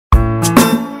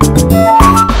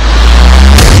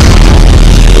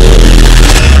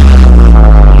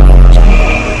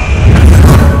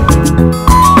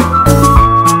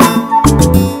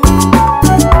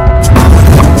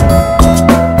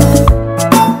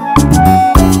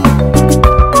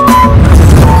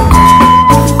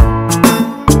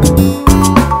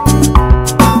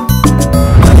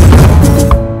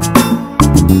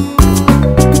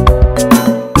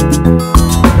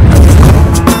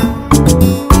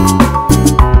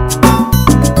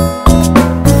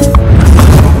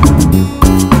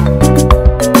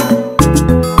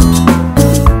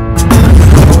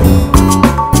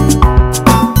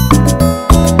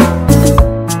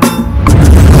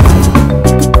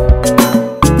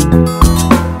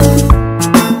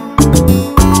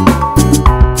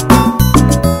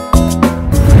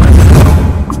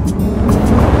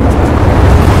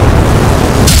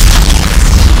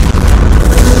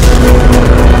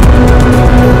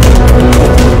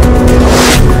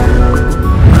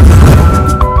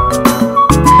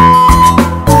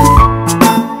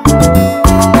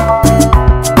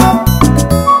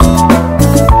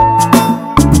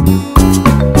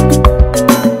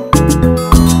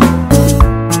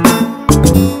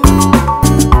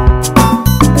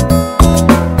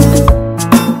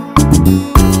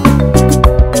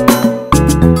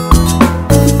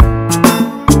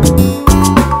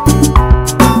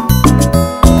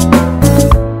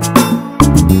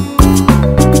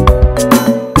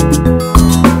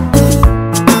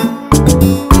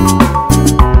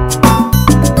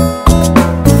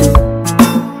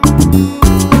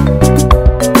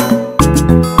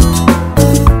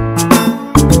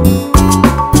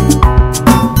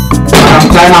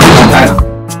China.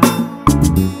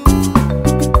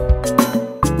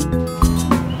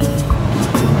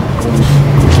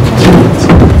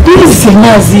 Easy,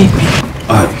 Nazi.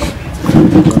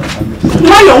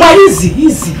 Why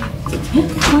easy?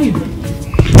 Why?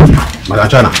 Madam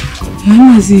China.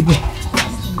 Nazi.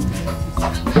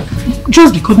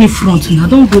 Just be coming front now,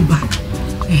 don't go back.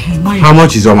 How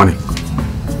much is your money?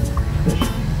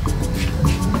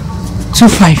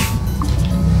 2,500.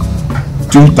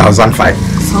 2,500.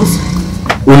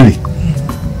 Only.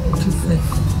 2,500.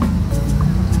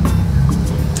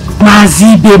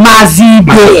 Mazibe.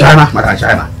 Madam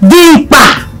China. Deepa.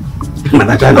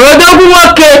 Madam China.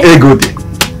 Hey, good.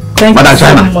 Thank Madam you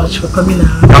China. so much for coming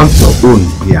out. Count your own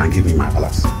here and give me my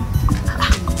balance.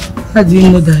 How do you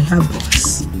know that I have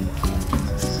balance?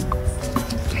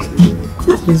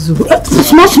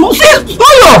 Small.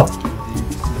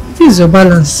 This is your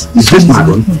balance. Is this my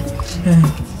own?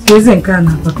 Here's a can,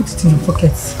 but put it in your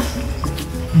pockets.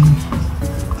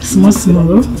 Small.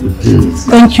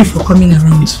 Thank you for coming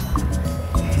around.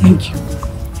 Thank you.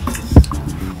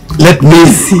 Let me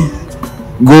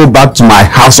go back to my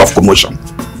house of commotion.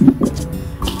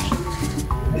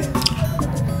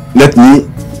 Let me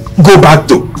go back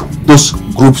to those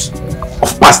groups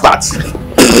of bastards.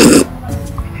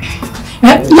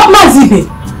 Mazibe,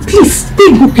 please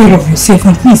take good care of yourself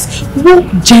and please walk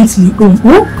gently home.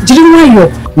 Oh,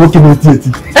 Why?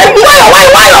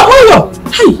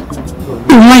 Hey,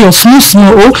 why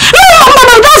small? Oh,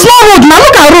 no, that's not road. Now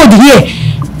look at road here.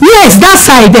 Yes, that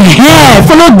side.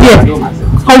 Follow there.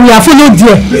 Oh, we are followed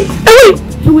there.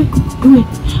 Wait.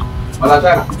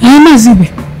 Mazibe.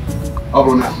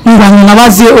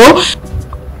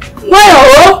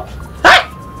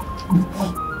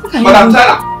 Madam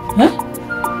China.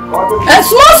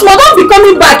 Small, don't be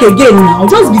coming back again now.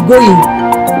 Just be going.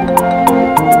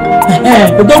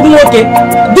 Okay.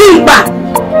 Deepa.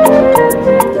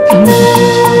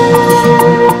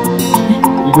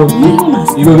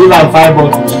 You go give her 5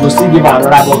 bottles. You go still give her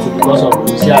another bottle because of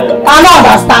you see how you. I don't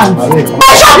understand.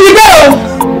 My shop you go.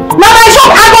 Now my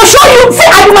shop, I will show you. See,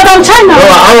 I do Madam China. No,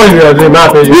 I want you to do my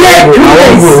pay. No,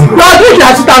 I think you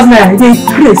are 2,000 naira. It is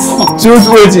Chris. Choose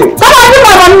waiting. Come on, give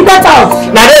my money, get out.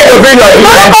 Now they go bring your. No,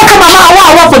 don't come, Mama.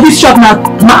 I want for this shop now.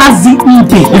 Maazi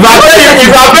Ibe. If I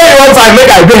pay you one time,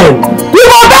 make I pay. You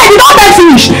go pay. You don't pay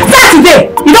finish. Saturday.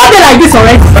 You don't pay like this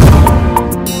already.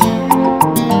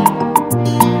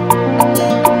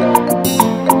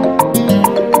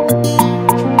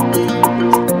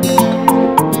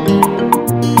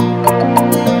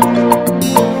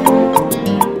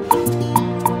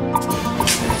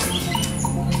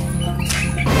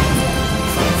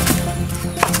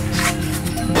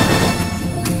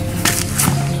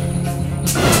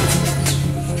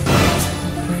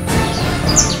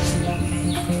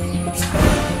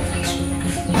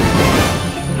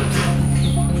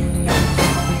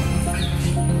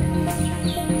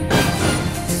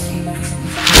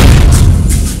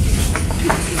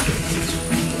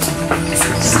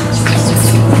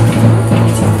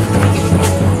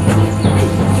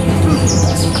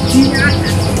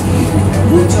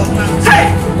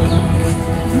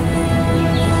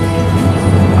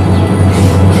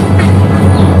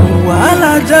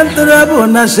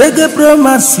 Na shake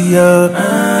promasia.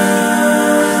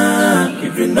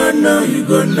 If you don't know, you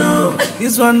go know.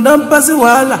 This one don't pass the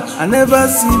wall. I never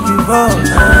see before.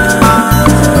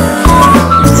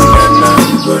 If you don't know,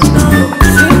 you go know.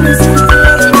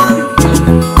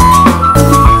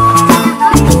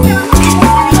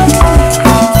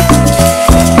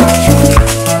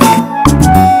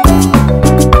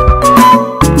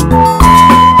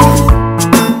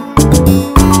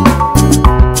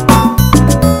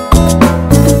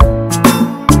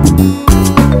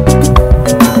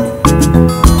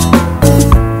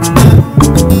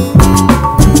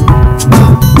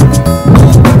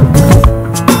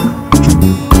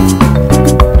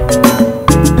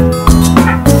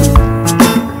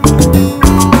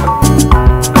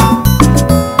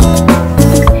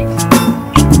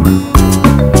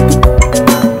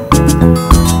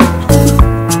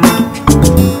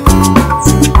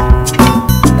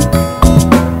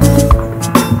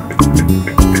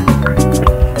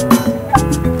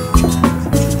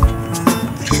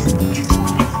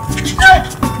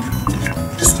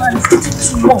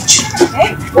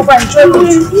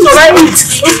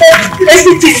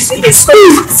 Everything is in the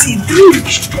see, drink.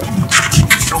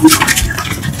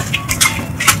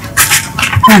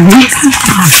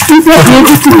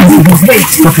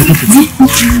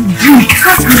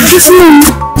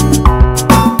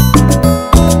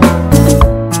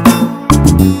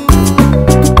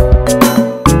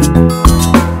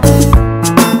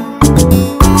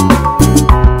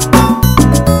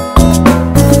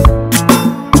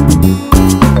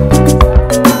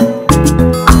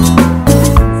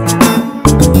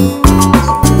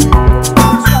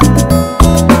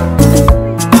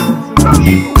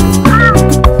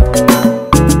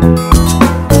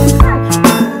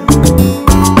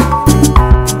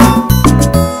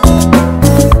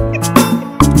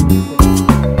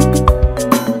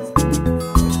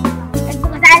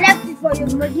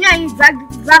 but you know, drag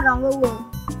and roll.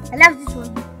 I left this one.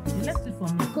 You left it for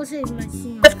me. Because it's my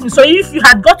senior. So if you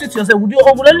had got it yourself, would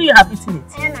only you have eaten it?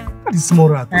 Yeah. What is small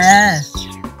rat?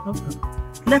 Okay.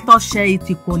 Let us share it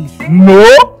equally. No!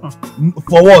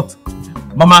 For what?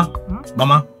 Mama,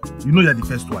 Mama, you know you're the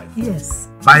first wife. Yes.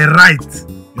 By right,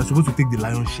 you're supposed to take the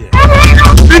lion's share.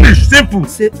 Finish, simple.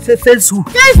 Says who?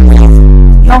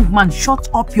 Young man, shut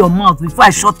up your mouth before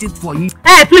I shut it for you.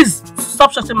 Hey, please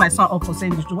stop shutting my son up for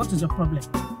saying this. What is your problem?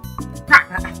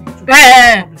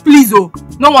 Please, oh,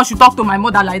 no one should talk to my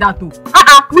mother like that, oh.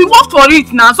 We worked for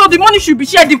it now, so the money should be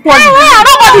shared equally.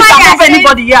 Nobody is above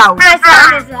anybody here. I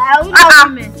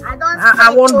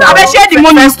wonder. I will share the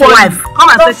money equally.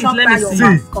 Come and take it. Let me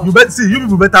see. You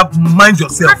people better mind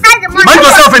yourself. Mind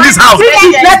yourself in this house.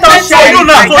 Let us share it.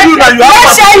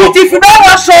 Let's share it. If you don't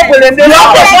want trouble, then you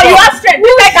have strength.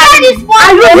 We will share this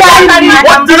one.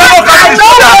 What the level of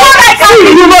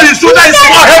you know your shoulder is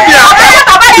more heavier.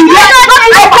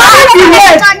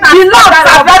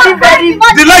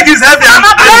 The leg is heavy and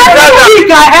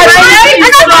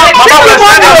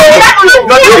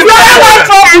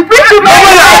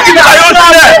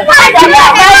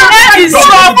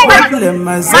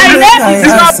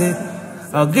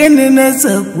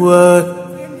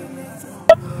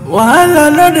wahala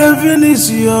no dey finish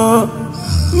yo.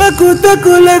 Make we take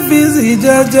busy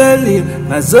jejely.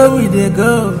 Na so we dey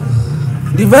go.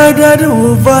 Divided we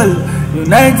will fall,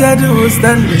 united we will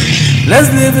stand. Let's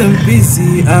live in peace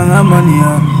and harmony.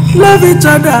 Love each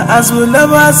other as we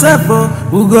love ourselves.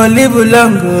 We go live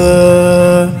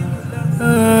longer.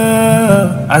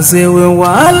 I say we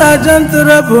wahala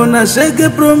jantarabo na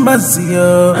shake promise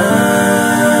yo.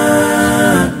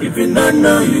 If you not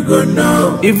know, you go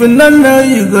know. If you not know,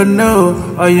 you go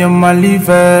know. Oh, you're my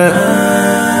liver.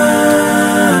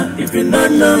 If you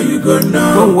not know, you go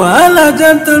know. Wahala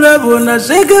jantarabo na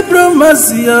shake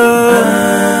promise yo.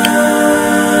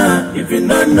 If you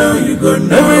not know, you go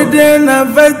know. Every day na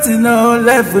fighting, no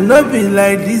life will not be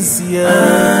like this year.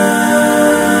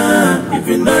 If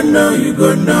you not know, you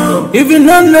go know. If you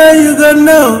not know, you go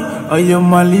know. Oh, you're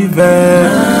my liver.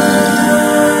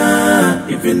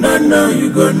 If you not know, you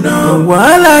go know.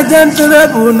 Wahala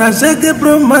jantarabo na shake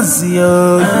promise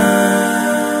yo.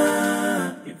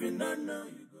 If you not know,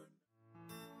 you go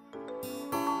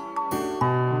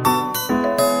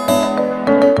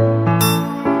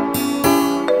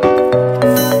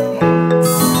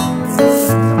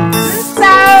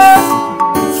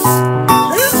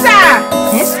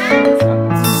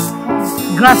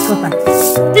grass cutter.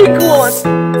 Big one.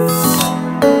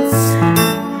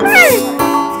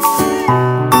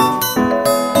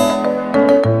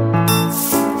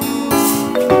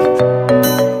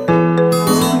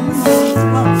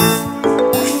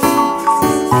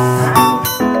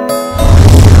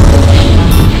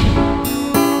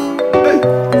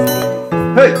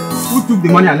 Hey, who took the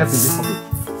money I left in this pocket?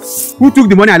 Who took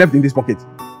the money I left in this pocket?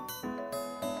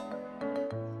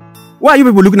 Why are you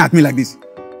people looking at me like this?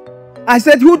 I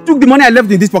said, who took the money I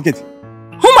left in this pocket?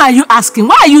 Whom are you asking?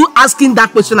 Why are you asking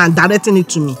that question and directing it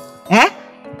to me? Eh?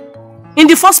 In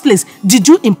the first place, did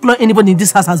you employ anybody in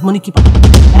this house as money keeper?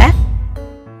 Eh?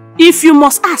 If you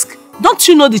must ask, don't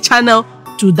you know the channel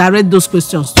to direct those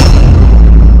questions to?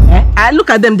 Eh? I look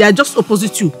at them, they are just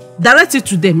opposite you. Direct it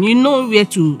to them. You know where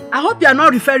to. I hope you are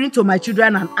not referring to my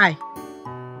children and I.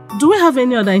 Do we have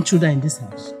any other intruder in this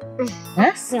house?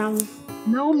 Eh?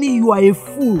 Naomi, you are a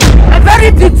fool. A very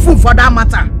big fool for that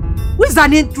matter. Who is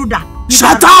an intruder?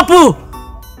 Shut up!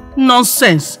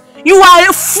 Nonsense. You are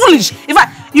a foolish. In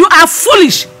fact, you are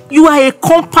foolish. You are a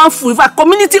compound fool. In fact,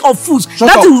 community of fools.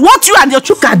 That is what you and your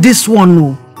children. Look at this one,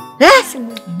 no. Eh?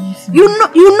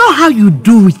 You know how you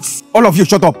do it. All of you,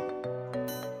 shut up.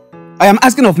 I am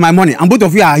asking of my money, and both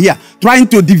of you are here trying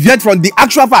to deviate from the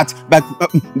actual fact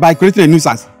by creating a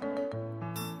nuisance.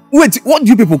 Wait, what do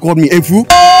you people call me? A fool?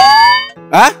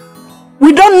 Huh?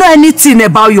 We don't know anything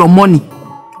about your money.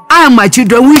 I and my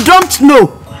children, we don't know.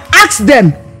 Ask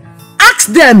them. Ask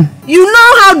them. You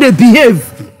know how they behave.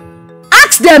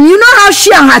 Ask them. You know how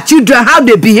she and her children, how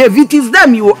they behave. It is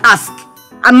them you will ask,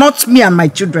 and not me and my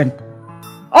children.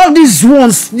 All these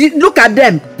ones, look at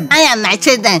them. I and my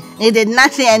children, they did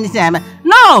not say anything about.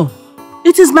 No,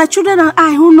 it is my children and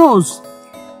I. Who knows?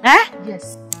 Eh?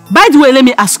 Yes. By the way, let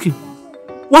me ask you.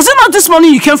 Was it not this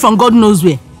morning you came from God knows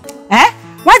where? Eh?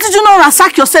 Why did you not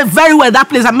ransack yourself very well that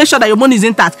place and make sure that your money is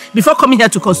intact before coming here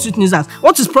to constitute nuisance?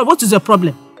 What is your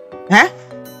problem? Eh?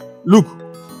 Look,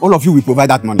 all of you will provide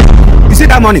that money. You see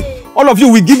that money? All of you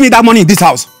will give me that money in this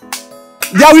house.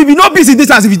 There will be no peace in this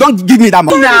house if you don't give me that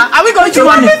money. Now, are we going to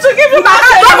money? To give you my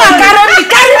come and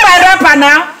carry my wrapper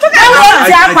now.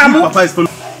 Papa is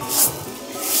following.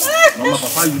 Mama,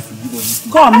 Papa used to give us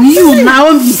this. Come, you,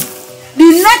 Naomi. The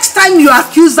next time you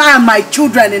accuse I and my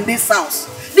children in this house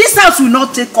will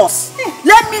not take us.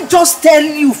 Let me just tell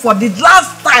you for the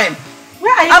last time.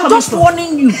 Where are you I'm just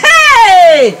warning you.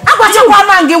 Hey!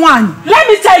 Let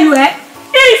me tell you,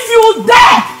 if you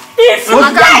dare,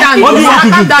 What do you want to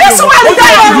do? This one is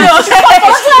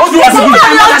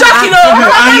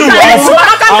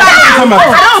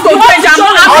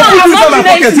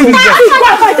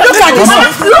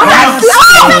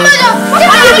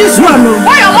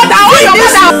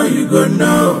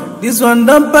This one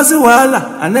don't pass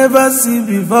wahala, I never see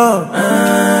before.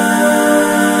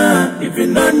 If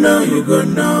you don't know, you go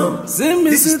know.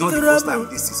 This is not the first time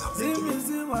this is happening to me.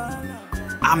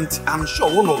 I'm sure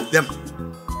one of them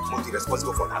must be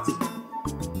responsible for that.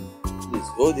 Please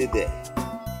hold it there.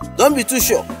 Don't be too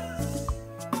sure.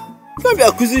 You can't be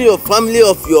accusing your family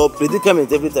of your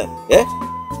predicament every time. Eh?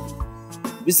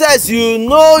 Besides, you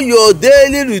know your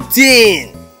daily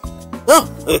routine. Huh?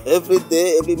 Every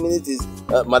day, every minute is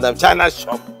Madam China's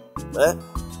shop. Eh?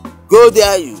 Go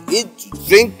there, you eat, you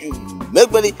drink, you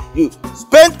make money, you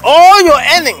spend all your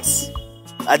earnings.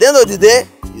 At the end of the day,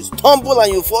 you stumble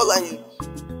and you fall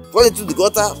fall into the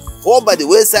gutter, fall by the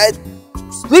wayside,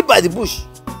 sleep by the bush.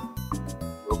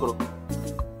 Okoro,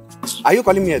 are you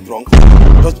calling me a drunk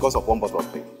just because of one bottle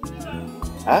of drink?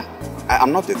 Huh?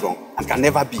 I'm not a drunk and can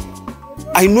never be.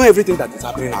 I know everything that is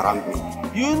happening around me.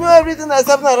 You know everything that's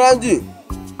happening around you.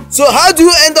 So how do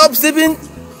you end up sleeping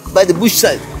by the bush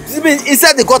side? Sleeping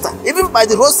inside the gutter, even by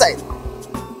the roadside?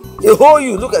 A whole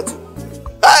you, look at you.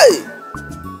 Hey!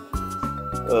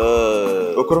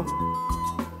 Okoro,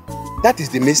 that is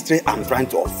the mystery I'm trying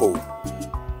to unfold.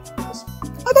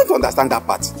 I don't understand that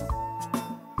part.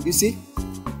 You see,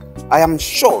 I am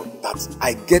sure that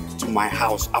I get to my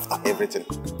house after everything.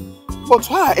 But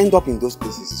how I end up in those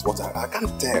places is what I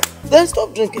can't tell. Then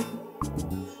stop drinking.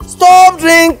 Stop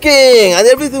drinking and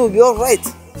everything will be alright.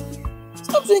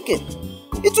 Stop drinking.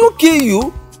 It won't kill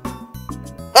you.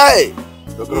 Hey!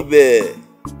 Okoro,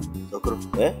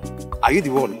 are you the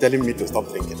one telling me to stop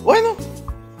drinking? Why not?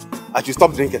 I should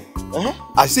stop drinking.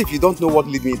 As if you don't know what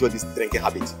led me into this drinking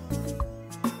habit.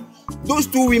 Those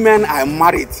two women I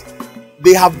married,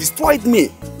 they have destroyed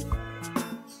me.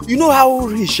 You know how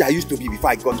rich I used to be before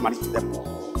I got married to them.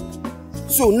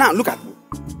 So now look at me.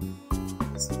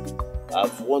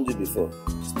 I've warned you before.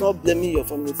 Stop blaming your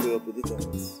family for your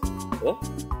predicaments. Eh?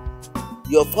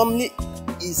 Your family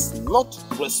is not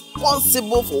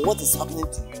responsible for what is happening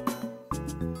to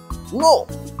you. No.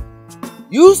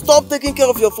 You stop taking care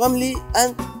of your family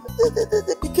and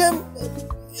they became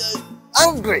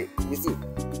angry with you.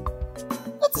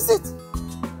 That is it.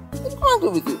 They become angry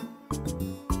with you.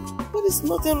 There is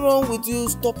nothing wrong with you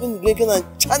stopping drinking and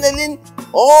channeling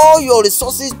all your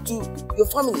resources to your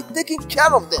family, taking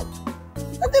care of them.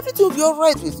 And everything will be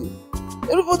alright with you.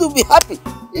 Everybody will be happy.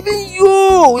 Even you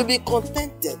will be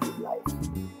contented with life.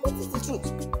 That is the truth.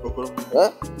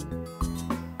 Huh?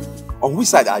 On which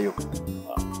side are you?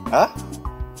 Huh?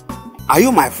 Are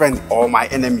you my friend or my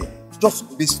enemy?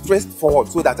 Just be straightforward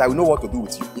so that I will know what to do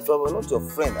with you. If I were not your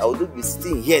friend, I would not be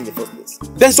sitting here in the first place.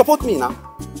 Then support me now.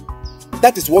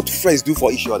 That is what friends do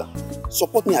for each other.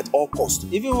 Support me at all costs.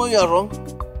 Even when you are wrong?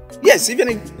 Yes,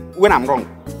 even when I'm wrong.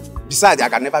 Besides, I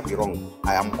can never be wrong.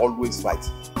 I am always right.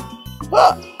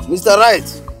 Ah, Mr.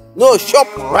 Right. No, shop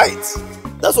right.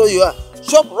 That's what you are.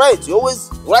 Shop right. You're always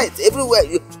right everywhere.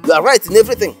 You are right in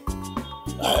everything.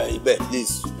 I bet.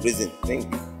 Please, reason.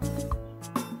 Think.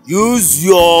 Use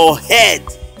your head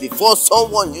before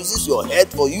someone uses your head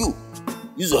for you.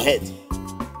 Use your head.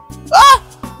 Ah!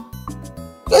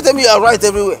 You tell me you are right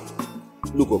everywhere.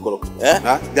 Look, Okoro.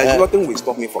 There's nothing will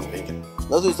stop me from drinking.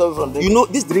 Nothing will stop you from drinking? You know,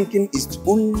 this drinking is the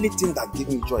only thing that gives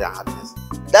me joy and happiness.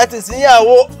 That is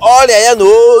all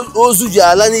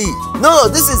no,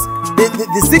 this is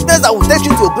the sickness that will take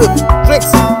you to a grave.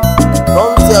 Drinks.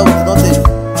 Don't tell me, don't tell me.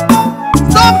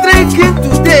 Stop drinking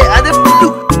today and then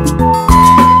look.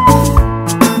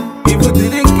 If you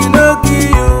drink, you know,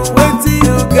 you wait till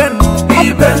you get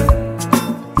even.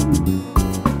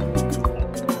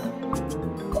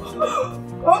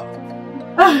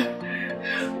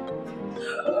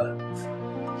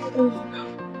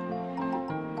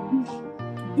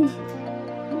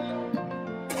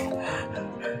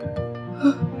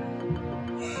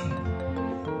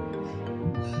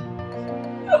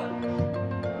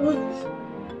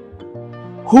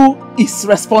 Who is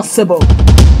responsible?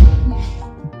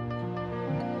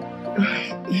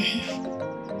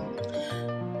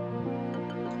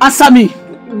 Answer me.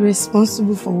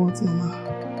 Responsible for what,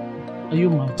 Mama? Are you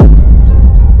mad?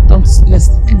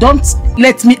 Don't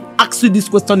let me ask you this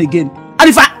question again. And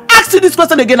if I ask ask you this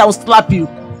question again, I will slap you.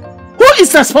 Who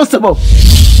is responsible?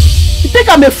 You think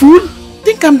I'm a fool?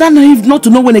 Think I'm that naive not to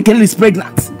know when a girl is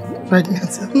pregnant?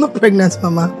 Pregnant? I'm not pregnant,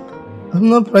 Mama. I'm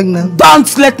not pregnant.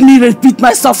 Don't let me repeat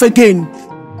myself again.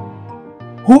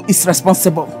 Who is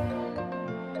responsible?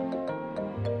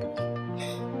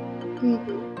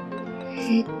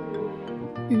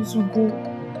 You should go.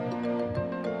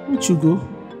 Who should go?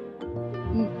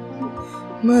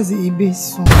 Mazi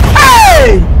Ibe's son.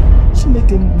 Hey!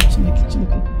 Chineke.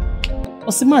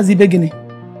 Mazi Ibe gini?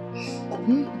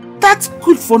 That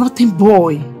good for nothing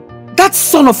boy. That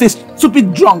son of a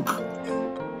stupid drunk.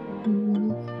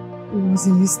 It was a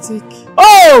mistake.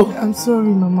 Oh! I'm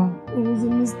sorry, Mama. It was a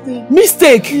mistake.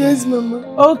 Mistake? Yes, Mama.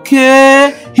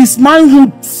 Okay. His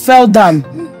manhood fell down.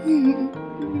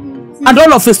 And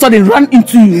all of a sudden ran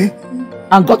into you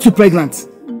and got you pregnant.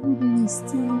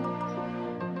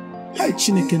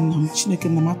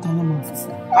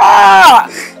 Ah!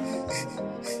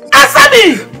 Answer me!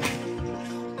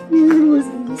 It was a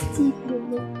mistake,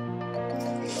 Mama.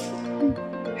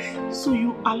 So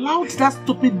you allowed that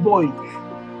stupid boy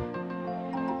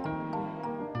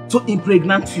to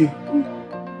impregnate you?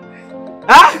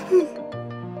 Huh?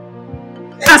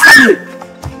 Answer me!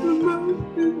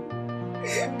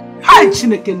 Hi,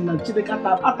 Chineke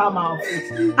atama.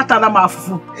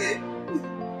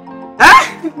 Huh?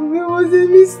 It was a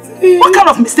mistake. What kind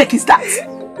of mistake is that?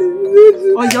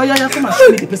 Oh, yeah, come and show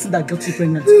me the person that got you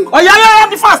pregnant. Oh, yeah,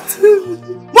 be fast!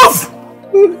 Move!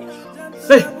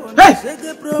 Hey!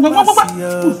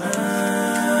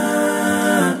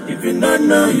 If you don't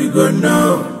know, you go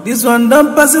know. This one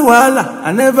don't pass a while,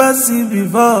 I never see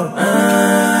before.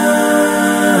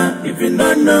 If you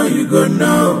don't know, you go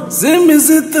know. See me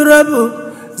see trouble,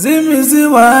 see me see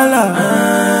wahala.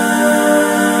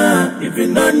 If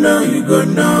you don't know, you go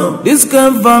know. This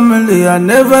kind of family I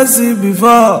never see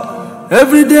before.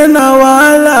 Every day now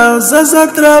wahala, so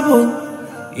trouble.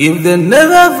 If they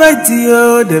never fight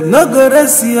you, they no go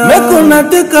rest you. Make una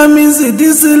take a easy,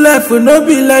 this life will not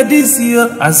be like this you.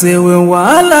 I say when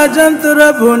wahala jam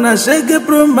trouble, na shake a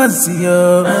promise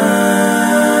you.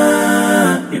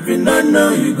 If you don't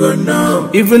know, you go know.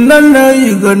 If you don't know,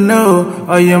 you go know.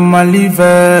 I am my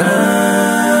liver.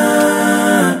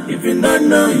 If you don't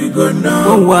know, you go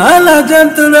know. When wahala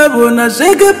jam trouble, na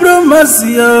shake a promise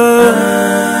you.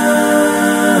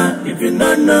 If you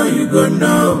don't know, you go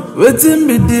know. Waiting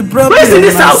be the problem. Where's in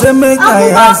this house? Make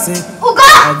I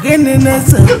again in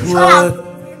this world.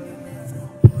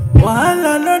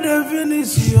 Wahala not the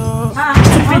finish you.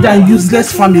 Stupid and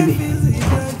useless family.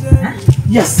 Huh?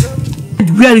 Yes.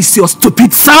 Where is your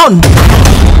stupid son?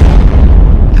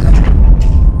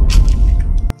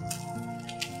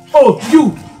 Oh,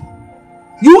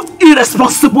 you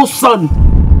irresponsible son.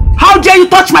 How dare you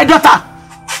touch my daughter?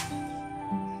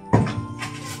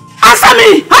 Answer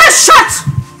me! Shut!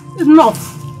 Enough.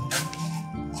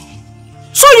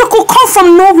 So you could come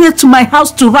from nowhere to my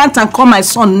house to rant and call my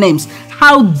son names.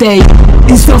 How dare you?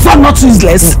 Is your son not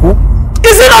useless?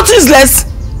 Is he not useless?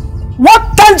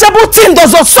 What tangible thing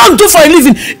does your son do for a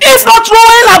living if not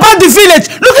knowing about the village,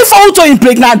 looking for who to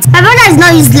impregnate? My brother is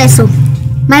not useless, so.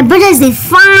 My brother is a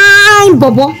fine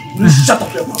bobo. Shut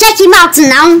up your mouth. Check him out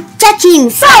now. Check him.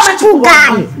 Such cool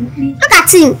guy. Look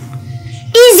at him.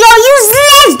 He's your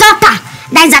useless daughter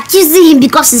that is accusing him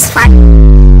because he's fine.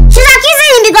 She's accusing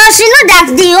him because she knows that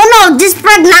the owner of this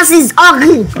pregnancy is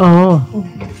ugly. Oh.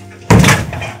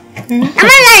 Am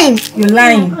I lying? You're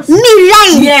lying. Me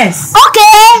lying? Yes.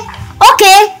 Okay.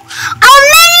 On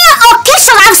many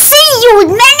occasions I've seen you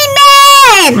with many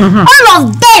men. All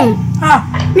of them.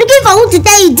 Looking for who to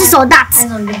tell you this or that.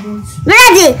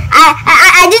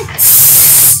 I did.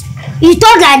 You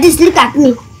talk like this, look at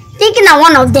me. Thinking I'm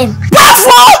one of them.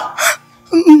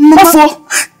 Mama.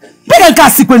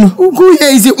 Ugu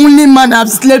here is the only man I've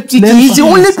slept with. He's the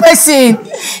only person.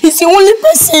 He's the only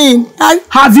person.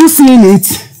 Have you seen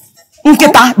it?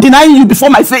 Nketa denying you before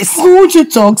my face. Who would you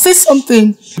talk? Say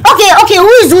something. Okay, who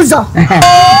is Uzo? Who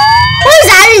is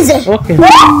Alize? Okay.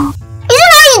 Is it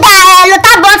not that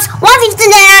Lota bought 150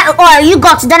 naira or you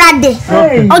got the other day?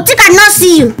 Hey. Otu cannot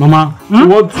see you. Mama,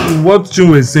 what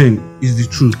Chinwe is saying is the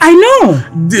truth. I know.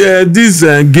 This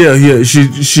girl here,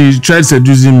 she tried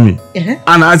seducing me.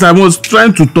 And as I was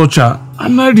trying to touch her,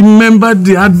 and I remembered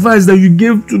the advice that you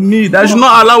gave to me that I should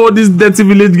not allow all these dirty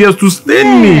village girls to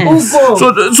stain me.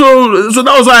 So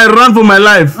that was why I ran for my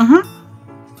life.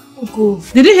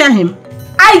 Did you hear him?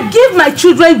 I give my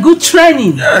children good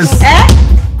training. Yes.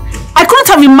 I couldn't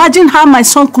have imagined how my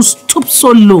son could stoop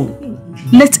so low,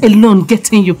 let alone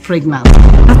getting you pregnant.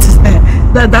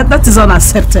 That is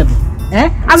unacceptable.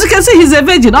 As you can see, he's a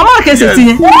virgin. Yes,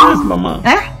 Mama.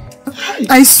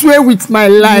 I swear with my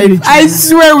life. I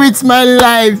swear with my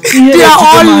life. They are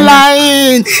all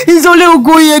lying. It's only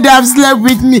Ogoye that have slept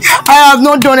with me. I have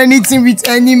not done anything with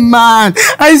any man.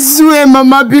 I swear,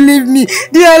 Mama, believe me.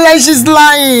 They are like she's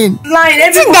lying.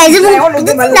 The thing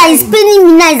that is paining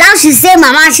me now is how she say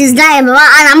Mama, she's lying, Mama,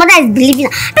 and her mother is believing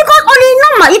her. Because only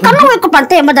normal, you cannot wake up and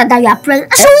tell your mother that you are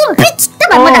pregnant. She will beat. Tell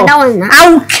my mother that one.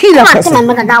 I will kill her. Tell my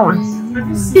mother that one.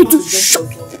 You too shut.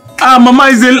 Mama,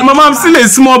 I'm still a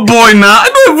small boy now. I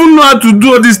don't even know how to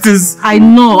do all these things. I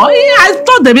know. I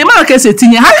told them, how can they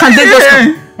just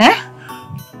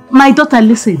My daughter,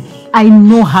 listen. I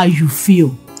know how you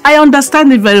feel. I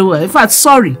understand it very well. In fact,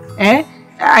 sorry.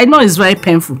 I know it's very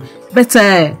painful. But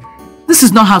this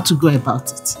is not how to go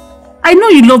about it. I know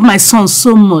you love my son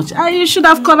so much. You should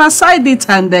have gone aside it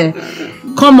and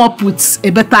come up with a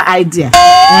better idea.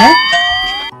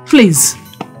 Please.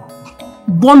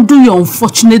 Bundle your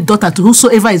unfortunate daughter to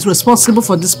whosoever is responsible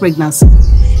for this pregnancy.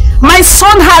 My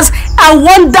son has a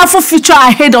wonderful future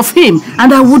ahead of him,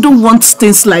 and I wouldn't want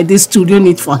things like this to ruin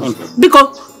it for him.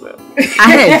 Because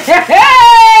ahead.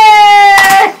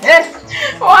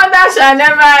 Wonder shall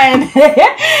never end.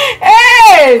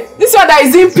 Hey, this one that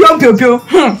is in pure.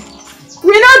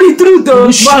 We know the truth though.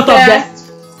 You shut up there.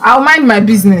 I'll mind my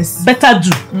business. Better do.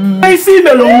 I feel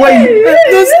a long way. Have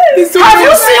you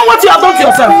seen what you have done to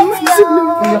yourself? Don't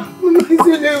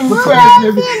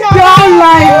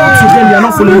lie. Today you are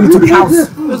not following me to the house.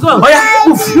 Oh yeah,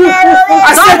 move.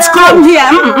 I said come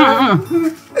here.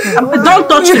 Don't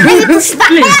touch me.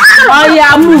 Please. Oh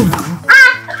yeah, move.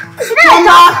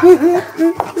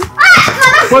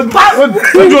 What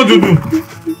do you do?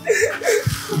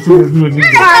 They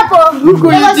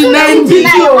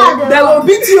will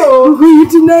beat you. You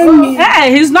deny me. Hey,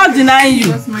 he's not denying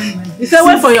you. He said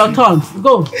wait for your turn.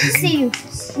 Go. See you.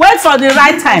 Wait for the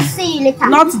right time. See you later.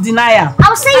 Not denial.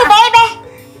 I'll see you, baby.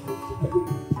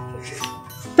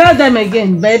 Tell them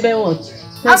again, baby what?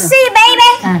 I'll see you,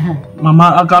 baby.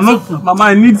 Mama, I cannot. Mama,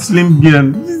 I need slim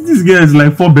girl. This girl is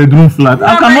like 4-bedroom flat.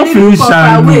 I cannot finish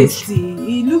her.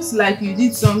 It looks like you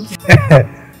did something.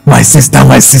 My sister.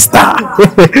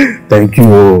 Thank you.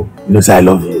 You know, say I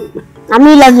love you. I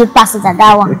mean, love you past it at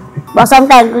that one. But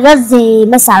sometimes we just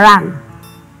mess around.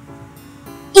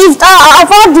 If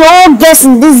of all the old girls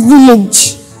in this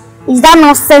village, is that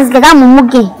nonsense that I'm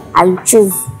Mumuge I will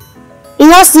choose. You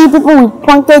know, see people with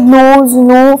pointed nose, you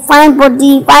know, fine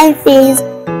body, fine face.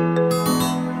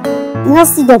 You know,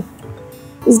 see them.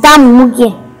 Is that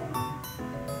Mumuge?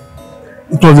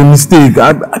 It was a mistake.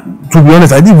 To be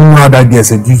honest, I didn't even know how that girl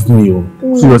seduced me.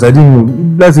 Serious, I didn't know.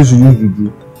 That's what she used to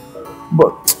do.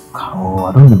 But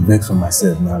I don't vex for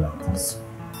myself now like this.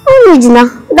 Oh, Regina,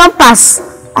 don't pass.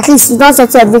 At least you don't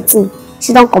settle everything.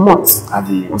 She don't come out. My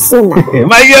girl.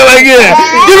 Give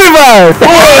Give me back.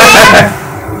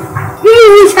 me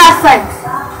which side.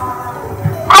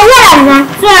 I hear her now.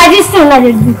 So I just still let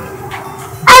it do.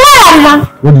 I hear her now.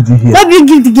 What did you hear? Don't you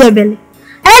give the girl belly.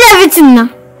 I heard everything now.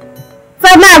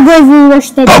 For me, I'm going to rush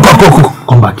the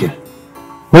Come back here.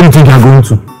 Where do you think you're going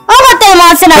to? I'm going to tell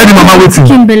Mama that Where the mama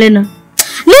waiting? Belly now.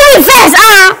 Leave it first.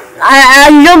 I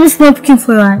love small picking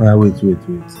for her. Wait.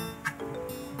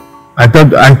 I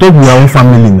thought we were one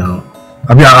family now.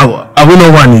 I mean, I will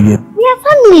not one again. We are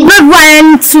family. Not one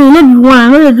anything. Not one.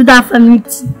 I'm not do that family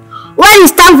thing. When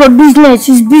it's time for business,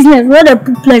 it's business. When they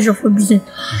put pleasure for business.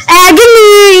 Give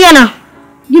me,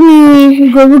 Give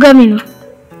me, go get me now.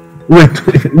 Wait.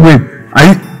 I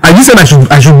just said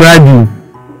I should bribe you.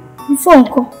 Before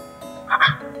uncle.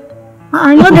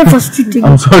 I'm not there for street again.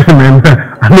 I'm sorry, man.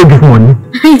 I don't get money.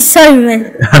 I'm sorry,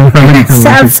 man.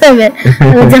 I'm sorry, man. I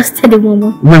will just tell the mama.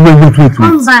 Wait.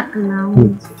 Come back now.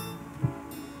 Wait.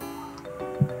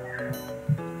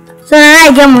 So now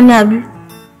I get money, Abi.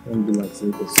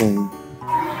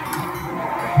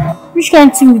 Which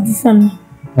kind of thing with this one?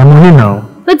 I'm money now.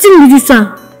 What thing with this one?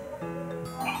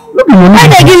 Look at money. Why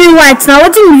they give me white now?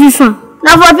 What thing with this one?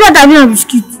 Now for people that have been a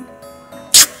biscuit.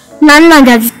 Now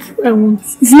that biscuit I want.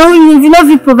 If you know if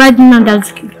you provide me that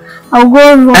biscuit, I'll go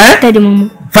run tell the mama.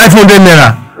 500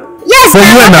 naira. Yes, from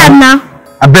where now?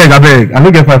 I beg. I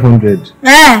don't get 500.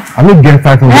 I don't get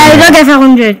 500. You don't get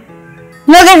 500.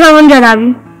 You don't get 500,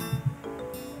 Abi.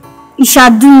 It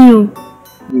shall do you.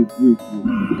 Wait.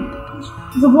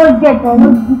 The boy get that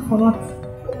not good for what?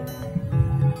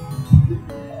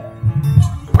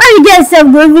 Why you get yourself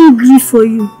go even grief for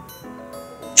you?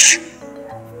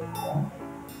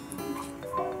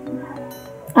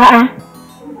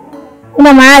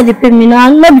 No, my head they pay me now.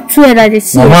 Not be true that they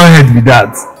see. My one head be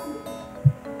that.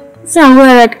 So I'm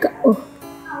wearing red cap. Oh.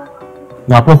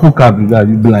 Now purple cap be that.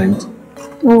 You blind.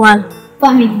 Oh wow.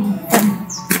 Family.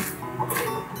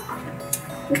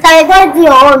 That you get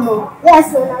your own though.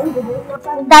 Yes, so now you do.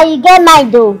 That you get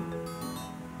mine though.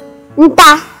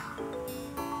 Nta.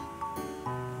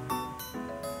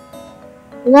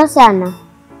 You know, sir, now.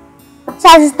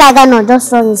 Say this tiger no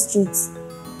just run the streets.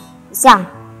 Sir.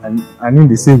 I need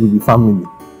the same with the family.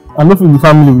 I'm not with the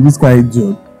family with this kind of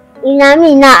job. You know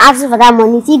me now asking for that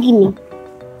money. If you give me.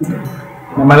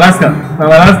 My last card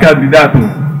be that.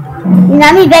 You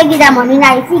know me beg you that money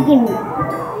now. If you give me.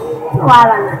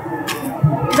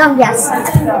 Don't be ashamed.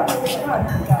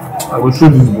 I will show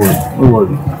this boy. Don't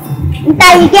worry. Nta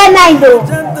you get mine though.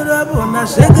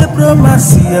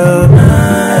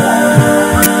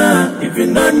 If you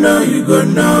not know, you go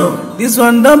know. This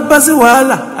one don't pass a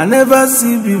while. I never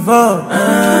see before.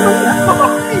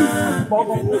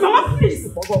 Mama, please.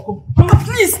 Mama,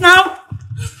 please now.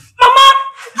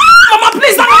 Mama,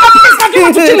 please. Mama, please. I don't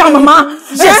want to kill her, Mama.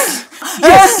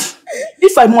 Yes.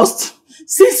 If I must,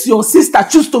 since your sister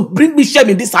choose to bring me shame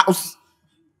in this house,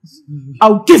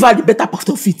 I'll give her the better part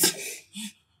of it.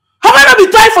 Have I not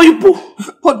been trying for you, Pooh?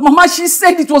 But Mama, she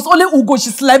said it was only Ugo she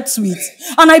slept with.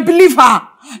 And I believe her.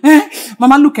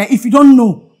 Mama, look, if you don't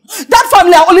know, that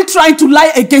family are only trying to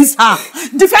lie against her,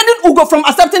 defending Ugo from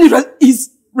accepting his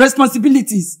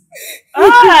responsibilities.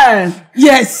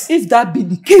 Yes, if that be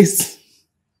the case,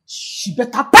 she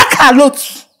better pack her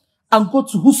lot and go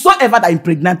to whosoever that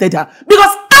impregnated her.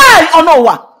 Because I,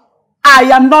 Onowa, I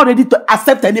am not ready to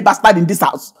accept any bastard in this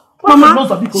house.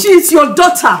 Mama, she is your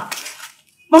daughter.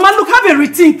 Mama, look, have a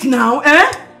rethink now,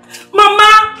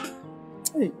 Mama!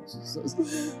 Hey, Jesus.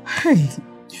 Hey,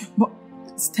 but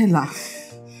Stella,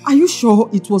 are you sure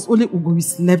it was only Ugo you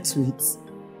slept with?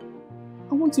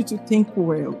 I want you to think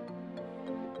well.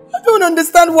 I don't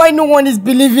understand why no one is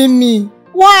believing me.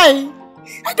 Why?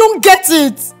 I don't get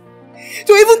it.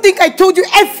 To even think I told you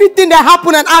everything that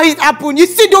happened and how it happened, you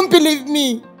still don't believe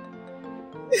me.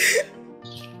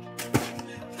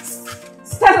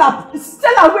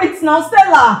 Stella, wait now,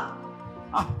 Stella.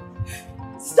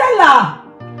 Stella.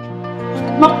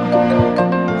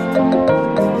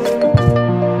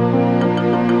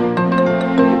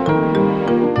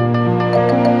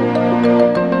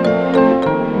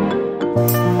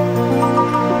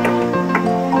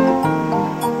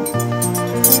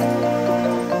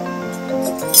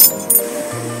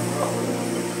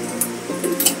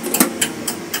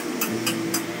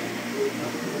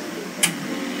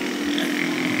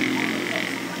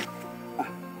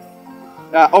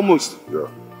 Almost. Yeah.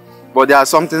 But there are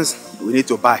some things we need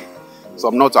to buy.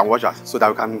 Some nuts and washers so that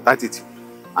we can tight it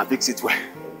and fix it well.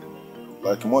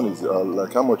 Like money,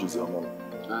 like how much is your money?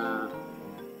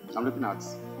 I'm looking at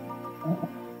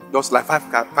just like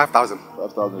 5,000. 5,000.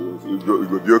 It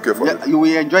will be okay for you. You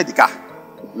will enjoy the car.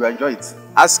 You will enjoy it.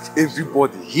 Ask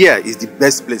everybody. Here is the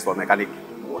best place for mechanic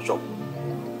workshop.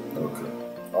 Okay.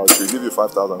 I should give you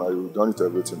 5,000. I will done it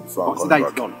everything before I'm coming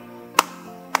back. Done.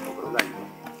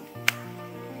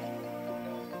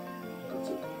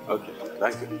 Okay,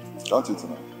 thank you. Count it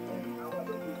now.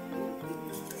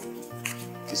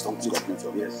 It's complete.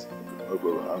 Yes.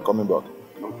 Okay, I'm coming back.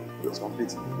 Okay, it's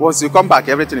complete. Once you come back,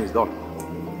 everything is done.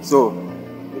 So,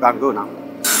 you can go now.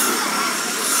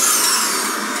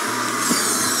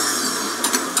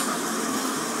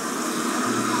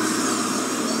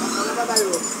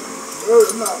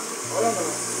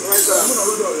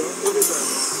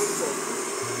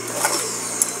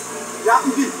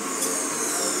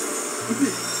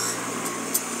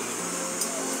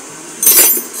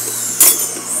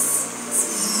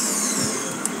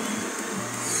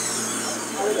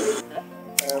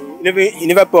 You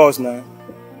never pause now.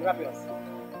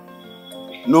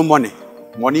 No money.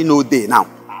 Money no day now.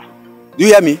 Do you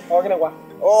hear me?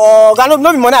 Oh,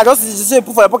 no be money. I just say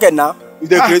put for your pocket now. Is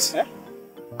that crazy?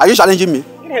 Are you challenging me?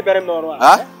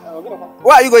 Huh?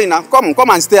 Where are you going now? Come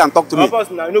and stay and talk to me. Pause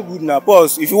now. No good now.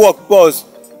 Pause. If you work, pause.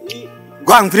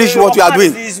 Go and finish what you are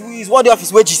doing. Is what the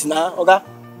office wages now, okay?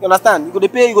 You understand? You go to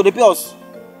pay us.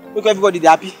 Make everybody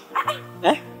happy.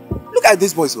 Look at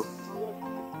these boys, though.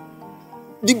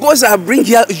 The boys I bring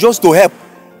here is just to help.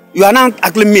 You are now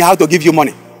asking me how to give you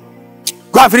money.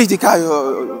 Go and finish the car.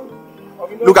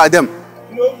 Look at them.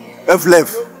 F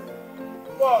left.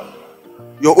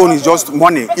 Your own is just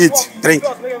money, eat, drink.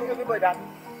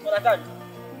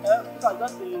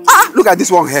 Look at this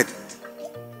one head.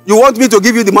 You want me to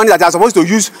give you the money that I'm supposed to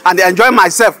use and enjoy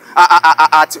myself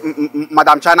at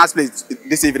Madam China's place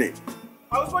this evening?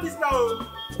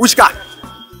 Which car?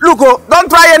 Look, don't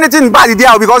try anything bad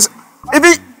there because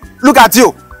even look at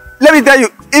you. Let me tell you,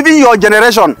 even your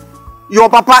generation, your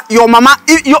papa, your mama,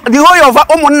 the whole of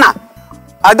Omunna,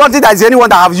 I don't think there's anyone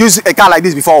that have used a car like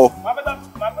this before. My father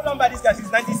don't buy this car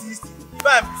since 1960.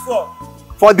 Even before.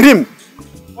 For dream.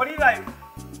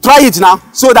 Try it now,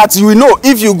 so that you will know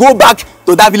if you go back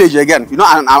to that village again. You know,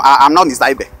 I'm not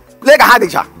Mr. Ibe. Like a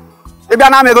Hadisha. If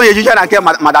I'm not going to and care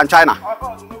Madam China.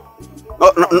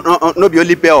 No, be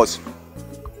only pay us.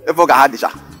 If I had Hadisha.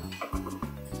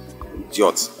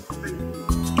 Idiots.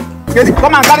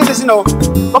 Come and carry this, you know.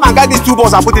 Come and carry these 2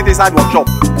 balls and put it inside workshop.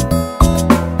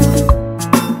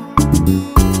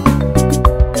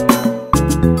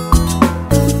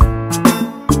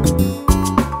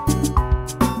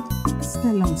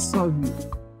 Stella, I'm sorry.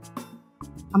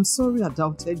 I'm sorry I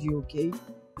doubted you, okay?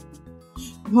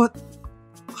 But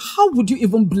how would you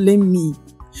even blame me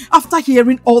after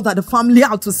hearing all that the family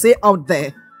had to say out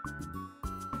there?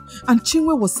 And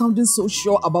Chinwe was sounding so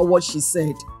sure about what she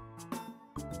said.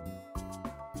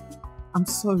 I'm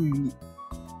sorry.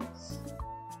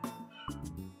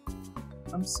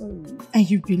 I'm sorry. And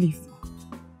you believe?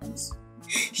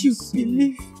 You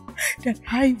believe that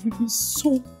I will be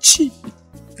so cheap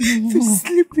to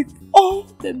sleep with all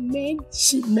the men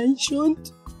she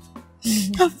mentioned?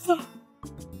 After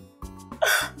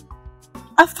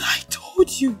I told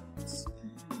you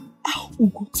how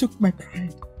Ugo took my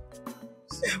pride.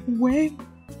 When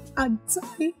and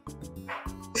time?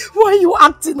 Why are you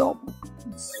acting up?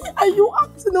 Are you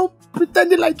acting up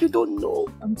pretending like you don't know?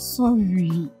 I'm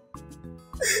sorry.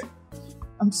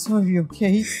 I'm sorry,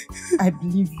 okay? I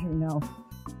believe you now.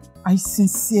 I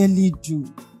sincerely do.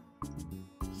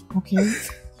 Okay?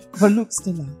 But look,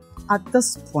 Stella, at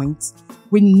this point,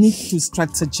 we need to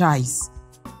strategize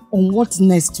on what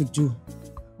next to do.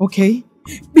 Okay?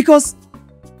 Because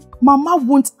Mama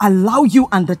won't allow you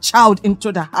and the child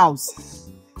into the house.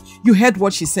 You heard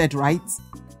what she said, right?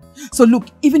 So look,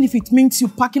 even if it means you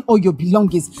packing all your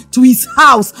belongings to his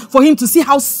house for him to see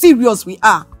how serious we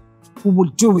are, we will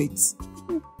do it.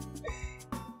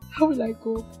 How will I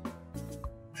go?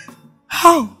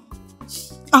 How?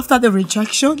 After the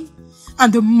rejection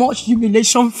and the much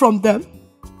humiliation from them,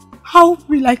 how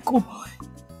will I go?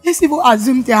 Let's even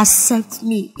assume they accept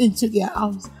me into their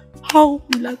house. How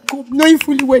will I go, knowing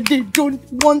fully well they don't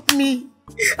want me?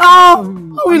 How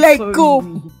will I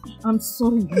go? I'm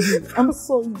sorry. I'm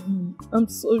sorry. I'm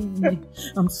sorry.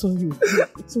 I'm sorry.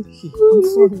 It's okay.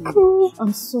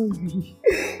 I'm sorry.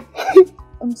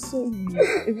 I'm sorry.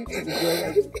 Everything will be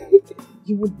alright.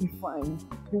 You will be fine.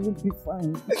 You will be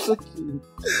fine. It's okay.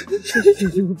 It's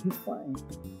okay. You will be fine.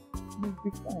 You will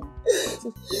be fine. It's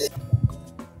okay.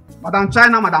 Madam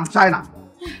China. Ibe. Madam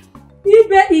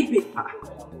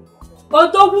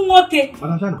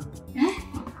China.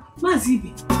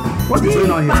 Mazibe. What is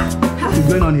going on here? What is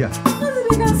going on here?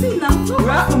 Mazibe, can see now. No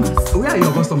customers. Where are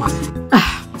your customers?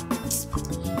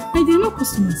 They're not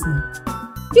customers now.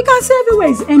 You can see everywhere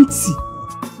is empty.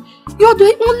 You're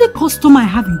the only customer I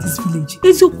have in this village.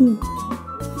 Ezoku.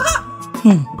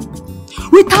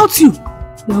 Without you,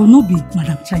 there will not be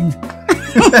Madam China.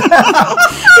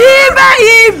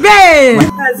 Ibe!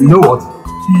 You know what?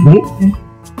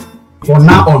 For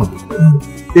now on,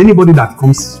 anybody that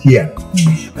comes here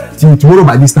till tomorrow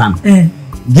by this time,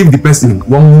 give the person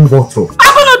one bottle.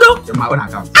 My own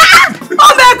account.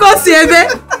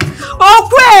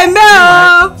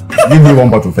 Give me one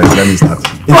bottle first, let me start.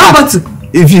 One bottle?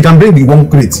 If you can bring the one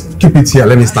crate, keep it here,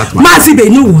 let me start. Mazibe,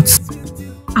 you know what?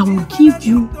 I will give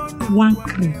you one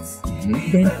crate,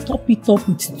 then top it up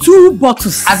with 2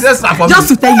 bottles. Just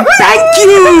to tell you, thank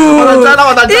you!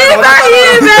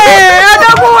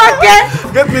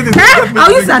 Get me this.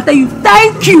 I'll use and tell you,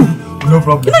 thank you! No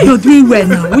problem. You know you're doing well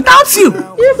now. Without you,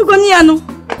 you have to go near no.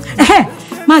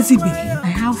 Mazibe, I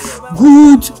have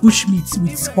good bushmeat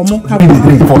with pomo. Bring the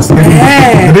drink first. The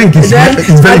drink is very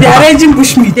bad. They're arranging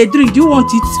bushmeat. The drink, do you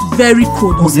want it very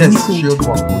cold or semi-cold?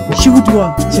 Chilled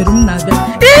one. Chilled one.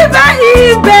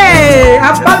 Ibe!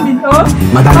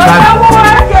 Madam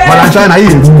China,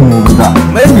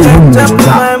 Make them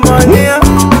chop my money.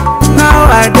 Now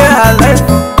I get a life.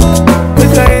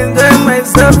 Make I enjoy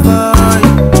myself.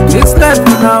 This life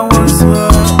now was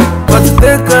but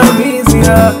they come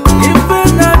easier. Even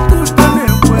not to turn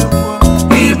it.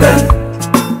 Even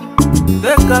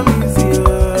they come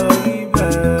easier.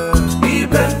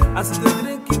 Even as they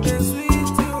drink it, they sweet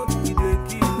you. They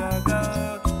kill a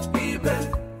girl. Even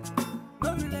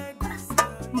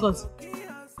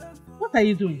what are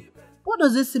you doing? What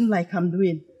does it seem like I'm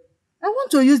doing? I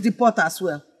want to use the pot as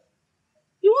well.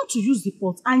 You want to use the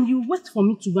pot and you wait for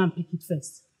me to go and pick it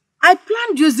first. I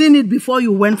planned using it before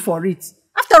you went for it.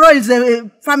 After all, it's a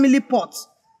family pot.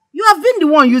 You have been the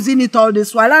one using it all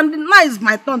this while and now it's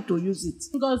my turn to use it.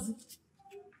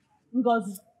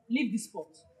 Ngozi, leave this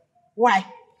pot. Why?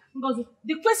 Ngozi,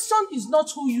 the question is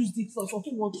not who used it first or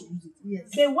who wants to use it.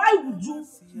 Yes. Then why would you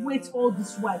wait all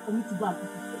this while for me to go and pick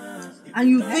it first? and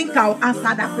you think I'll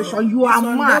answer that question. You are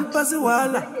mad.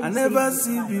 I never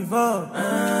see before.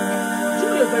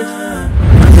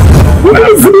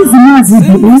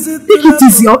 Take it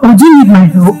easy, or do you need my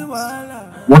help?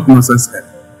 What nonsense?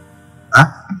 Huh?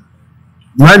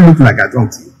 Do I look like I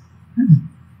don't see?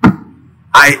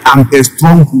 I am a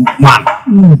strong man.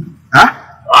 Huh?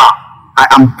 I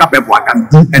am capable. I can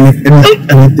do anything.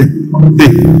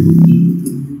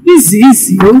 Easy,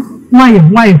 oh.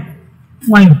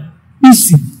 Why?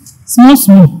 Easy.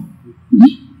 Small.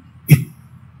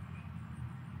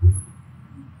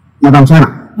 Madam China.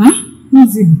 Huh?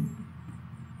 Easy.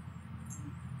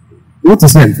 What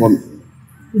is here before me?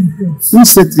 Who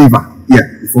set river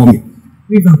here before me?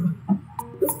 River.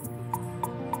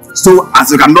 So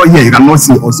as you cannot hear, you cannot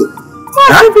see also.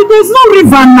 Huh? There's no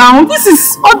river now. This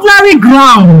is ordinary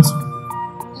ground.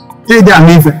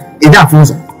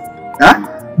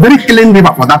 Very clean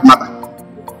river for that matter.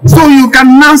 So you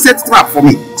can now set trap for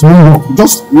me.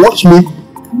 Just watch me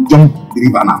jump the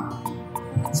river now.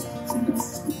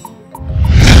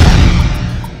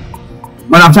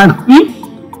 Madam China.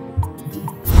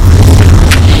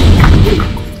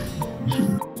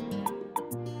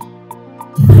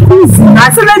 I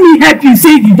said, let me help you.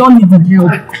 Say you don't need the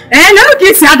help. And let me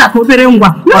get you that over. You're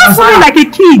not feeling like a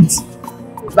kid.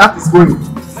 That is going.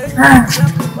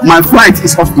 My flight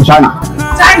is off to China.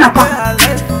 China,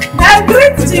 I'm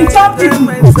greeting some people.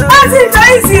 That's it,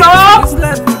 easy, oh.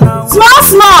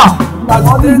 Small.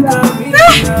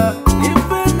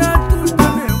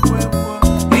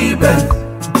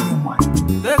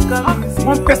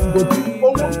 One person go do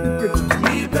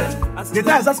the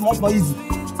time is just small easy.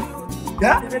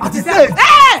 Yeah? Hey!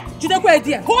 Jideko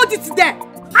Edia, hold it there.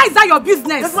 How is that your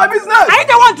business? It's my business. Are you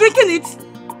the one drinking it?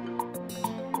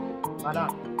 Madam,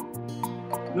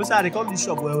 you say I come this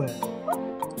shop well.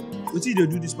 What did you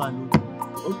do this man?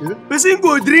 Okay. Person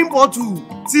go drink bottle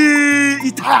till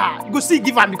it tire. You go still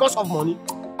give am because of money.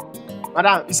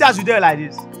 Madam, you see as you do like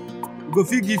this, you go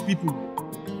feel give people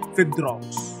fake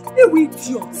drugs. You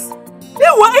idiots.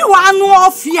 You are no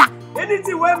fear.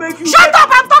 Anything will make you. Shut up!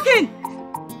 I'm talking.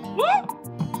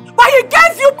 But he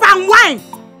gave you palm wine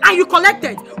and you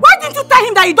collected. Why didn't you tell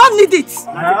him that you don't need it?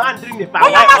 I drink the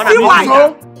palm wine.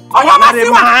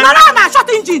 Shut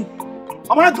engine.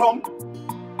 I'm not drunk.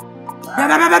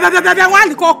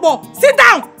 Sit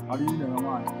down.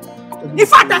 In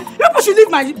fact, you should leave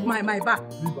my bar.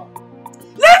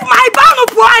 Leave my bar, no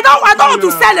bro. I don't want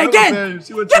to sell again.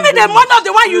 Give me the money of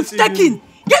the one you've taken.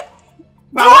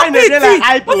 But why in a day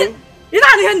like IPO?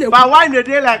 But why in a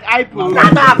day like IPO?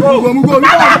 Stand up! Go!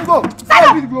 Never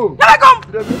come!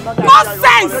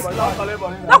 Nonsense!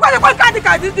 Look where the one can't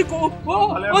go.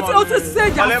 Oh,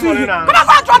 say just come on, go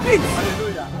and drop it!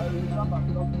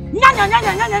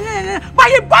 But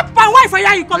you bought my wife for you,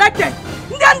 you collected.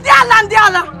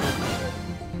 Ndiala.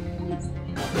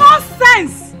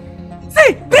 Nonsense!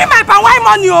 See, bring my palm wine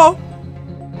money, oh!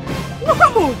 No,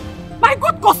 come on! My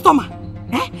good customer!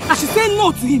 I should say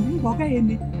no to him.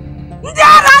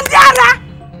 Ndiara!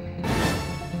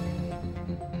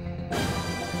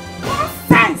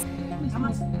 Nonsense!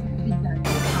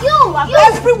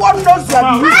 Everyone knows you are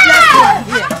the useless one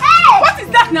here. What is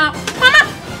that now?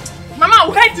 Mama,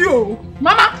 I'll hate you.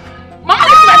 Mama,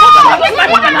 leave my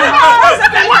mother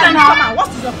now. What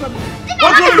is your problem?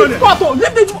 What's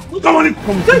going on? Come on.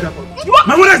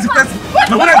 My mother is the person.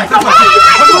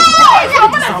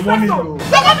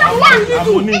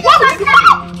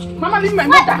 Mama, leave my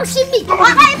mother. Pushing me. Why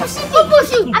are you pushing me? Who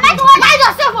push you? Am I the one by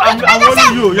yourself? I'm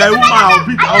warning you. You're a woman. I'll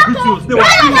beat you. Stay one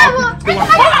place.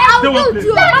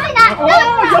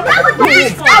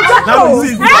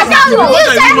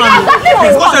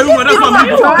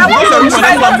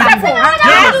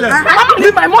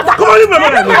 Leave my mother. Come on, leave my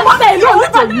mother. My mother alone.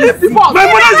 Leave the boss. My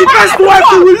mother is the best wife.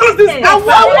 We will lose this. You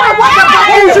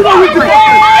should not lose this.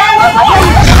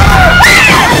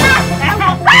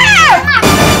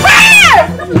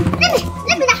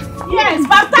 Yes,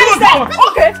 baptize them.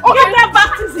 Okay, they're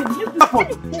baptism.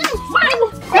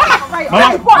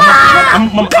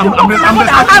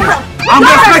 I'm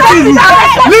respecting you.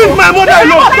 Leave my mother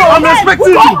alone. I'm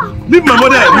respecting you. Leave my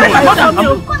mother alone.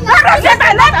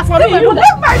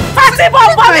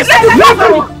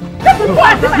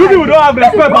 You people don't have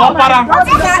respect for Opara.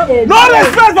 No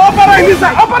respect for Opara in this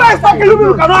side. Opara is talking, you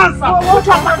people cannot answer.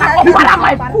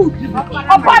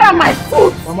 Opara my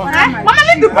food. Mama,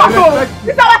 leave the bottle.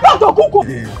 It's our turn to cook.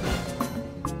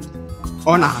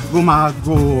 Ona,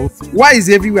 go. Why is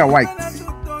everywhere white?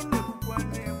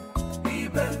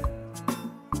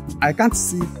 I can't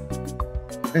see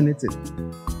anything.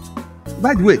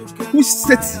 By the way, who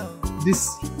set this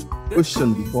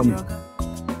ocean before me?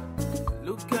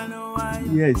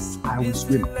 Yes, I will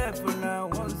swim.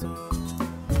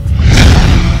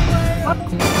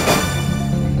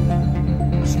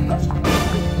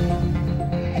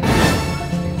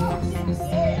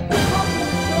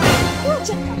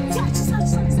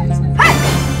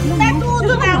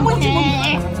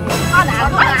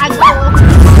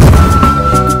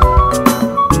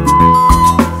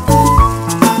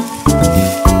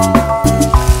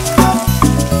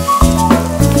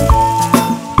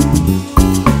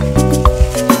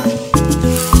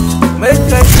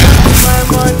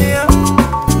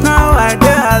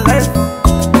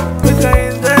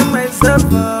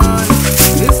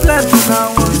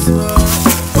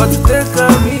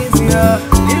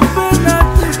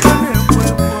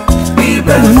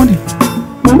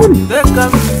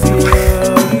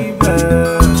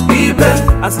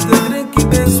 As the drink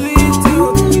it is sweet,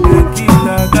 you the kill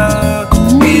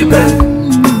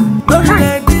don't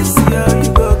let this year you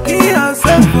go kill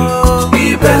yourself.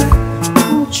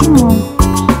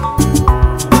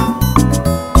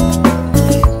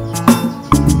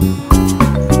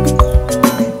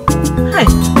 Hi.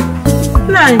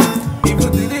 Nine.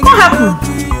 What happened?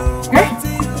 Eh?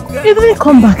 You didn't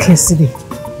come back yesterday.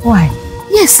 Why?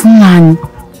 Yes, Nan.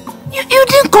 You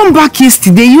didn't come back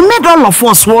yesterday. You made all of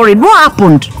us worried. What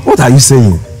happened? What are you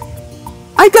saying?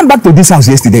 I came back to this house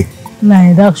yesterday.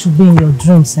 Nah, that should be in your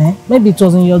dreams, eh? Maybe it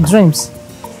was in your dreams.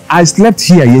 I slept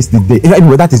here yesterday.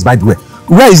 Anyway, that is by the way.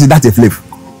 Where is that a slave?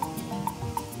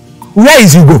 Where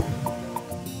is Ugo?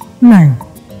 Man,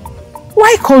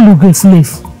 why call Ugo a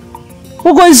slave?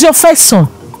 Ugo is your first son.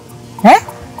 Eh?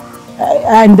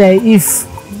 And if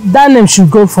that name should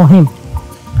go for him,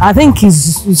 I think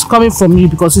he's coming from you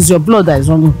because it's your blood that is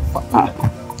running.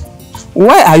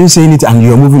 Why are you saying it and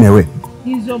you're moving away?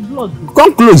 It's your blood.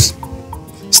 Come close.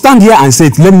 Stand here and say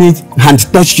it. Let me hand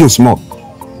touch you small.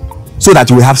 So that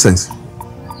you will have sense.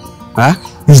 Huh?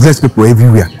 Useless people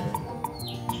everywhere.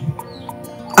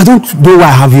 I don't know why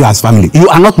I have you as family. You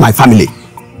are not my family.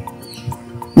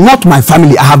 Not my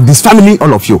family. I have this family,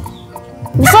 all of you.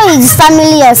 Before you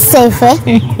disfamily yourself, eh?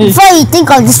 Before you think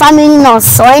of disfamily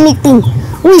us or anything,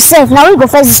 we self, now we go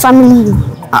first disfamily you.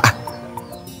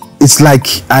 It's like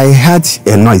I heard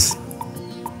a noise.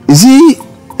 Is he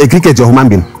a cricket or human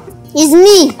being? It's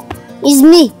me. It's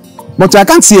me. But I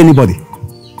can't see anybody.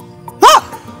 Ah!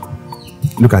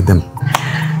 Look at them.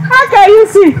 How can you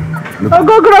see?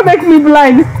 Ogogoro make me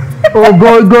blind.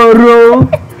 Ogogoro.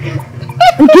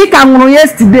 Chikamso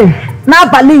yesterday. Na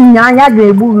bali nyanya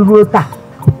ga-egbu rota.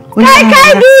 Kai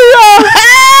do yo.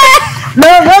 No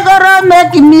Ogogoro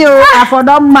make me for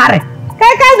don marry.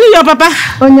 Kai do your papa.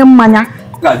 Onye mmanya.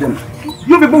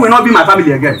 You people will not be my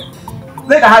family again.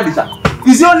 Let her have this.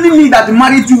 It's only me that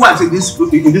married two wives in this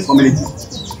community.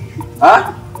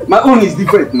 Huh? My own is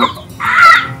different. No?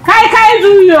 Kai do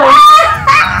you?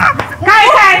 Kai.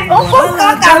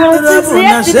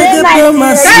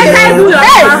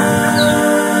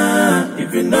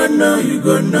 If you don't know, you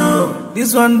go know.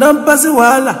 This one don't pass a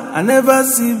while. I never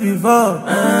see before.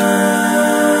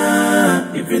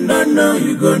 If you don't know,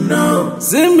 you go know.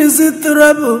 See me see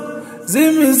trouble.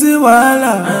 See me see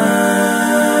wala.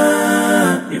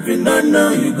 If you don't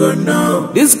know, you go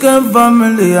know. This kind of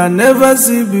family I never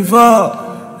see before.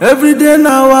 Every day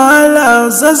now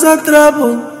wala, so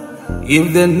trouble.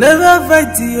 If they never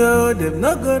fight you, they've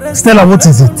not got rest. Stella, what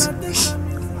is it?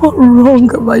 What wrong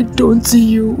have I done to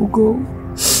you, Ugo?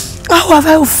 How have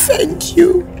I offended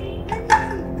you?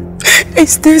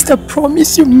 Is this the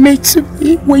promise you made to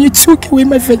me when you took away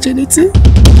my virginity?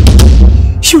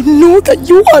 You know that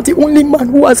you are the only man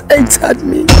who has entered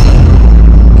me.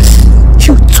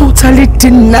 You totally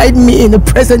denied me in the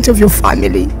presence of your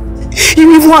family.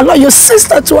 You even allowed your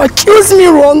sister to accuse me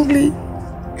wrongly.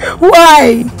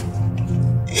 Why?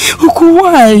 Ugo,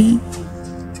 why?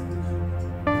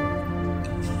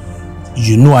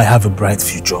 You know I have a bright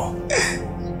future.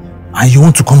 And you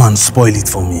want to come and spoil it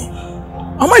for me.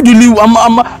 Am I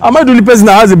the only person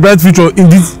that has a bright future in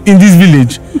this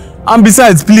village? And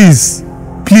besides, please,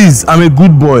 I'm a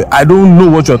good boy. I don't know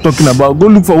what you're talking about. Go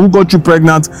look for who got you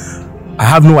pregnant. I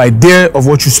have no idea of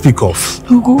what you speak of.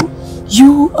 Ugo,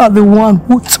 you are the one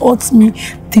who taught me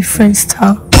different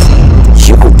styles.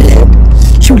 You did.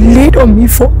 You laid on me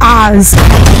for hours.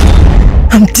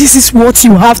 And this is what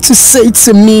you have to say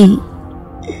to me.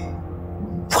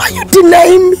 Why are you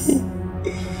denying me?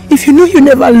 If you know you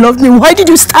never loved me, why did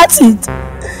you start it?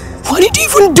 Why did you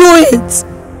even do it?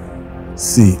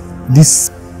 See, this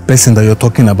person that you're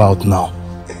talking about now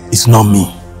is not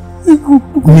me.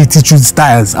 Me teach you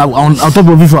styles. I'll talk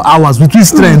of it for hours with your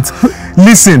strength.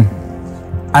 Listen,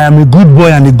 I am a good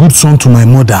boy and a good son to my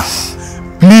mother.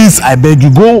 Please, I beg you,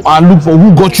 go and look for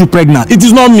who got you pregnant. It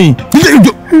is not me.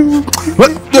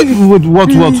 What?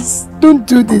 Please, don't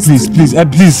do this. Please, please.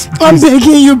 I'm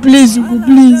begging you, please, Ugo,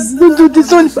 please. Don't do this.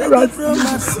 Don't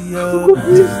embarrass me. Ugo,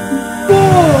 please.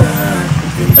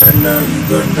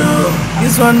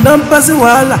 This one don't pass a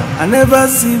while. I never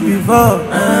see before.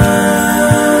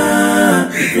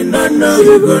 If you don't know,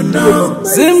 you go know.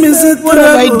 See me sit. What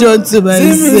have I done to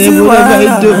myself? What have I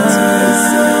done to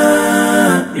myself?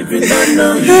 If you don't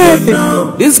know, you don't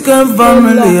know. This kind of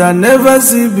family I never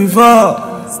see before.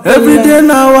 Every day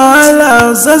now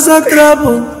I have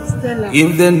trouble.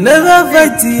 If they never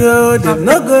fight you, they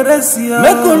not go rest you.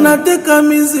 Make una take a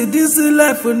easy. This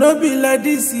life will not be like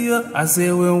this you. I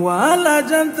say when wahala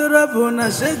jam trouble, na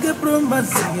shake a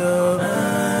promise you.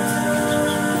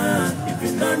 If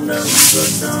you don't know, you go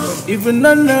know. If you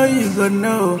don't know, you go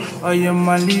know. Or you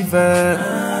my liver.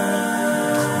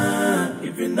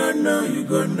 If you don't know, you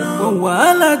go know. When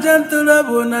wahala jam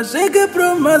trouble, na shake a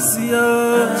promise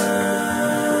you.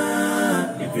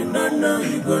 If you don't know,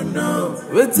 you go know.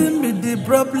 Waiting be the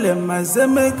problem, I say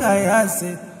make I ask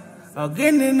it.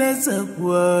 Again in a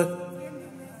word.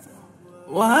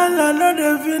 Wahala not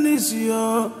the finish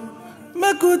yo.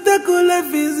 Make you take a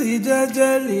life easy,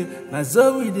 jajali. Now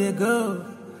so we dey go.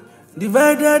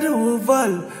 Divided we will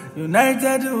fall,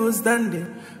 united we will stand.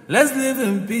 Let's live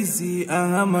in peace and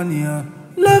harmony.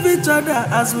 Love each other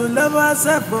as we love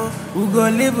ourselves. We go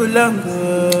live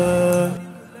longer.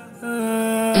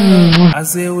 I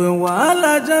say when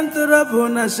wahala jam trouble,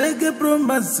 na shake a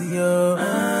promise yo.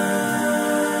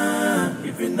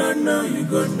 If you don't know, you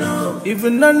go know. If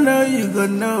you don't know, you go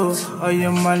know. Or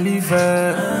you my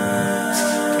liver.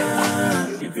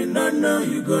 If you don't know,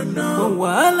 you go know. When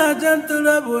wahala jam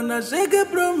trouble, na shake a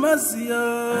promise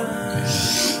yo.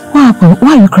 What happened? Why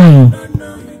are you crying?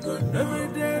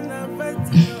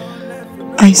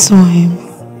 I saw him.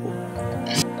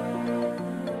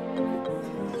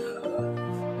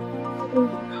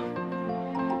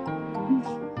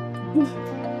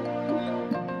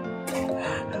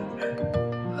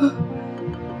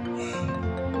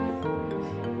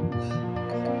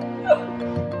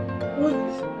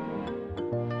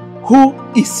 Who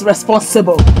is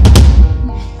responsible?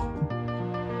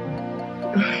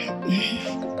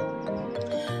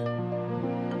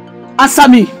 Answer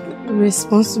me.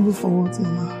 Responsible for what,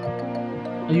 Mama?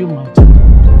 Are you mad?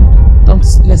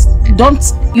 Don't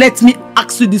let me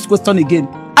ask you this question again.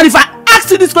 And if I ask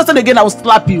you this question again, I will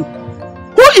slap you.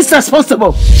 Who is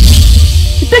responsible?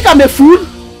 You think I'm a fool?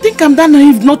 Think I'm that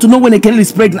naive not to know when a girl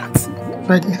is pregnant?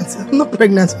 Pregnant? I'm not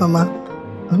pregnant, Mama.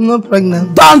 I'm not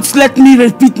pregnant. Don't let me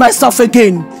repeat myself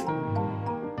again.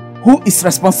 Who is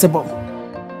responsible?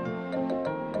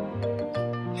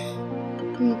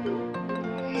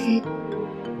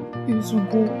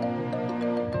 Ugo.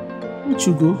 Which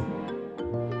Ugo?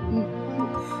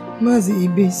 Mazi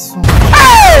Ibe's son.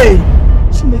 Hey!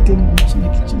 Chineke.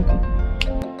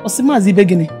 Mazi Ibe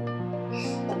gini?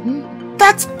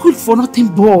 That good for nothing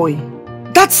boy.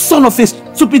 That son of a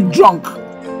stupid drunk.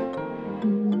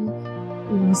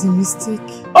 It was a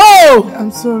mistake. Oh!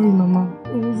 I'm sorry, Mama.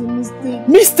 It was a mistake.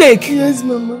 Mistake? Yes,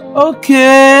 Mama.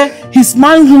 Okay. His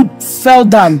manhood fell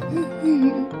down.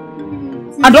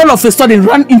 And all of a sudden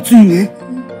ran into you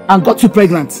and got you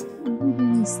pregnant.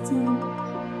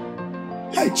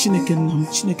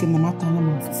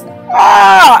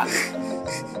 Ah!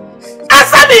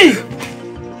 Answer me!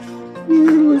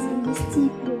 It was a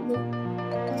mistake, Mama.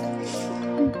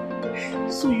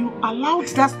 So you allowed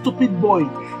that stupid boy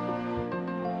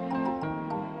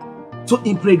to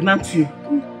impregnate you?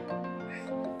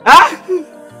 Huh?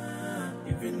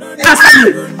 Answer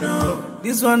me!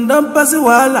 This one don't pass a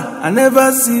while, I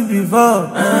never see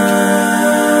before.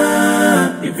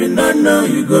 If you don't know,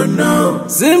 you go know.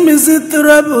 See me see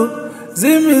trouble,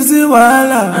 see me see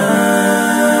wahala.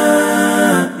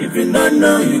 If you don't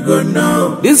know, you go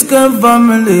know. This kind of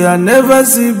family I never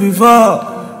see before.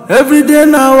 Every day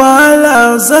now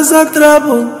wahala, so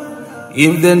trouble.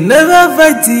 If they never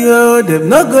fight you, they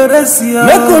not go rest you.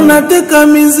 Make una take a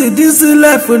easy. This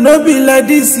life will not be like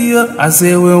this you. I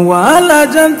say when wahala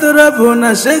jam trouble,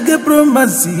 na shake a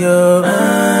promise you.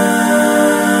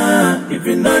 If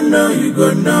you don't know, you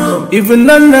go know. If you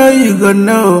don't know, you go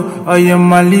know. Or you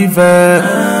my liver.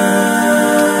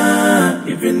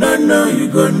 If you don't know, you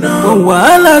go know. When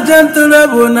wahala jam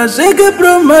trouble, na shake a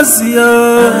promise you.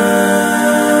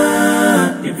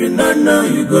 If you don't know,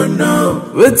 you go know.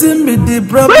 Waiting be the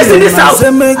problem. Where's this house? Say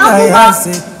make I ask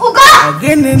it.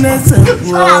 Again in a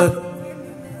word.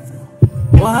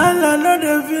 Wahala not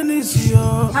the finish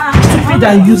you. Stupid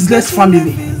and useless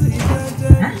family.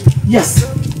 Yes.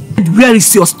 Where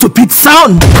is your stupid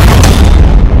son?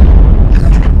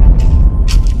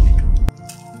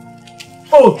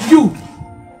 Oh,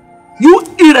 you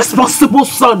irresponsible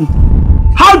son.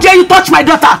 How dare you touch my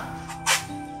daughter?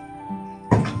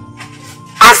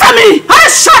 Answer me!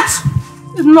 Shut!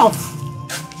 Enough.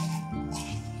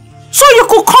 So you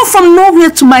could come from nowhere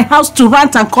to my house to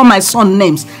rant and call my son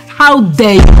names. How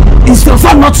dare you? Is your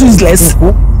son not useless? Is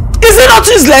he not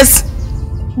useless?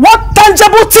 What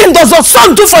tangible thing does your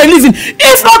son do for a living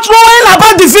if not rolling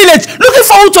about the village looking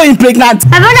for who to impregnate?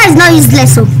 My brother is not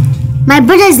useless, so. My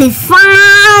brother is a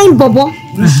fine bobo.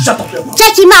 Shut up, your mouth.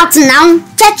 Check him out now.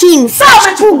 Check him.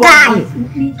 Such cool guy.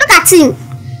 Look at him.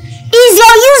 He's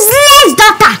your useless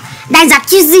daughter that is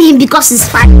accusing him because he's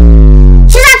fat.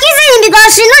 She's accusing him because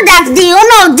she knows that the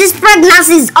owner of this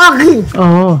pregnancy is ugly.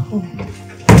 Oh.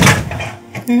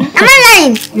 Am I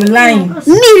lying? You're lying.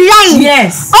 Me lying?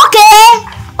 Yes. Okay.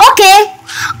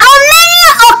 On many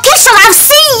occasions I've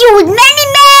seen you with many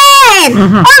men.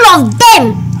 All of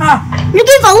them.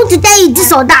 Looking for who to tell you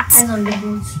this or that.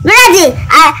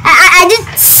 I did.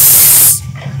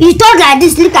 You talk like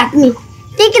this, look at me.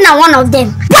 Thinking I'm one of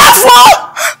them.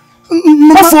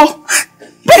 Mafo!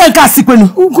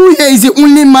 Ugo here is the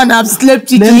only man I've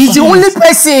slept with. He's the only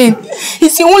person.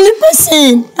 He's the only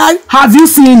person. Have you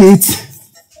seen it?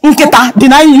 Nketa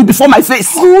denying you before my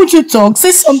face. Who would you talk?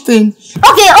 Say something.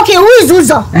 Okay, who is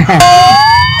Uzo?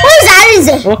 Who is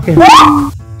Arize? Okay.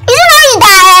 Is it not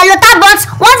that Lota bought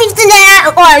 150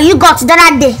 naira or you got the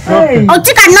other day? Hey.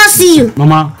 Oti cannot see you.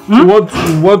 Mama,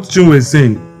 what Chinwe is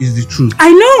saying is the truth.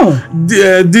 I know.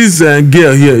 This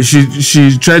girl here,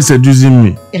 she tried seducing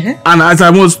me. And as I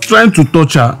was trying to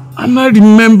touch her, and I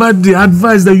remembered the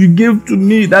advice that you gave to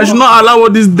me that I should not allow all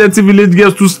these dirty village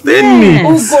girls to stain me.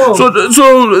 So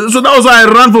that was why I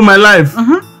ran for my life.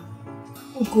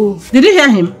 Did you hear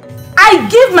him? I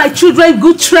give my children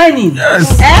good training.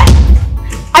 Yes.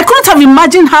 I couldn't have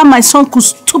imagined how my son could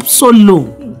stoop so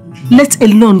low, let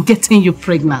alone getting you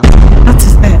pregnant.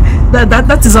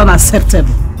 That is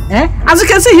unacceptable. As you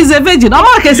can see, he's a virgin.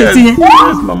 Yes,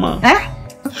 Mama.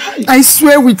 I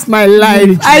swear with my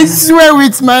life. I swear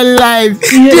with my life.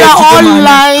 They are all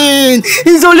lying.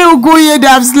 It's only Ugoye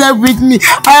that have slept with me.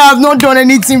 I have not done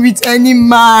anything with any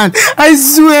man. I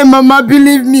swear, Mama,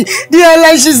 believe me. The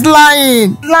hell she's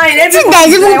lying. The thing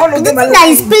that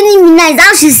is paining me now is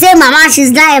how she say Mama,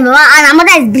 she's lying, Mama, and her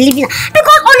mother is believing her.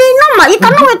 Because on a normal, you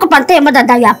cannot wake up and tell your mother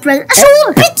that you are pregnant. She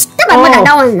will beat. Tell my mother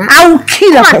that one. I will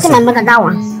kill her. Tell my mother that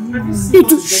one. You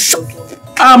to shut up.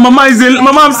 Mama,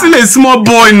 I'm still a small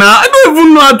boy now. I don't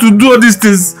even know how to do all these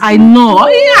things. I know.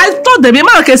 I told them,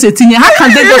 how can they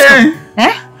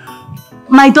just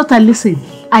My daughter, listen.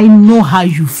 I know how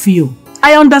you feel.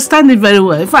 I understand it very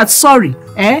well. In fact, sorry.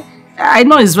 I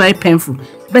know it's very painful.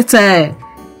 But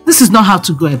this is not how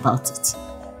to go about it.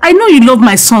 I know you love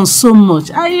my son so much.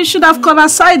 You should have gone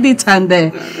aside it and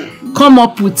come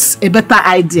up with a better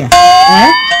idea.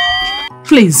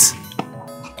 Please.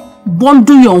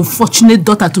 Bundle your unfortunate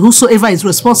daughter to whosoever is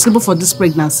responsible for this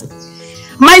pregnancy.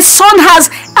 My son has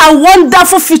a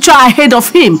wonderful future ahead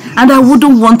of him, and I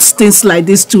wouldn't want things like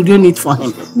this to ruin it for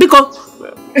him. Because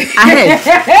ahead.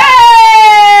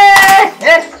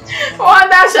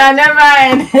 Wonder shall never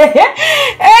end.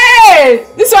 Hey,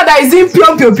 this one that is in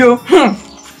pure.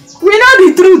 We know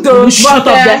the truth, though. Shut up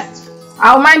there.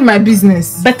 I'll mind my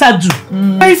business. Better do.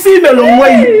 My female on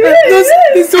way. Have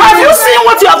you seen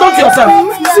what you have done to yourself?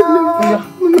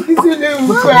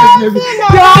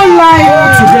 You're all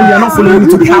lying. Children, they are not following me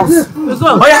to the house.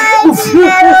 Oh yeah,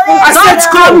 I said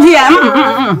come here.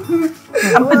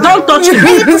 Don't touch him.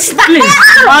 Please.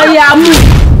 Oh yeah, move.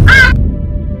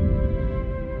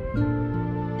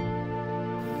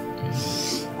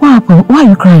 What happened? Why are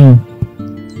you crying?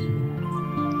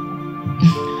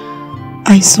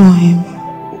 I saw him.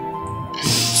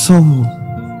 So,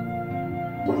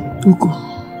 Ugo,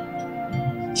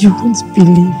 you won't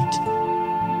believe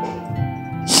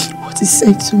what he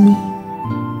said to me.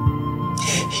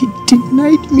 He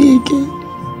denied me again.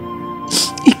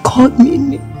 He called me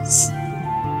names.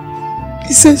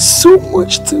 He said so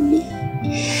much to me.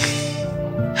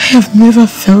 I have never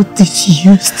felt this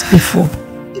used before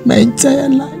in my entire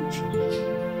life.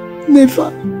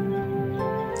 Never.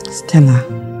 Stella,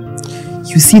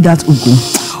 you see that Ugo?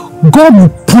 God will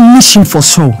punish him for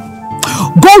sure.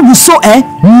 God will so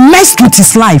mess with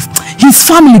his life, his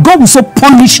family. God will so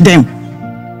punish them.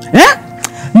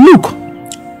 Look,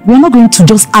 we are not going to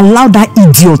just allow that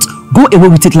idiot go away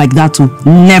with it like that too.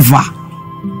 Never.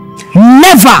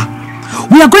 Never.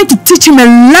 We are going to teach him a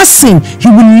lesson he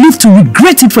will live to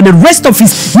regret it for the rest of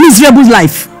his miserable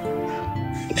life.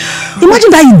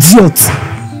 Imagine that idiot.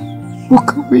 What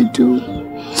can we do?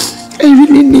 I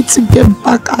really need to get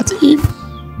back at him.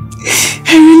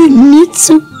 I really need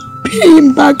to pay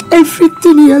him back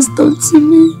everything he has done to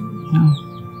me. No.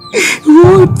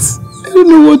 What? I don't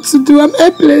know what to do. I'm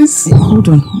helpless. Hey, hold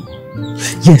on.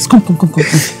 Yes, come. You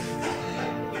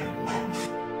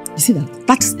see that?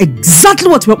 That's exactly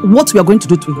what we are going to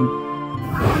do to him.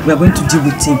 We are going to deal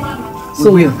with him.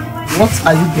 So, what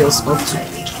are you girls up to?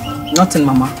 Nothing,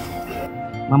 Mama.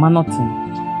 Mama, nothing.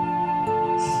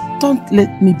 Don't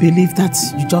let me believe that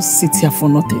you just sit here for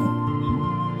nothing.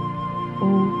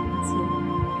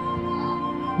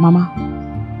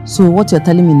 Mama, so what you're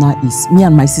telling me now is me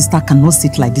and my sister cannot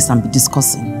sit like this and be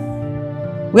discussing.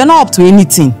 We are not up to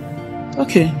anything.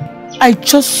 Okay. I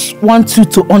just want you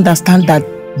to understand that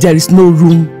there is no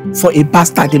room for a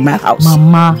bastard in my house.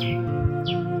 Mama.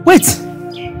 Wait.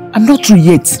 I'm not through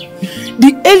yet.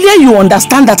 The earlier you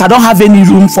understand that I don't have any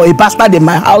room for a bastard in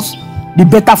my house, the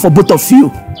better for both of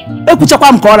you.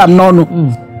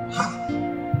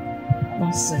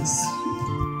 Nonsense.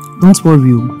 Don't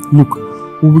worry. Look,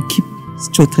 we will keep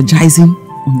strategizing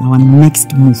on our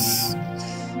next move.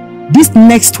 This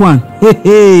next one,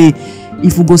 hey,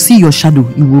 if we go see your shadow,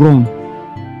 you will run.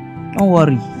 Don't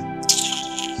worry.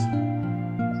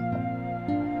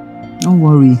 Don't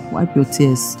worry. Wipe your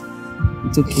tears.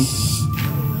 It's okay.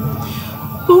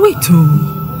 But wait,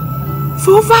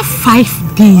 for over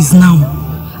 5 days now,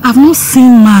 I've not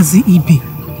seen Mazi Ibe.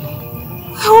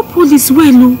 I hope all is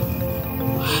well,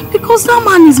 because that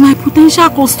man is my potential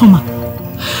customer.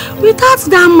 Without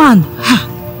that man,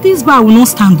 this bar will not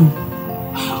stand.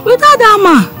 Without that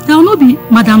man, there will not be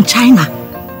Madam China.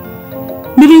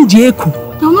 Meaning Jeko,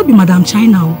 there will not be Madam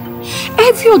China.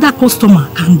 Every other customer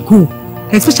can go,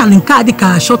 especially in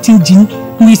Kadika, shorting gin,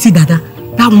 we see that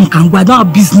one can go. I don't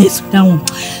have business with that one.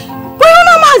 But you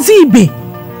know Mazi Ibe.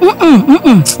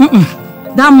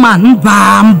 That man,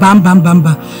 bam.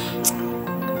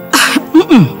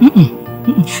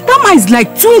 That man is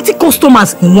like 20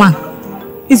 customers in one.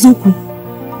 It's okay.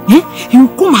 He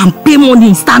will come and pay money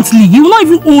instantly. He will not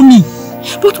even owe me.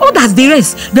 But others, the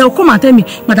rest, they will come and tell me,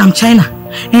 Madam China,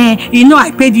 you know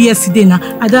I paid you yesterday now.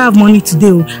 I don't have money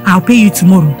today. I'll pay you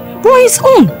tomorrow. But his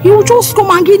own, he will just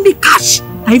come and give me cash.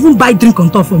 I even buy drink on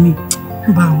top for me.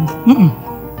 Bam.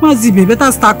 Mazibe,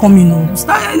 better start coming now.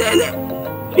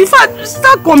 In fact,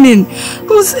 start coming.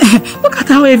 Because look at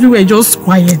how everywhere just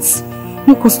quiet.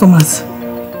 No customers.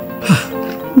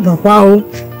 Wow.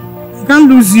 I can't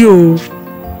lose you.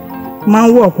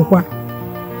 Man walk.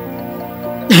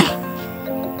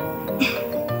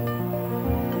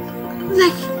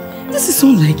 Like, this is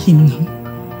not like him now.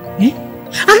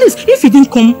 At least if he didn't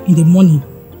come in the morning,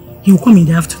 he will come in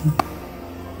the afternoon.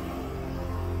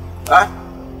 Huh?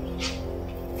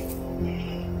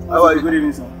 How are you? Good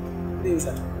evening, sir. Good evening,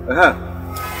 sir.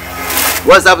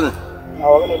 What's happening? I'm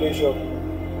working on the shop.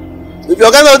 If you're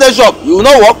working on the shop, you will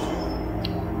not work.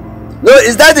 No,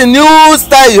 is that the new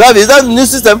style you have? Is that the new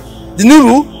system? The new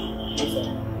rule? Yes, sir.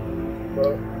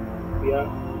 But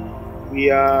we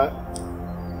are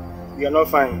not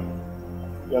fine.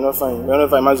 We are not fine,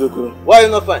 Mazoko. Why are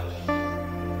you not fine?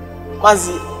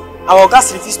 Mazi, our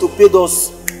guys refused to pay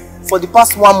us for the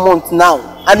past 1 month now.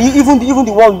 And even the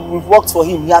one we've worked for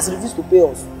him, he has refused to pay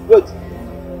us. Good.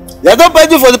 They have not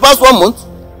paid you for the past 1 month?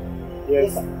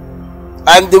 Yes, sir.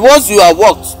 And the ones you have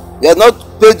worked, they have not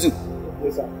paid you?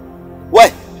 Yes, sir.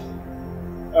 Why?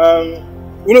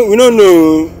 We don't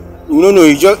know.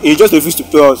 He just refused to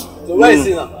pay us. So where is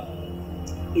he now?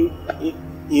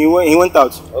 He went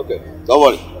out. Okay, don't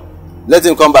worry. Let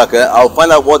him come back. I'll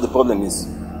find out what the problem is.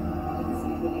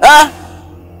 Huh?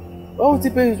 Why won't he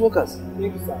pay his workers?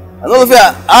 Thank you, sir. I know if you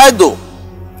are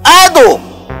idle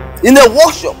in a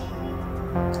workshop,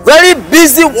 very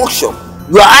busy workshop.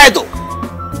 You are idle.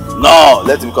 No,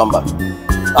 let him come back.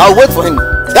 I'll wait for him.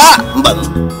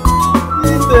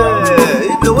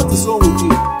 Ibe, what is wrong with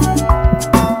you?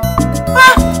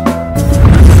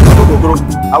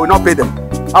 I will not pay them.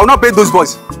 I will not pay those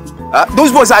boys.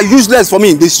 Those boys are useless for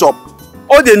me in this shop.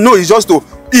 All they know is just to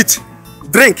eat,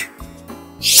 drink,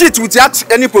 shit without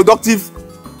any productive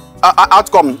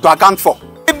outcome to account for.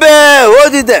 Ibe,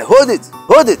 hold it there. Hold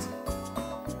it.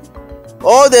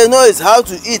 All they know is how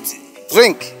to eat,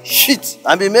 drink, shit,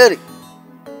 and be merry,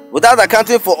 without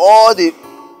accounting for all the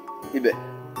Ibe.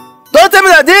 Don't tell me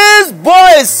that these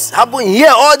boys have been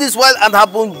here all this while and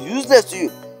have been useless to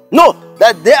you. No,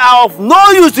 that they are of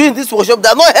no use to you in this workshop. They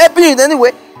are not helping you in any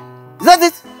way. Is that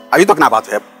it? Are you talking about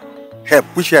help? Help?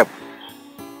 Which help?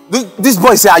 These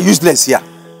boys are useless here.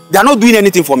 They are not doing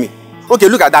anything for me. Okay,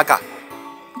 look at that car.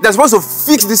 They're supposed to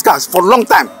fix these cars for a long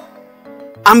time.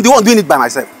 I'm the one doing it by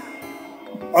myself.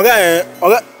 Okay,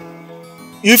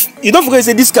 if you don't forget,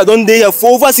 say this car don't dey here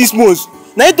for over 6 months.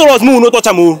 Now you told us we will not touch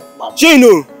them. Sure you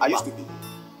know. Are you stupid?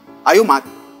 Are you mad?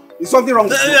 Is something wrong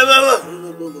with you? Don't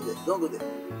go there. Don't go there.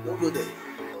 Don't go there.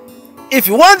 If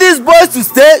you want these boys to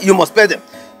stay, you must pay them.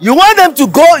 You want them to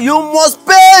go, you must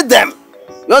pay them.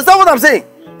 You understand what I'm saying?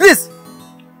 Please.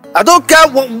 I don't care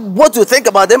what you think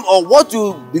about them or what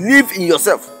you believe in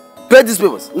yourself. Pay these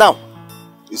people now.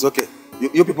 It's okay.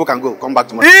 You people can go. Come back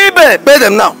tomorrow. Pay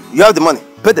them now. You have the money.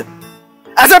 Pay them.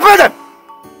 I said pay them.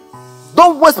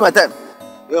 Don't waste my time.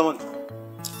 Yeah,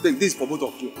 take this for both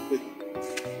of you. Take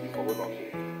this for both of you.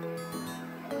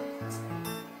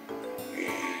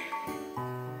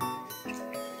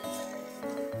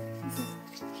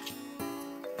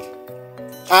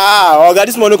 Oga,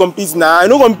 this money complete now. I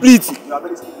no complete. You are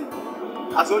very stupid.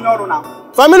 As only all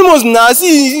now. Family must now.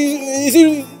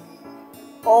 See.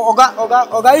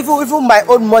 Oga, even my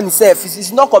own money self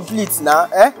is not complete now.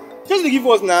 Just to give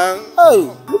us now. Hey,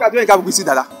 look at you, see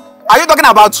Dada. Are you talking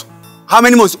about how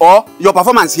many months or your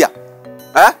performance here?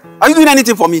 Are you doing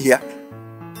anything for me here?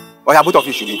 Or are both of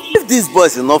you should leave? Give these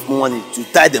boys enough money to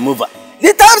tie them over.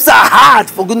 The times are hard,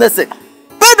 for goodness sake.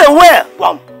 Pay them well.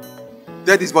 Wow.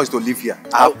 Tell these boys to live here.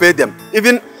 I'll pay them.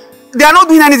 Even they are not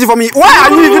doing anything for me. Why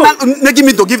are you even making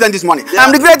me to give them this money? Yeah.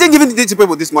 I'm regretting giving these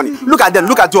people this money. Look at them.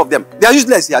 Look at two of them. They are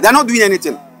useless here. They are not doing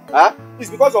anything. It's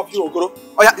because of you, Okoro.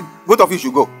 Oh yeah, both of you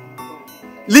should go.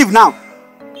 Leave now.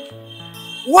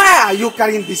 Why are you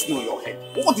carrying this in your head?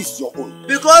 What is your own?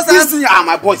 Because these are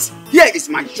my boys. Here is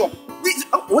my shop.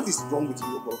 What is wrong with you,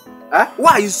 Okoro?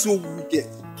 Why are you so wicked?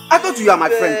 I thought you are my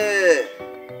friend.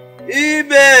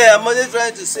 Ibe, I'm only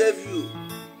trying to save you.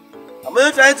 I'm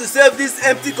only trying to save this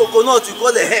empty coconut you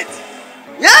call a head.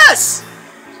 Yes!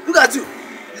 Look at you.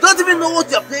 You don't even know what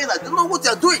you're playing at. You don't know what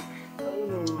you're doing.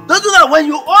 Don't do that when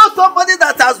you owe somebody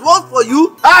that has worked for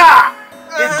you.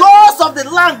 The gods of the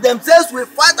land themselves will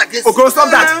fight against you. Okay, stop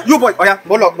that. You boy. Oh yeah,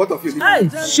 both of you. Hey,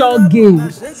 short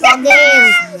game. Short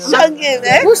game,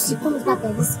 eh? Who's comes back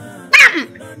like this?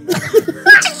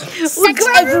 Sex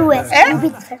everywhere.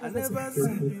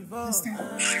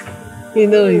 You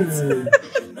know it.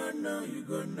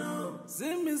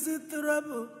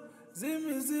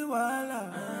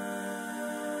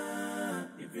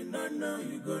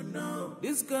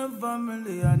 This kind of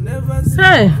family I never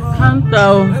Hey, calm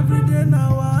down.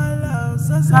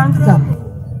 Calm down.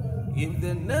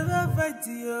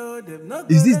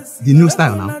 Is this the new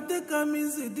style now?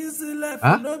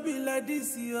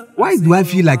 Why do I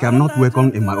feel like I'm not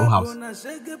welcome in my own house?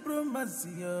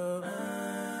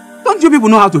 Don't you people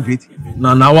know how to greet?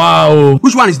 Nawa.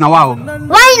 Which one is Nawa?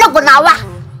 Why you not go Nawa?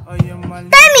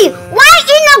 Tell me, why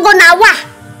you not go Nawa?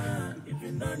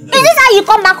 Is this how you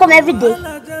come back home every day?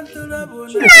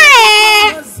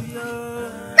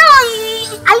 No,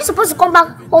 are you supposed to come back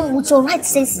home with your right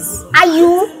senses? Are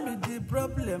you?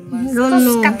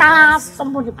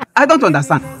 I don't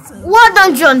understand. What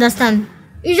don't you understand?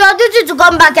 It's your duty to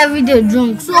come back every day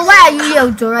drunk. So why are you here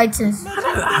with your right sense?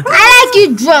 I like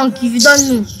you drunk if you don't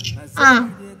know.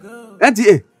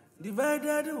 NTA,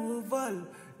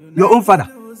 your own father,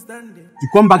 to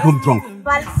come back home drunk.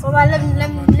 Let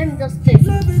me just tell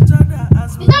you.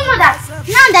 You don't know that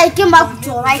now that you came back with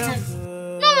your right sense,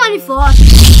 no money for us.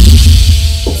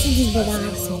 See this brother.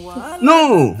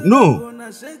 No.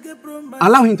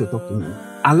 Allow him to talk to me.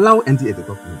 Allow NTA to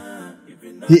talk to me.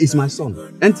 He is my son.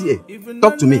 NTA,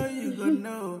 talk to me.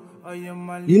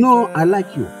 You know I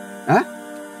like you.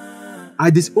 I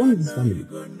disown this family.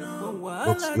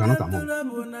 But you are not among.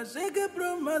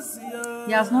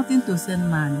 He has nothing to send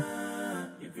man.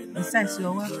 Besides,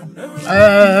 you're welcome.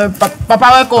 Papa,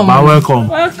 welcome. Papa, welcome.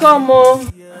 Welcome, oh.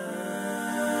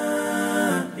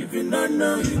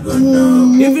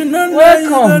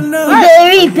 Welcome.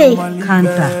 Baby.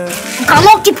 Kanta. You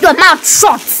cannot keep your mouth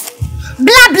shut.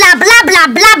 Blah blah blah blah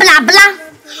blah blah blah.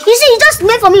 You see, you just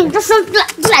made for me just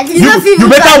like this. You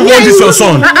better warn this your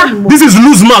son. This is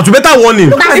loose mouth. You better warn him.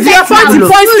 If you are fighting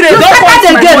point straight, don't fight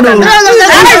again.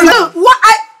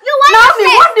 Mommy,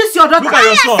 what is your daughter? Look at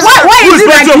your son. Why is it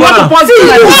like you want to point it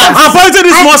like that? I'm pointing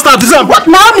this monster. What,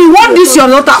 mommy? What is your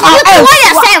daughter? Warn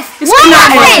yourself. Warn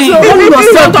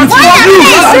yourself.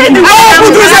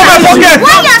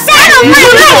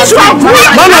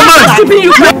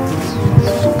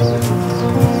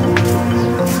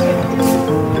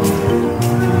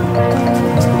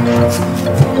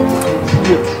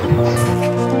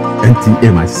 NTA,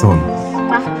 my son.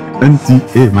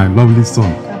 NTA, my lovely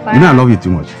son. You know I love you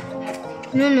too much.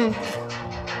 No.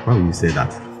 Why would you say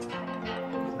that?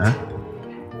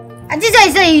 I just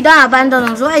say you don't abandon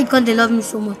us. Why you can't love me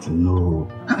so much? No.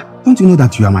 Don't you know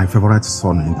that you are my favorite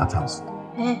son in that house?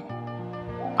 And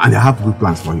I have good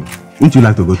plans for you. Wouldn't you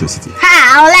like to go to the city?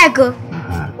 I will like go.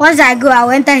 Once I go, I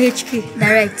will enter HQ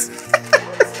direct.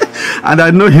 And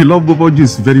I know you love bobo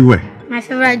juice very well. My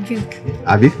favorite drink.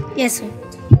 Abi? Yes, sir.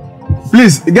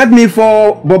 Please get me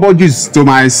 4 bobo juice to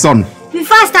my son. Be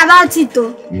fast about it,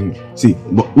 though. See,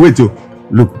 but wait,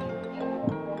 look.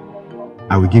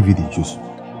 I will give you the juice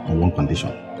on one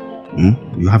condition.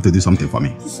 You have to do something for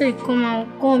me. You say come out,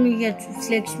 call me here to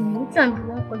flex me. What can be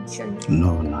one condition?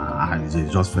 No,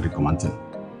 it's just very commanding.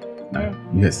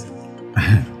 Yes.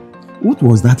 What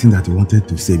was that thing that you wanted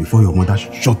to say before your mother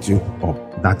shut you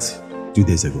up that 2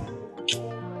 days ago?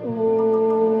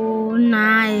 Oh,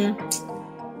 nah.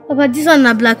 But this one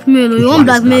na blackmail. You want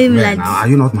blackmail me like this? Are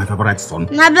you not my favorite son?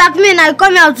 Na blackmail. Now you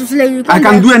come out to flex you. I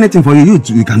can do anything for you.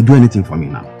 You can do anything for me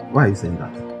now. Why are you saying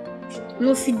that?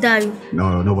 No fit die.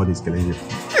 No, nobody's killing you.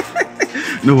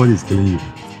 Nobody's killing you.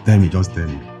 Tell me, just tell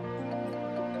me.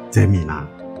 Tell me now.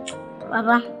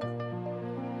 Papa,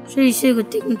 so you say you go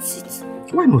take me to sit?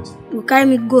 Why not? You carry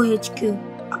me go HQ.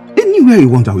 Anywhere you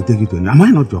want, I will take you to. Am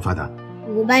I not your father?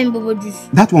 You go buy me bobo juice.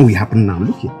 That one will happen now.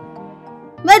 Look here.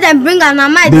 Let them bring an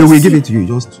amount. They will give it to you.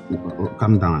 Just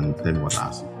calm down and tell me what I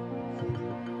ask.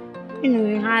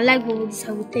 Anyway, I like bobo juice.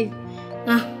 I will tell you.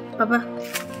 Papa.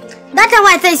 That time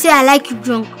I tell you say I like you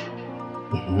drunk.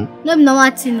 No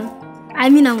what you know. I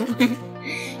mean I'm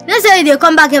you say they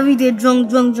come back every day drunk.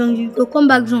 You go come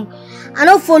back drunk. I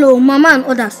don't follow mama and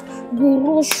others.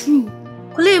 Go rush you.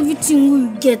 Collect everything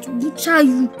you get. Butcher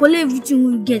you. Collect everything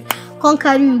you get. Come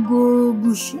carry you go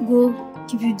bush. Go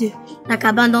keep you there. Like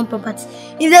abandoned property.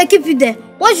 If they keep you there,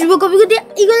 once you wake up, you go there.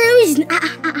 You go there reason. I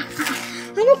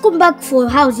don't come back for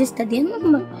house yesterday. You know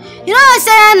what I'm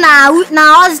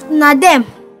saying? Now them.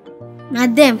 Na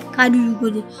them carry you go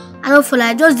there. I don't follow.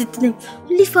 I just did them.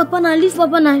 Leave Papa now.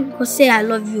 Because say I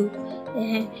love you.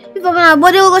 Leave Papa now.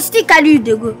 But they will still carry you.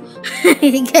 They go.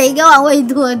 You get what you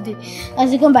do one day.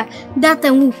 As you come back, that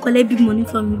time we will collect big money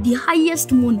from you. The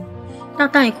highest money.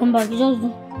 That time you come back, you just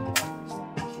do.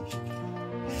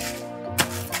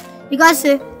 Because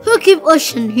who keep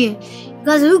ocean here?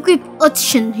 Because who keep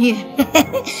ocean here?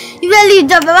 You really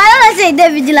drop. I don't say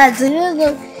they're vigilant.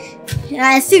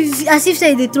 As if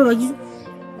say they throw you.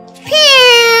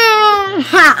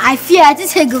 I fear. I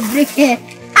just say go break here.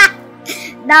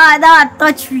 That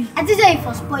touch me. I just say it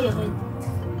for spoil your head.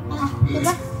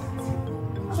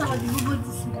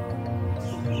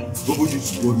 Bobo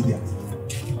juice go over there.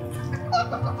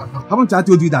 Haven't I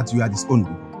told you that you are disowned?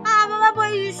 Mama boy,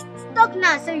 you talk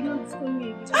now. Say you don't disown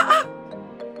me again.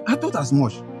 I thought as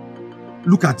much.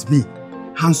 Look at me,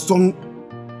 handsome,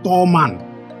 tall man,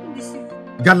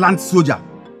 gallant soldier.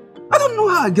 I don't know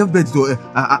how I gave birth to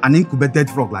an incubated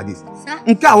frog like this. Sir?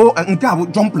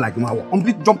 Nka jump like Mawa.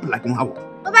 Complete jump like Mawa.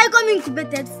 Papa, you come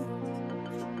incubated frog.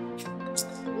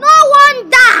 No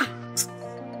wonder.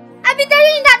 I be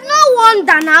telling you that no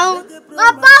wonder now.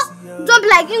 Papa, jump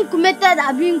like incubated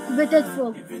and be incubated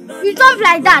frog. You jump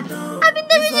like that. I be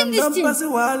telling you this thing.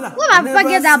 Who am I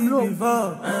forget that bro?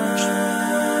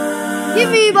 Give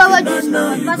me Baba juice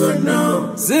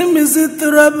now. See me see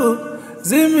trouble.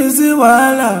 See me see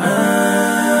wahala.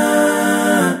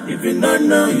 If you don't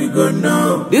know, you go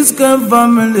know. This kind of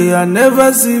family I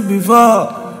never see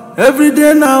before. Every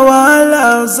day now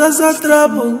wahala, so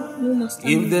trouble.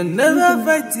 If they never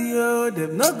fight you,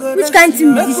 they've not got. Which kind of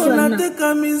thing is this one now?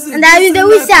 And I mean, they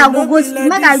will say I go to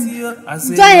make I join HQ.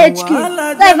 So if I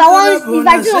do want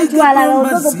to wahala, I will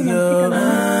go to them.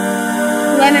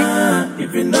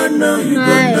 If you don't know, you go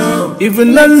know. If you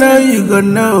don't know, you go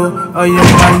know. Or you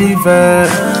can leave her.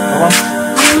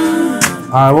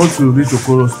 I want to reach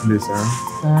Okoro's place,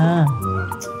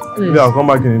 Maybe I'll come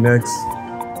back in the next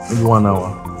maybe 1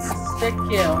 hour. Take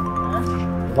care.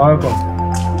 Welcome.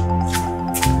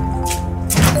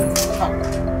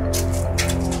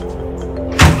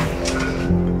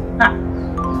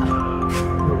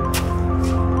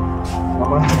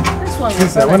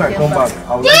 Listen, when I come back,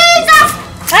 I will. Jesus!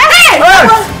 Hey!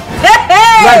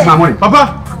 Where is my money? Papa!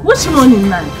 Which money,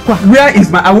 man? Where is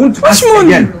my... I want to ask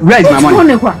again. Where is my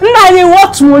money?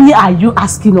 What money are you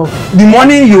asking of? The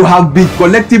money you have been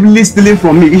collectively stealing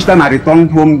from me each time I return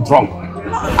home drunk.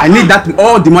 I need that,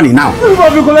 all the money now. You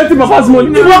have been collecting Papa's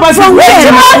money. From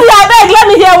where? Let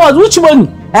me hear what? Which money?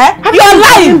 You are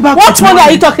lying. What money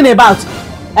are you talking about?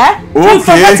 You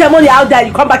forget your money out there,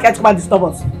 you come back here to come and disturb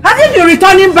us. Haven't you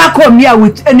returning back home here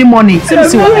with any money?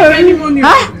 Any money.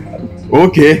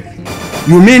 Okay.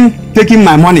 You mean taking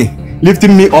my money,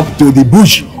 lifting me up to the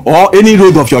bush or any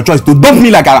road of your choice to dump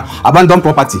me like an abandoned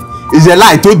property is a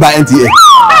lie told by NTA.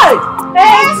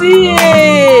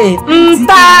 Hey!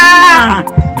 NTA!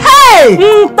 Hey!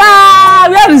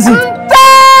 Where is he?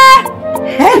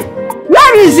 Hey!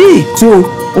 Where is he? So,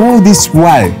 all this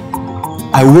while,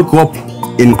 I woke up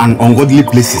in an ungodly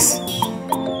places.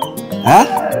 Huh?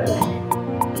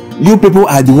 You people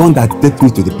are the one that take me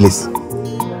to the place.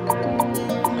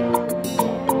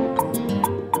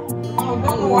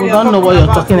 You don't know what you're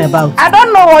talking about. I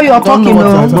don't know what you're talking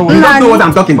about. You don't know what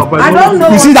I'm talking about. I don't know.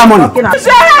 You see that money?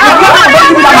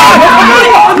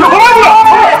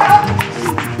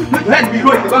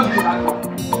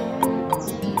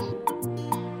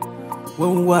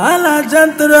 When wahala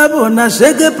jam trouble, na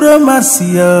shege promise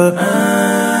ya.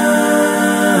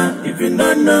 If you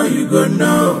don't know, you go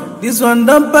know. This one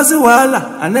don't pass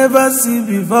wahala, I never see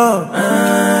before.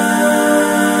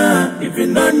 If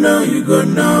you don't know, you go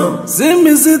know. See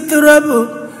me see trouble,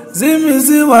 see me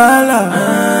see wahala.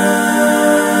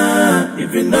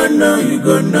 If you don't know, you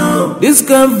go know. This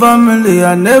kind of family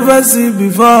I never see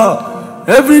before.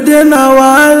 Every day now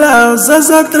wahala,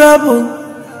 so trouble.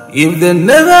 If they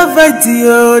never fight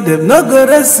you, they no go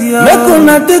rest you. Make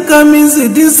una take a easy,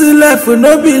 this life will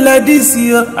not be like this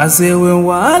yo. I say when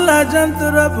wahala jam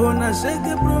trouble, na shake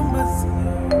a promise.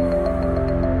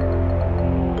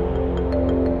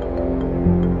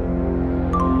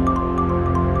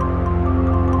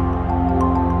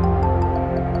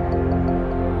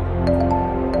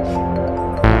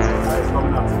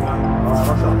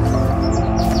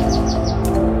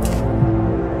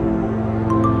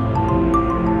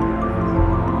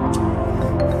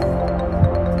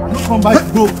 Come back,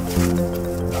 go.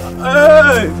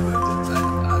 Hey!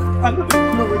 I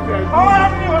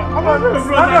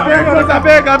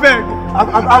beg. I go.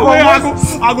 Yeah.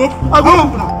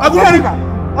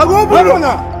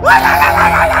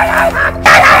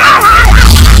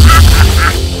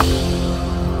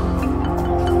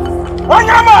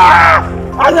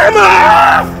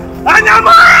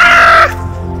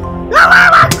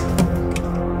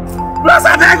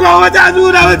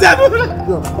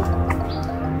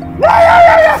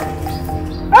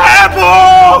 Ebo!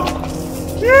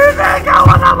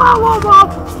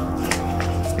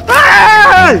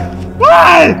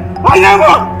 Hey!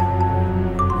 Anemo!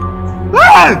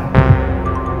 Hey!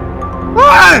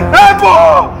 Ebo!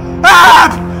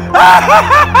 Help!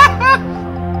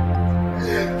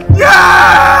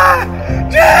 Yeah!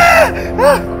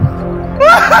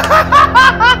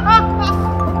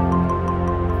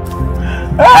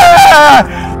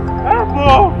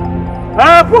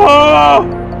 Ebo!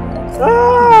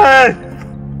 Hey!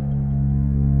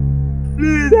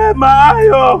 Please help my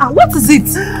eye. What is it?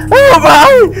 Oh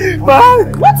my!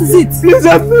 What is it? Please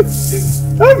help me.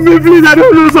 Help me, please. I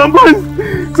don't know someone.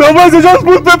 Someone should just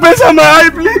put papers on my eye,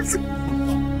 please.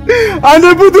 And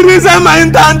they put it inside my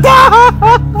intanta.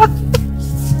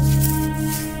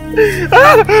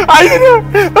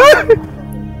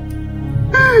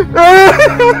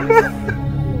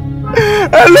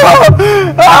 Hello!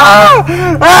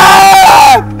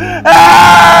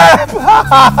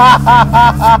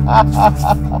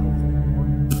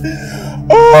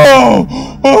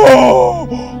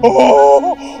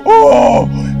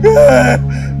 Yeah,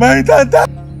 my tata.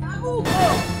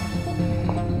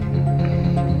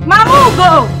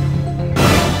 Mamugo!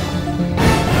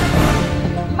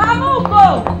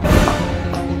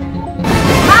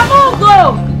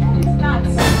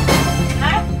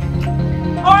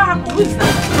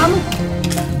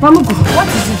 Mamugo, what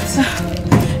is it?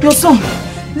 Your son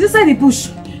is inside the bush,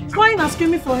 crying and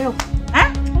screaming for help.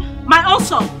 My own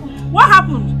son? What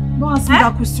happened? Don't answer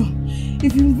that question.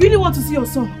 If you really want to see your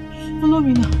son, follow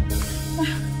me now.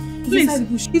 Please. Inside the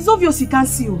bush. It's obvious he can't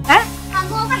see you.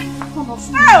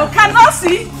 Oh, cannot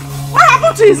see? What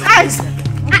happened to his eyes?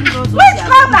 Wait,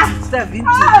 Mama!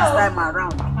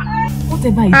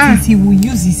 Whatever it is, he will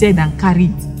use his head and carry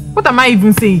it. What am I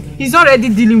even saying? He's already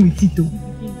dealing with it.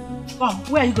 Come,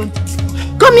 where are you going to?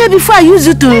 Come here before I use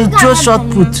you to throw shot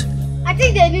put. I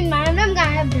think they need my mom gonna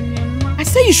help them. I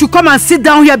say you should come and sit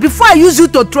down here before I use you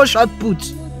to throw shot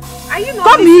put. Are you not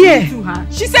come here? To her?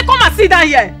 She said come and sit down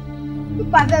here.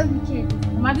 Look at that wicked.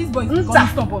 Mama, this boy is coming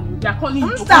stop on me. They are calling you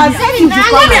to come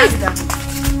here.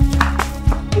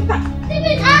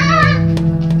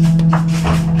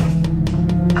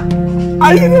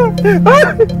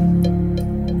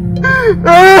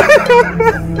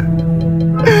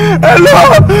 Hello!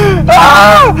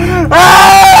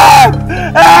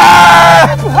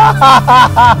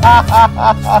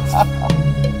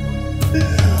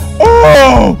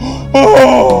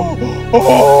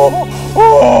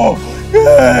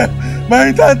 Yeah.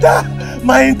 My tata!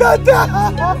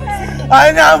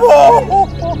 I know!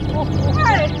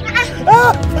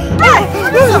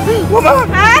 Mama!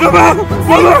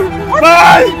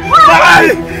 Bye!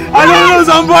 I don't know,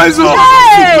 some boys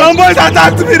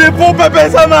attacked me, they put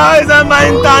peppers on my eyes and my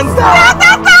intanta.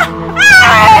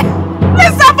 Hey!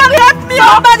 Please somebody help me!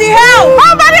 Somebody help!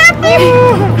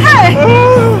 Hey!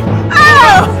 Oh!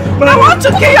 I want to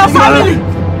kill your family!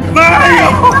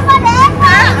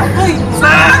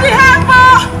 Somebody help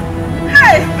her!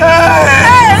 Hey! Hey!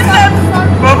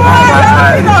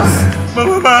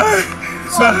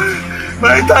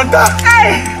 My tata!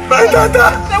 Hey! My tata!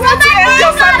 They want to end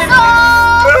your family!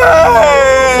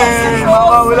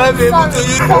 Mama, will I be able to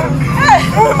use it? Hey,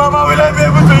 Mama, will I be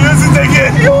able to use it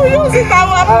again? You will use it, I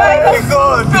will apply them.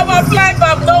 God! I will apply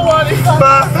them, don't worry.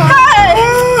 Hey!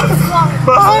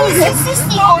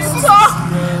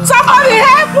 Somebody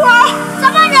help her!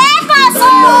 Somebody help us!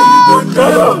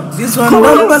 This one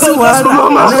don't pass the water,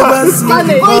 never see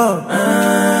before.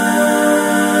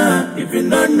 If you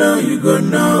don't know, you go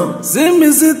know. See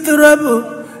me see trouble,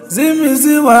 see me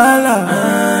see wahala.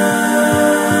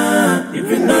 If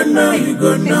you don't know, you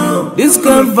go know. This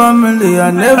kind family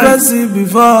I never see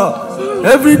before.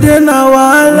 Every day now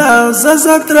wahala,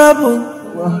 such trouble.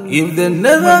 If they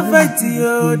never fight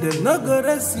you, they not go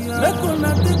rest you. Make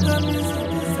una take a music.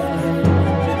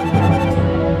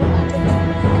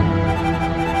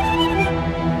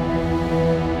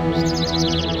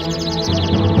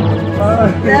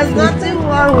 There's nothing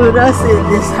wrong with us in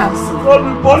this house. Don't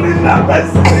be falling now, I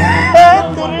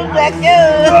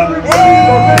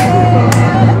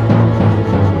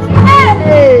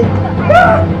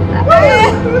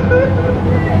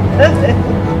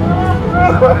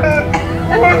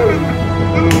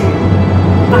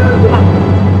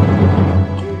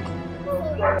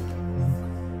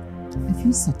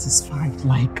feel satisfied,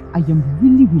 like I am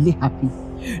really, really happy.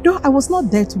 Though I was not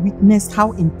there to witness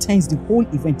how intense the whole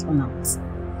event turned out.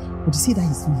 But you see that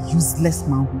he's a useless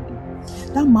manhood.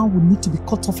 That man will need to be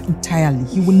cut off entirely.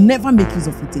 He will never make use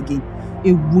of it again.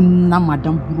 Ewuna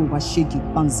Madam Buroba Shegi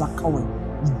Banzakawe.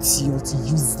 Idiot,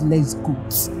 useless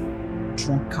goods.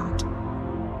 Drunkard.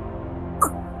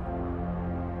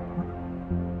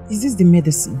 Is this the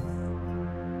medicine?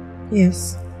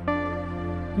 Yes.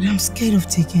 But I'm scared of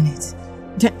taking it.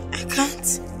 I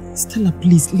can't. Stella,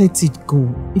 please, let it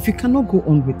go. If you cannot go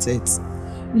on with it,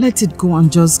 let it go and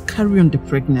just carry on the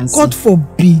pregnancy. God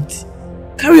forbid.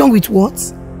 Carry on with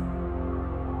what?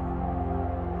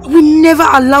 We never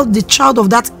allowed the child of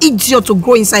that idiot to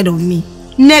grow inside of me.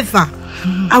 Never.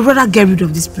 I'd rather get rid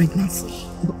of this pregnancy.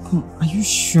 But come, are you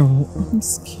sure? I'm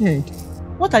scared.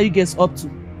 What are you guys up to?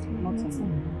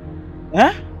 Nothing.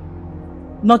 Eh?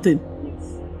 Nothing?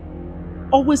 Yes.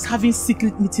 Always having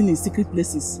secret meeting in secret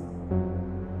places.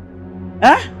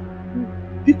 Eh?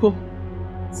 Pico,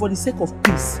 for the sake of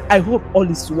peace, I hope all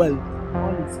is well.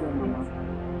 All is well, Mama.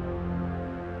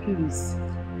 Please,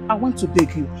 I want to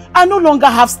beg you. I no longer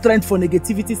have strength for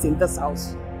negativities in this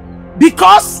house.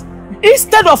 Because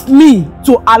instead of me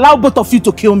to allow both of you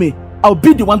to kill me, I'll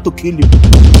be the one to kill you.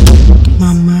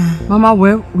 Mama,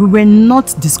 well, we were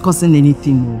not discussing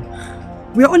anything.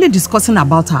 We are only discussing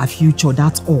about our future,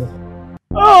 that's all.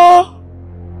 Oh!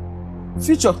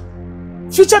 Future?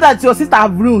 Future that your sister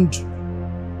have ruined.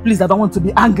 Please, I don't want to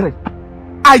be angry.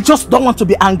 I just don't want to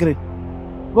be angry.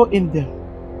 Go in there.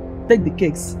 Take the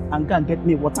cakes and go and get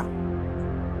me water.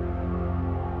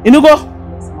 You know go?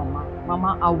 Yes, Mama.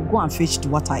 Mama, I will go and fetch the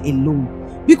water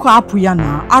alone. Because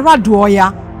Apuyana,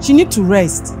 Araduoya, she need to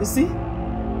rest. You see?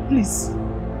 Please.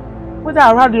 Whether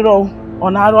Aradiro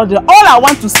or Aradiro, all I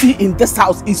want to see in this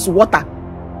house is water.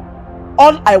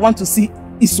 All I want to see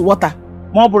is water.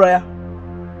 More broya.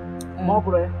 More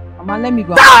broya. Mama, let me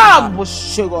go. Let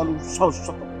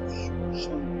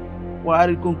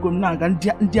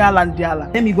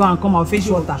me go and come and fetch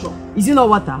water. Is it not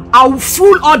water? I will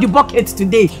full all the buckets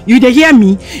today. You dey hear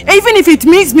me? Even if it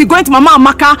means me going to Mama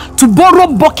Amaka to borrow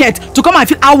bucket to come and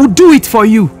fill, I will do it for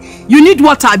you. You need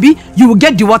water, Abi? You will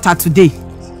get the water today.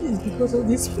 It's because of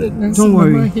this pregnancy. Don't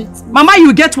worry. Mama,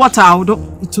 you get water.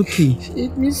 It's okay. She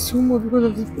ate me so much because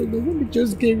of this pregnancy. Let me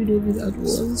just get rid of it at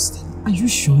once. Are you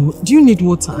sure? Do you need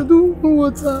water? I don't want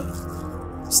water.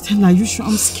 Stella, are you sure?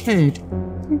 I'm scared.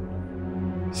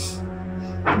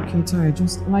 Okay, it's alright.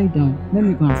 Just lie down. Let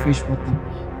me go and fetch water.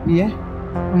 Yeah?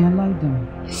 Oh, yeah, lie down.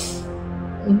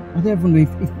 I don't even know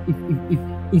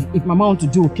if Mama wants to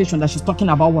do occasion that she's talking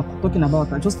about what? Talking about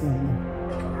her. Just lie down.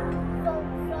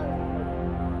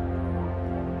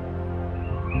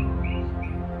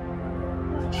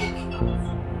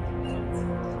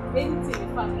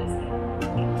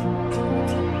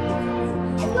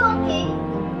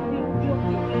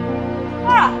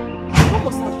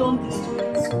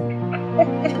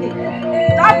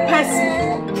 That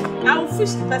person, I will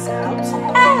fish the person out.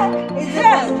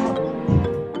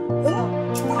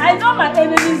 I know my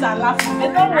enemies are laughing,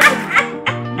 but don't worry.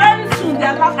 Very soon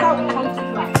their laughter will come to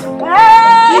life.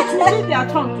 It will be their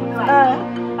turn to cry.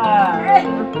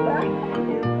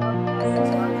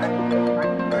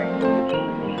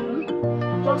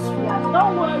 Just relax.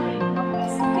 Don't worry.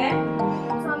 Okay?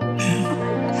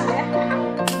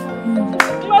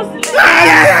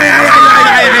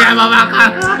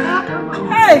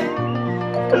 Hey!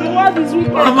 What is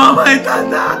wicked? Mama, my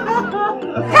tata!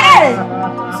 Hey!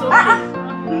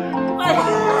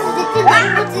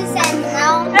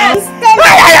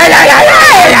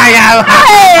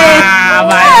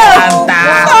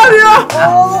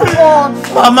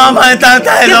 Mama, my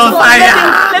tata is on fire!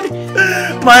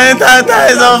 My tata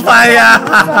is on fire!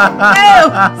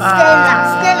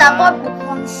 Stella, what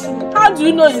becomes you? How do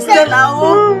you know it's Stella?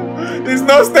 It's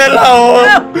not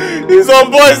Stella, it's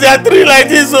some boys, they are three like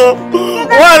this, One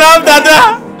after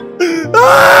that.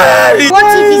 What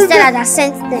if it's Stella that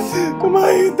sent them?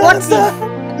 What if?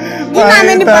 You know how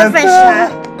many boyfriends she has?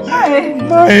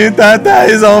 My tata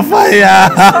is on fire!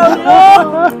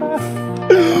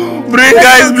 Bring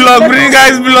guys block,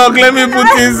 let me put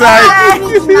inside.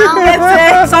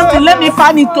 Something, let me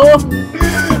find it too.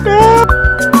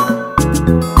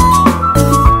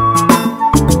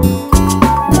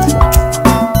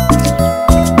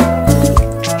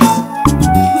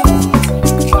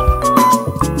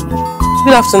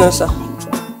 Good afternoon, sir.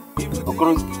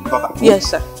 Yes,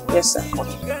 sir. Yes, sir.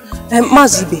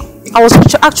 Mazibe, I was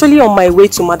actually on my way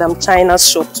to Madam China's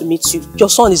shop to meet you. Your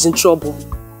son is in trouble.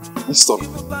 Which son?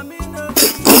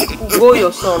 Go,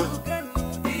 your son.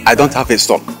 I don't have a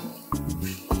son.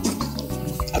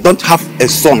 I don't have a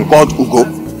son called Ugo.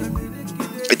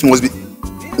 It must be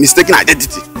mistaken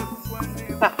identity.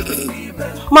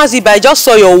 Mazibe, I just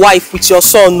saw your wife with your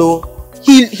son, no?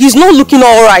 He's not looking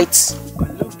all right.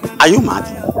 Are you mad?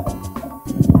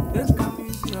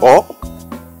 Or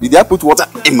did I put water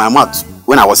in my mouth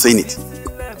when I was saying it?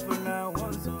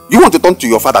 You want to turn to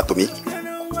your father to me?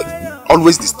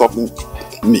 Always disturbing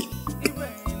me.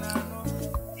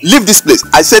 Leave this place.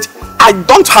 I said I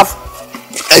don't have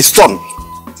a son.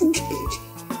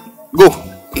 Go.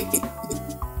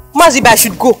 Mazibe, I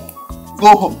should go.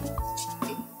 Go home.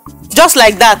 Just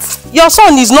like that. Your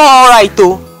son is not all right,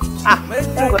 though.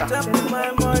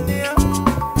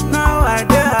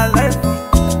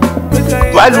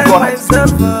 Do I look alright?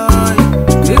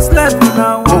 This life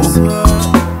now was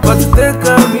but they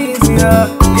come easier.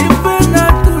 Even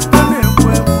not to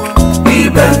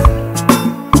Ibe,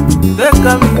 they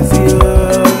come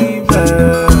easier.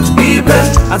 Ibe,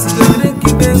 as the drink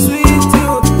it is sweet,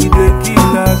 you drink it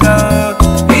like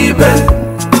Ibe,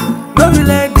 no be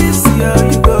like this year,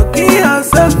 you go kill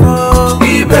yourself.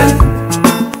 Ibe.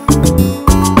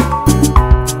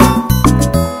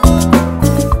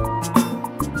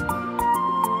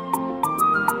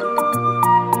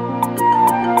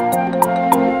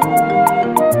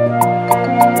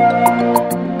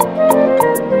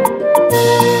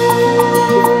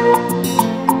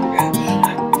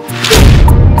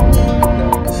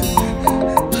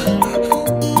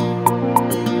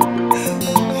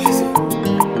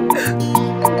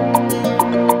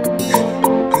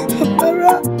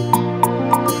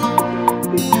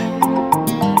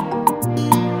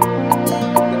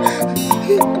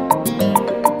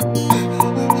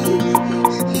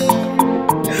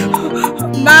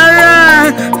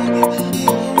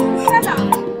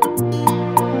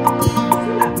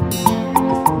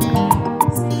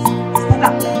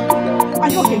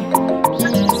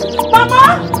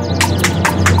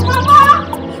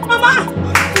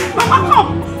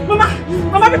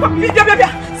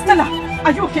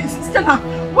 Stella,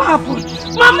 what happened?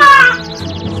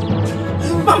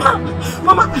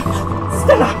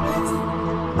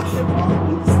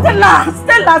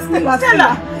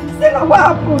 Stella, what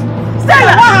happened?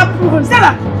 Stella, what is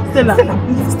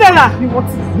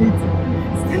it?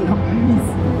 Stella, please.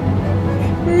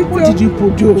 What did you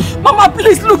put? Mama,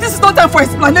 please, look, this is not time for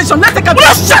explanation. Let's take a... No,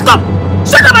 shut up!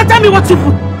 Shut up and tell me what you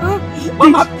put.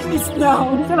 Mama, please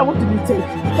now. Stella, what did you take?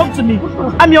 Talk to me.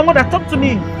 I'm your mother, talk to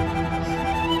me.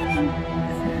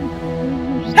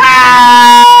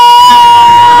 Hey!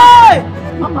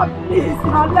 Mama, please,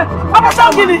 now Mama,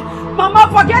 don't give it. Mama,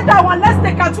 forget that one. Let's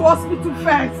take her to hospital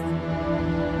first.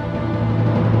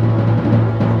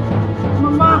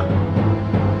 Mama.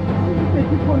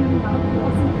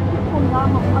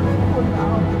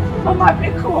 Mama,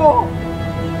 Biko.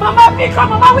 Mama, Biko.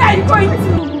 Mama, where are you going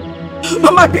to?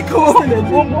 Mama, Biko.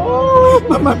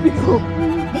 Mama, Biko.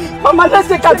 Mama, let's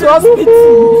take her to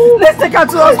hospital. Let's take her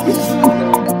to hospital.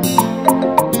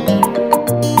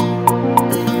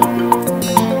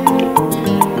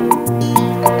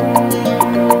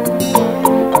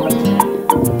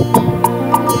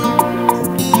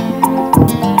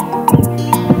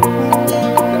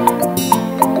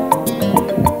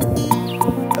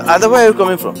 Ada, where are you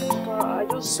coming from?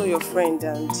 saw your friend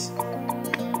and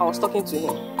I was talking to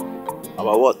him.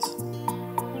 About what?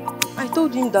 I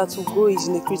told him that Ugo is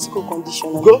in a critical condition.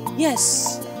 Ugo?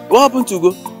 Yes. What happened to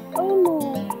Ugo? I don't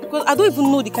know. Because I don't even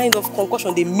know the kind of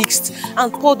concoction they mixed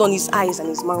and poured on his eyes and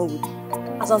his manhood.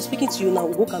 As I'm speaking to you now,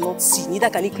 Ugo cannot see, neither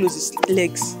can he close his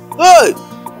legs. Hey!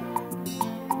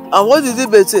 And what did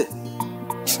he say?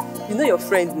 You know your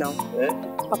friend now? Eh?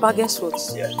 Papa, guess what?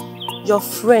 Yeah. Your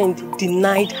friend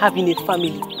denied having a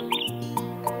family.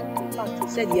 In fact, he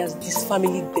said he has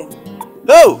disfamilied them.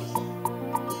 No!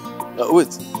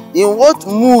 Wait. In what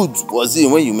mood was he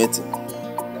when you met him?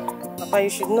 Papa, you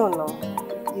should know now.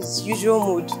 His usual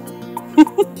mood.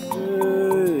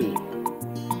 Hey.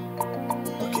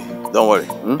 Okay, don't worry.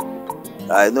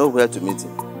 I know where to meet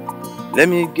him. Let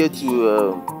me get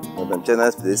to Madam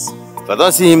Chana's place. If I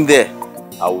don't see him there,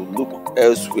 I will look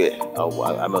elsewhere.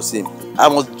 I must see him. I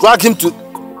must drag him to...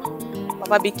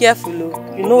 Papa, be careful,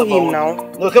 oh. You know him now.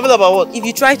 No, careful about what? If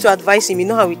you try to advise him, you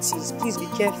know how it is. Please be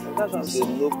careful. That's what I'm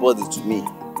saying. Nobody to me.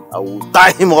 I will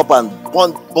tie him up and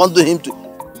bundle him to...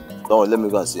 Don't worry, let me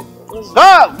go and see him.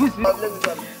 Ah! Let me go and see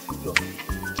him.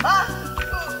 Ah!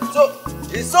 So,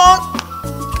 his son...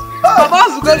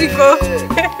 Papa's going to go.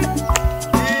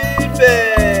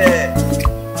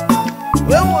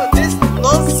 When was this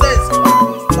nonsense?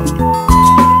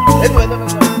 Anyway, let me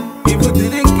go. If you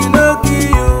drink, you know,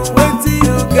 you wait till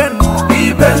you can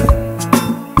even.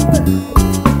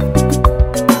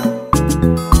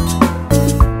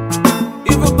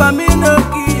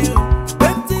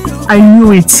 I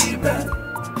knew it.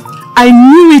 I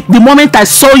knew it the moment I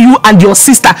saw you and your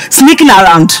sister sneaking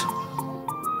around.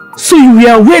 So you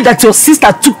were aware that your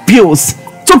sister took pills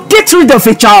to get rid of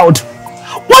a child.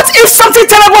 What if something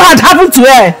terrible had happened to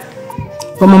her?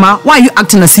 But Mama, why are you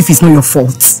acting as if it's not your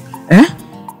fault? Eh?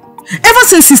 Ever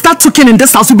since she started talking in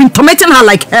this house, you've been tormenting her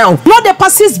like hell. Not a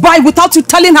passes by without you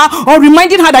telling her or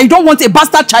reminding her that you don't want a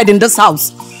bastard child in this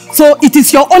house. So it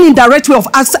is your own indirect way of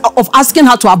asking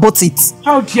her to abort it.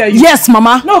 How dare you? Yes,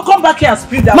 Mama. No, come back here and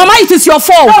speak that. Mama, it is your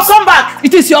fault. No, come back.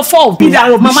 It is your fault. Speak that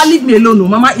rubbish. Mama, leave me alone. No.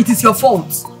 Mama, it is your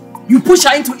fault. You push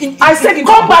her into... I said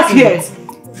come back here.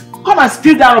 Come and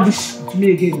spill that rubbish to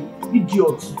me again.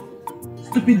 Idiot.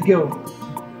 Stupid girl.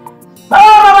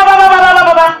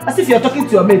 As if you're talking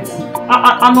to your mates.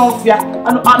 I know fear.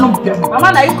 I know fear.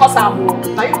 Mama, now you cause her.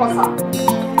 Now you cause her.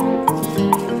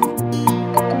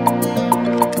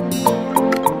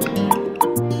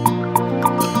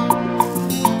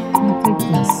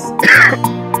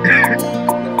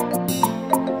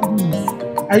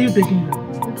 Are you begging her?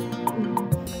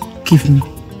 Give me.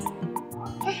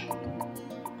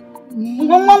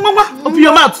 Open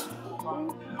your mouth.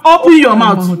 Open your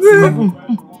mouth.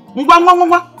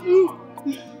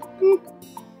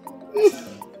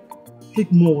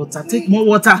 Take more water. Take more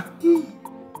water.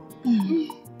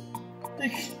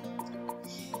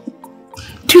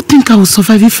 Do you think I will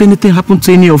survive if anything happened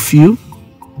to any of you?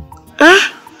 Eh?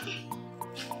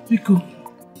 Biko,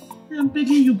 I'm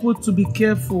begging you both to be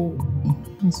careful.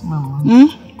 Yes, Mama.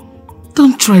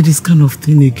 Don't try this kind of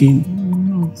thing again.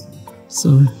 No.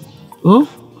 Sorry. Oh?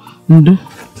 Ndo?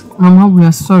 Mama, we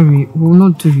are sorry. We will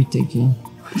not do it again.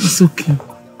 It's okay.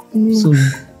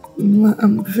 Sorry. Mama,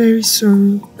 I'm very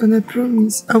sorry. And I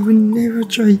promise I will never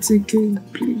try it again.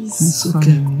 Please. It's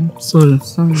okay. Sorry.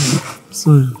 Sorry.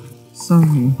 Sorry.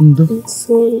 Sorry. Ndo? I'm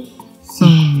sorry.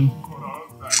 Sorry.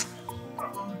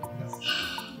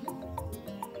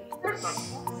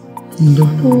 Ndo?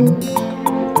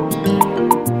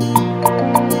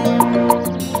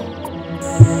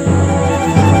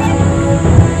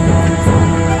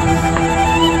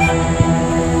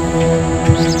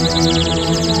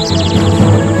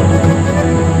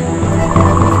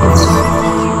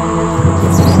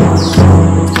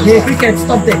 Hey, Cricket,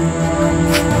 stop there.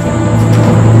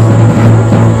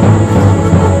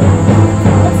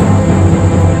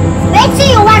 Wait till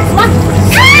you want one.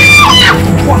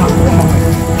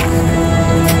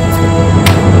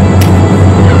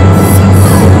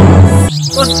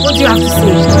 What do you have to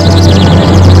say?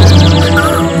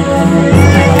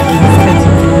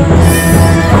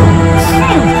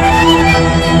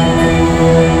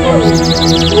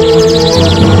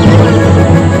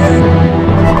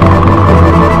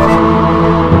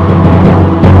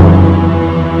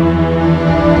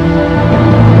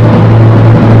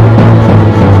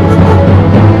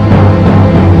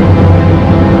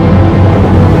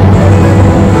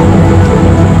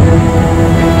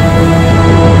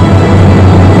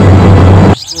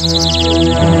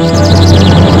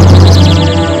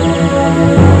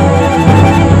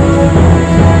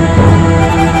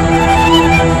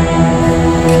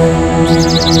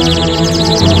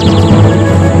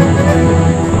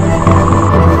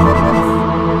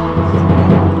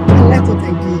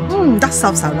 That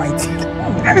serves her right.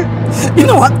 You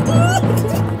know what?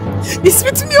 It's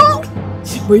sweet me all.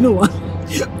 But you know what?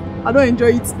 I don't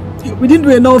enjoy it. We didn't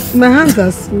do enough. My hands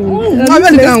are small.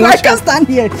 I can't stand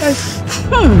here.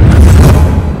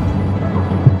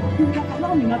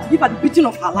 Allow me not to give her the beating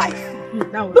of her life.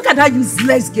 Look at that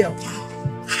useless girl.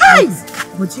 Hi!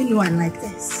 But you know I like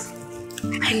this.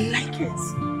 I like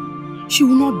it. She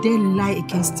will not dare lie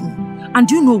against me. And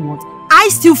do you know what? I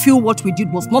still feel what we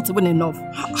did was not even enough.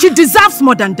 She deserves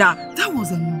more than that. That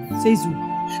was enough. Says you.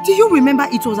 Do you remember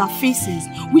it was our faces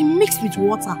we mixed with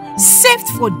water, saved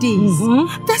for days?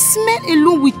 The smell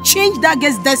alone will change that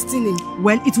girl's destiny.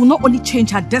 Well, it will not only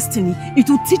change her destiny, it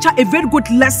will teach her a very good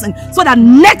lesson so that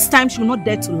next time she will not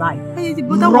dare to lie.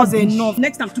 But that was enough.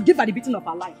 Next time, to give her the beating of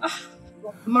her life.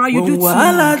 Mara, you do too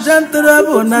much.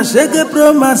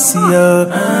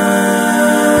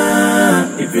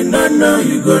 If you don't know,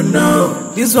 you go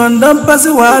know. This one don't pass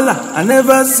a while, I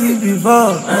never see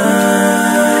before.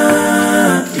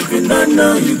 If you don't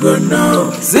know, you go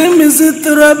know. See me see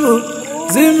trouble,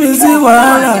 see me see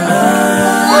wahala.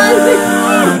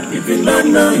 If you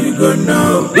don't know, you go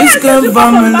know. This kind of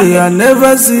family I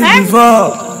never see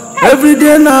before. Every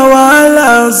day now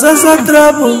wahala, so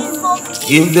trouble.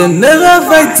 If they never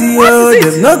fight you,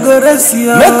 they no go rest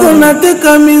you. Make una take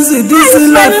a easy, this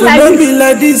life will not be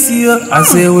like this you. I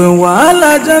say when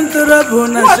wahala jam trouble,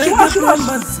 na shake the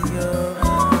promise you.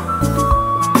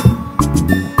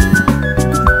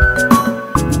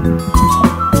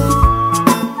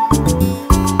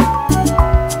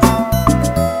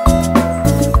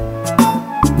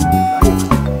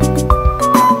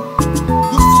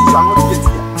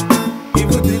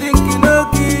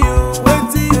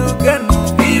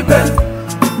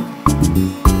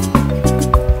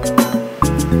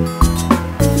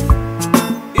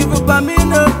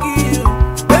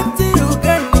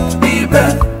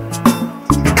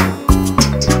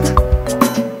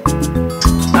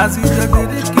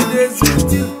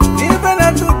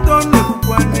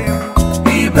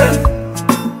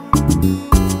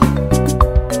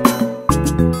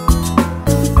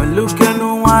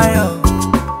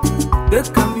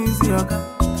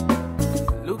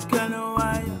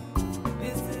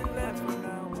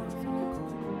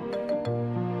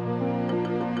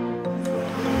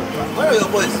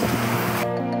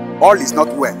 All is not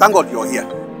well. Thank God you're here.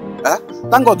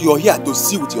 Thank God you're here to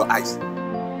see with your eyes.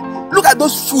 Look at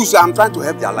those fools I'm trying to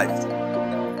help their lives.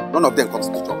 None of them comes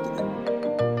to talk to me.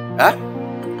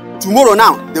 Tomorrow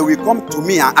now, they will come to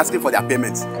me and asking for their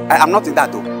payments. I am not in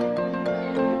that though.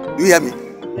 Do you hear me?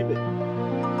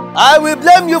 I will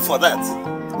blame you for that.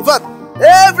 In fact,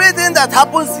 everything that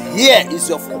happens here is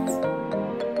your fault.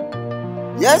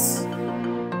 Yes?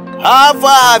 How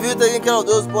far have you taken care of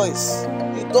those boys?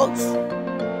 You don't.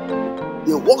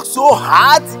 They work so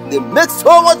hard, they make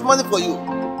so much money for you.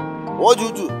 What do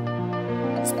you do?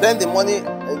 Spend the money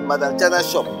in Madam China's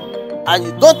shop and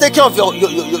you don't take care of your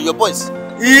boys.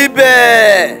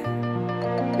 Ibe!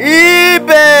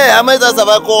 How many times have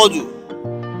I called you?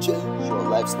 Change your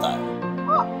lifestyle.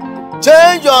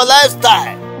 Change your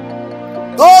lifestyle.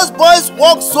 Those boys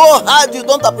work so hard, you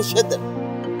don't appreciate them.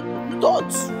 You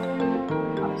don't.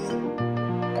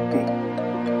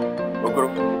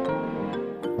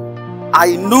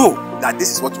 I know that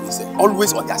this is what you will say,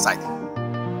 always on their side.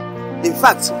 In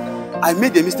fact, I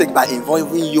made a mistake by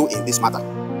involving you in this matter.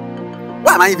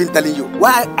 Why am I even telling you?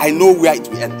 Why I know where it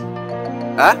will end?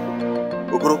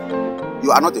 Ogro,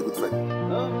 you are not a good friend.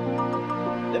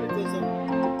 Let me tell you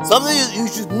something. Something you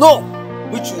should know,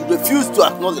 which you refuse to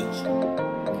acknowledge.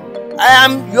 I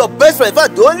am your best friend, in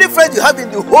fact, the only friend you have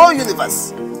in the whole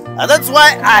universe. And that's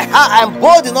why I am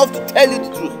bold enough to tell you the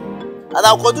truth. And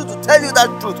I'll continue to tell you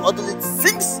that truth until it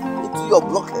sinks into your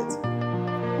blockhead.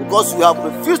 Because you have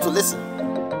refused to listen.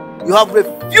 You have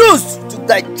refused to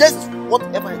digest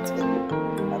whatever I tell you.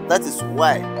 And that is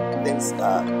why things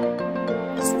are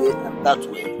this way and that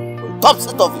way. The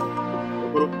opposite of it.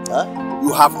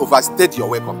 You have overstayed your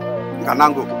welcome. You can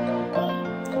now go.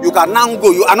 You can now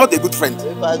go. You are not a good friend.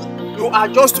 You are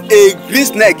just a green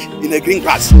snake in a green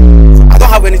grass. I don't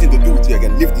have anything to do with you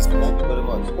again. Leave this. Thank you very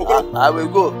much. I will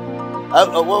go. What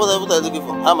are you looking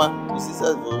for? Hammer? You see,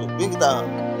 bring it down.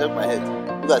 Break my head.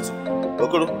 Look at you.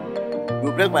 Okoro,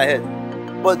 you break my head.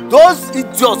 But those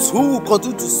idiots who will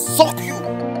continue to suck you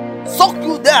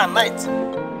day and night,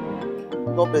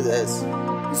 don't pay the heads.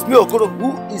 It's me, Okoro,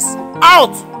 who is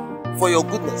out for your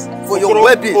goodness, for your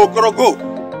well-being. Okoro, go.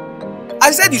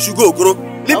 I said you should go, Okoro.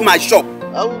 Leave my shop.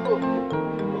 I will go.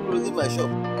 Okoro, leave my shop.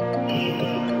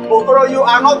 Okoro, you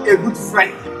are not a good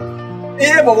friend.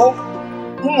 Hey, Bobo.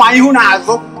 Why you not?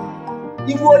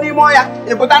 If you only more,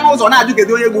 you put on also not to get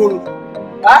your goal.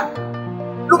 Huh?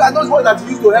 Look at those boys that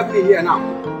used to help me here now.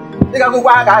 They can go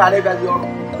back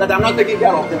that I'm not taking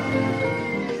care of them.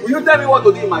 Will you tell me what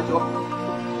to do in my job?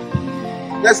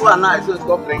 Guess what now? I said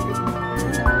stop drinking.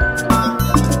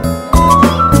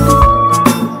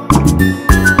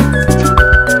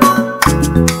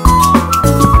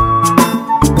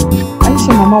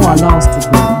 Mama will allow us to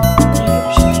go.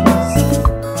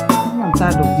 I'm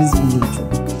tired of this village.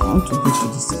 I want to go to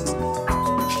the city.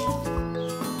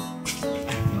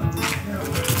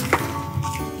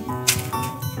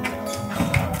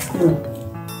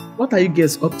 What are you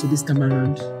girls up to this time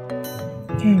around?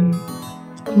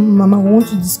 Mama, I want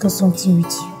to discuss something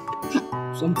with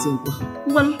you. Something?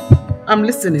 Well, I'm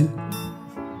listening.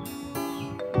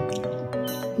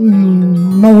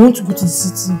 Mama, I want to go to the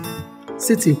city.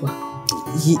 City? What?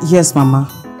 Yes, Mama.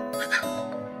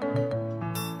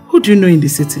 Who do you know in the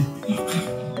city?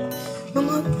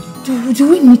 Mama, do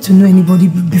we need to know anybody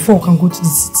before we can go to the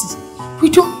city? We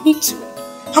don't need to.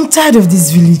 I'm tired of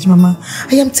this village, Mama.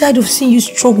 I am tired of seeing you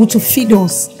struggle to feed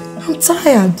us. I'm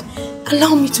tired.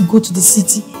 Allow me to go to the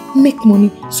city, make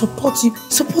money, support you,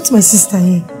 support my sister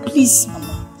here. Please,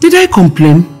 Mama. Did I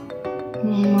complain?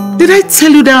 Mama. Did I tell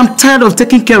you that I'm tired of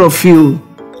taking care of you?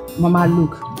 Mama,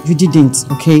 look, you didn't,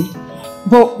 okay?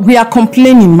 But we are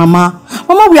complaining, Mama.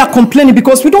 Mama, we are complaining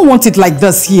because we don't want it like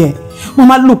this here.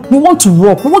 Mama, look, we want to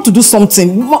work. We want to do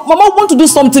something. Mama, we want to do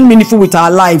something meaningful with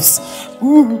our lives.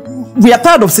 We are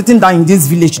tired of sitting down in this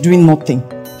village doing nothing.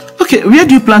 Okay, where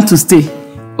do you plan to stay?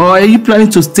 Or are you planning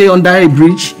to stay under a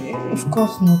bridge? Of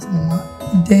course not,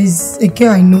 Mama. There's a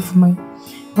girl I know from my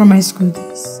primary school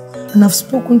days. And I've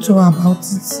spoken to her about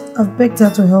it. I've begged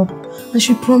her to help. And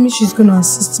she promised she's going to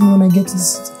assist me when I get to the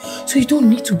city. So you don't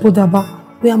need to bother about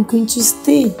where I'm going to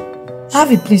stay. I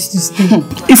have a place to stay.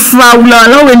 If I will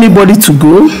allow anybody to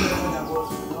go,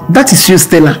 that is you,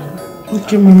 Stella.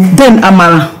 Okay, Mama. Then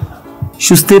Amara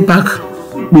should stay back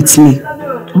with me.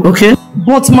 Okay?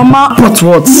 But Mama... But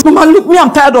what? Mama, look, me,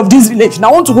 I'm tired of this village. Now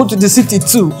I want to go to the city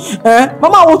too.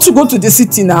 Mama, I want to go to the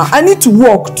city now. I need to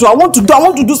work too. I want to do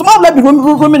something. I'm not be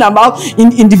roaming about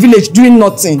in the village doing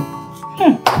nothing.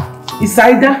 It's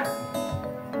either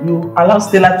you allow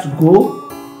Stella to go,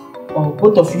 or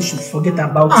both of you should forget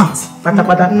about it. Pata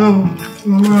pata. No,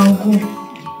 Mama, I'll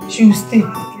go. She will stay.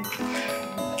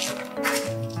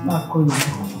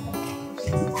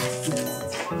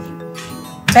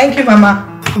 Thank you, Mama.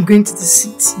 I'm going to the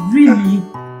city. Really?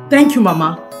 Thank you,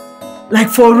 Mama. Like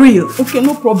for real? Okay,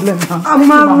 no problem.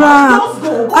 Amara,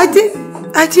 I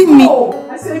didn't mean.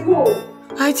 I said go.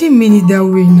 I didn't mean it that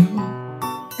way now.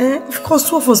 Of course,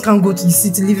 two of us can go to the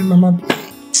city, leaving Mama.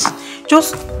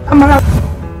 Just Amara.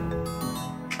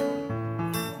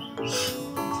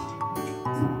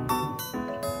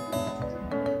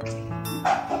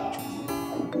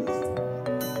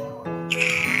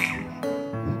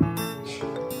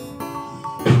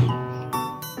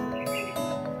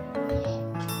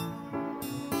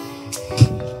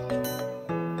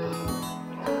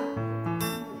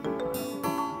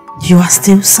 You are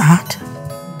still sad?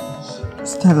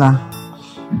 Stella,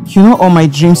 you know all my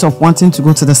dreams of wanting to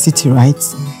go to the city, right?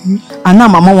 And now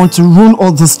Mama wants to ruin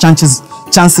all those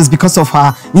chances because of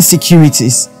her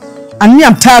insecurities. And me,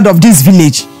 I'm tired of this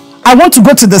village. I want to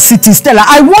go to the city, Stella.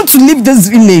 I want to leave this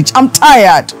village. I'm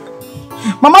tired.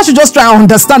 Mama should just try and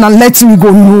understand and let me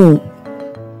go. No.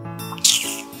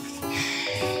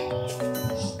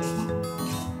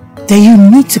 Then you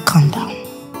need to calm down.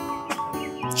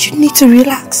 You need to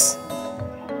relax.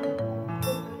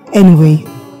 Anyway,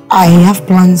 I have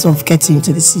plans of getting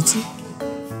into the city.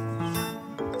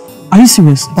 Are you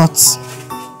serious? But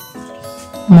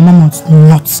Mama must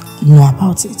not know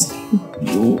about it.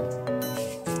 No.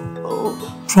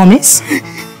 Promise?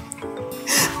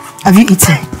 Have you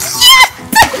eaten?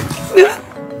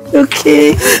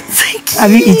 Okay. Thank you.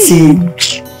 Have you eaten?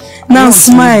 Now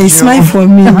smile for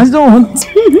me. I don't want.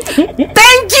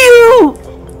 Thank you.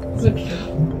 It's okay.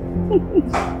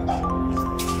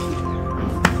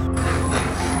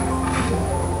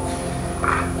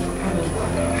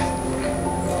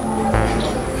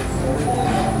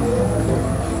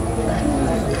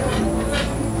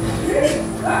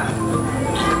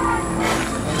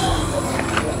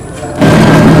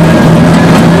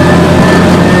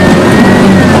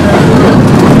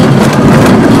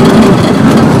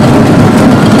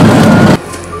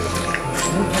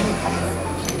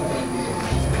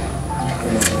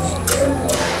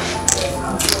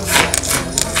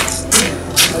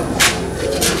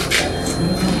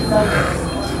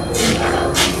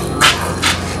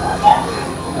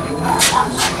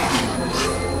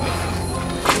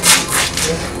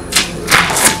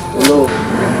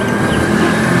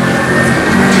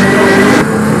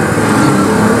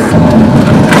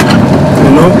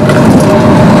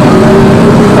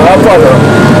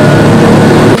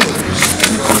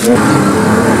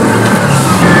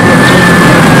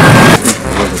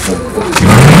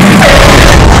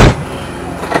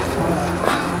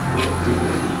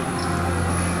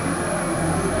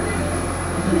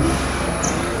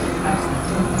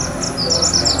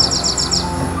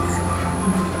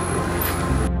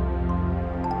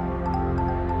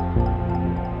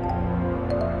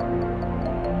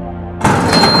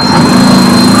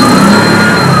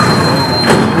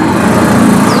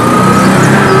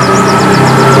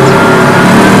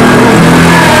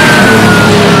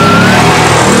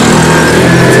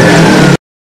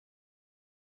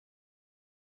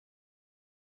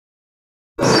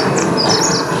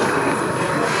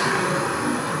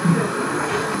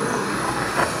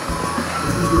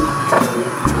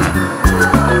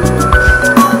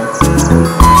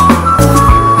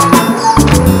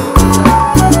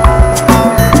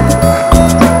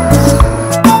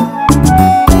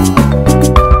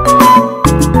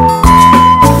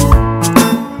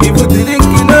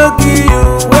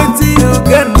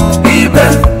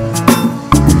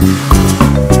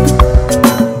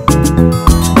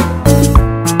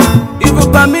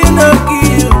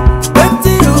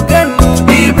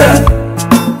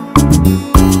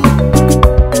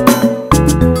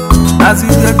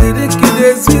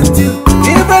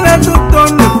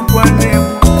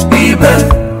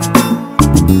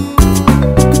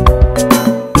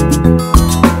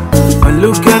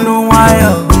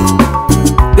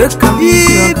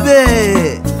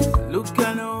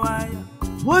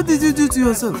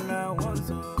 yourself.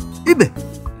 Ibe.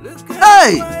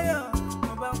 Hey!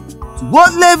 To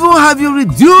what level have you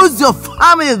reduced your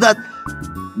family that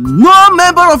no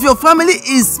member of your family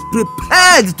is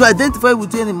prepared to identify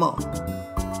with you anymore?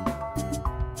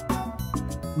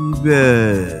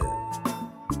 Ibe.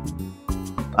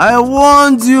 I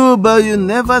warned you, but you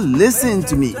never listened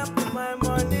to me.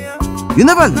 You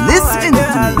never listened to me.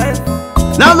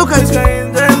 Now look at you.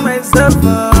 Look at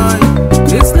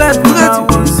you.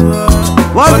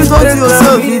 What have you done to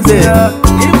yourself, Ibe?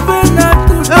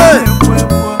 Hey!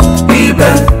 Ibe.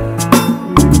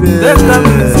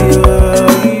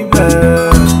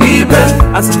 Ibe.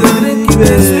 As you drink Ibe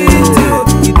sweet,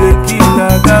 you dey kill a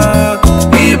dog.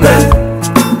 Ibe.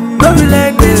 Don't be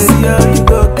like this, you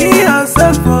go kill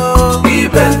yourself.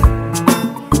 Ibe.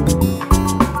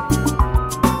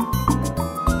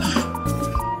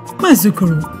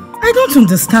 Mazukuru, I don't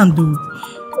understand though.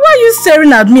 Why are you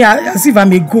staring at me as if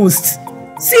I'm a ghost?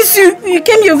 Since you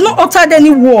came, you have not uttered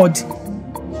any word.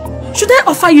 Should I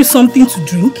offer you something to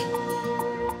drink?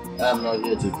 I'm not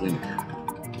here to drink.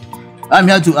 I'm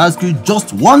here to ask you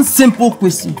just one simple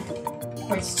question.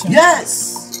 Question?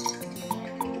 Yes.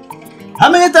 How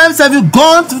many times have you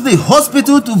gone to the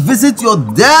hospital to visit your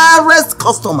dearest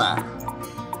customer?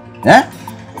 Eh?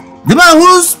 The man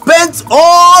who spent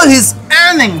all his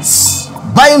earnings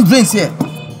buying drinks here.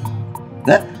 Eh?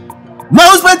 The man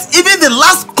who spent even the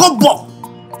last kobo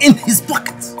in his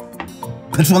pocket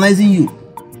patronizing you.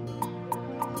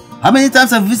 How many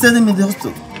times have you visited him in the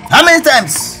hospital? How many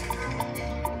times?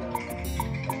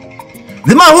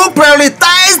 The man who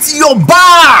prioritized your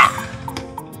bar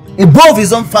above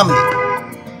his own family.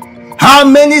 How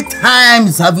many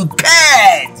times have you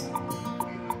cared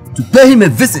to pay him a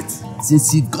visit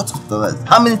since he got hospitalized?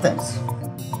 How many times?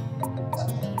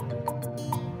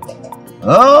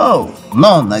 Oh,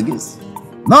 none, I guess.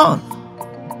 None.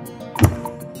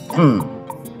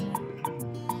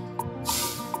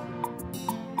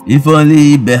 If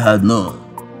only Ibe had known.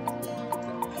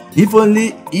 If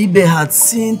only Ibe had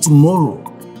seen tomorrow,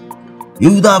 he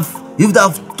would have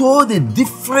told a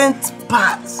different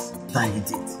path than he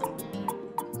did.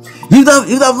 He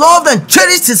would have loved and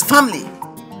cherished his family.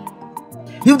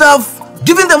 He would have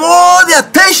given them all the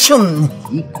attention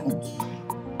he could.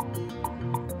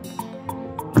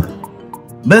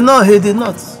 But no, he did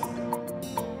not.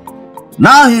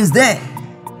 Now he is there,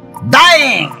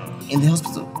 dying in the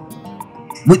hospital,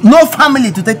 with no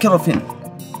family to take care of him.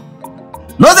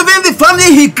 Not even the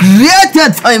family he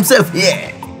created for himself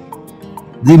here.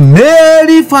 The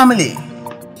merry family.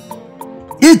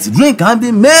 Eat, drink, and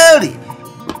be merry.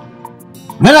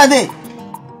 Where are they?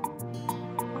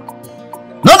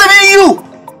 Not even you,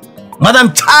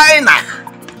 Madam China.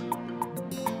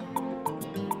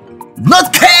 You've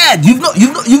not cared. You've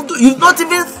not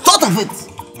even thought of it.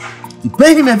 To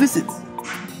pay him a visit.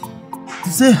 To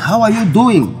say, how are you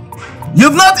doing?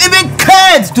 You've not even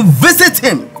cared to visit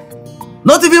him.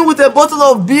 Not even with a bottle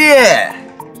of beer.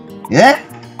 Yeah?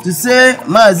 To say,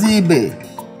 Mazibe,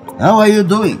 how are you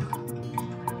doing?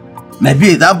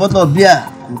 Maybe that bottle of beer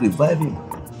could revive him.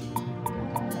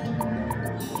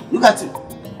 Look at you.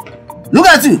 Look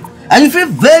at you. And you feel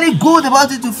very good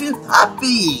about it. You feel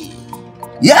happy.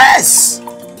 Yes.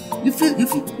 You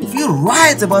feel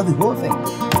right about the whole thing.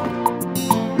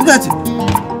 Look at you.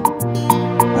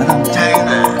 Madam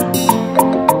China.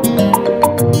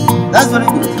 That's very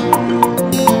good.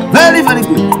 Very, very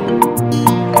good.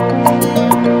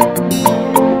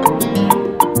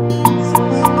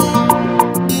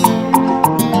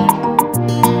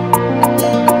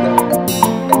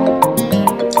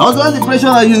 I was under the pressure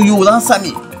that you will answer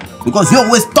me because you're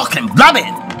always talking,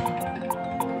 blabbing.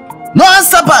 No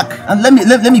answer back, and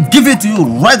let me give it to you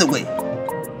right away.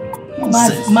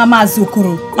 Mama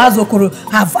Zokoro,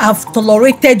 I've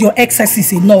tolerated your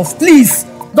excesses enough. Please,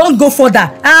 don't go further.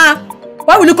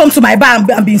 Why will you come to my bar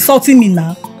and be insulting me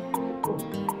now?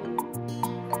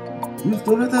 You've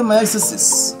tolerated my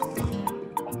excesses.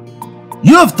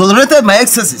 You have tolerated my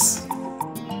excesses.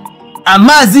 And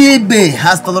Mazibe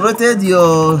has tolerated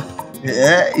your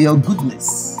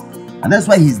goodness. And that's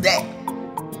why he's there.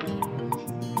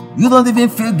 You don't even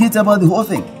feel guilty about the whole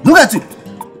thing. Look at you.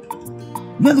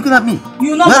 You're looking at me.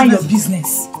 You not mind your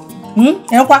business. You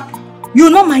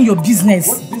not mind your business.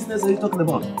 What business are you talking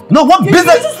about? No, what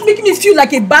business? You just make me feel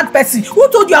like a bad person. Who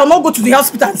told you I'll not go to the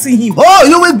hospital and see him? Oh,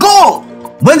 you will go.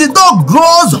 When the dog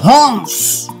grows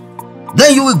horns,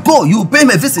 then you will go. You will pay him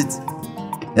a visit.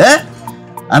 Yeah?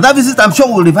 And that visit, I'm sure,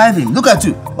 will revive him. Look at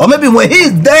you. Or maybe when he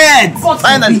is dead,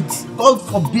 finally. God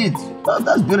forbid.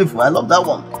 That's beautiful. I love that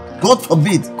one. God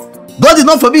forbid. God did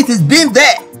not forbid his being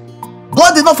there.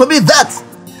 God did not forbid that.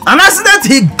 An accident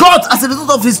he got as a result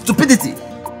of his stupidity.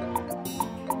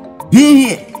 Being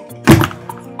here.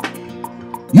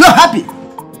 You're happy.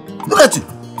 Look at you.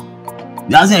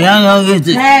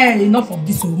 Hey, enough of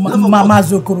this, Mama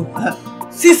Zokoro.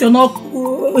 Since you're not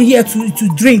here to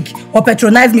drink or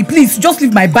patronize me, please just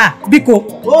leave my bar.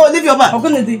 Biko. Oh, leave your bar.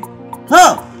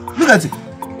 Huh? Look at you.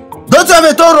 Don't you have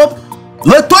a tow rope?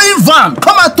 You're a towing van.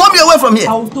 Come and tow me away from here.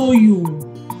 I'll tow you.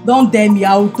 Don't dare me,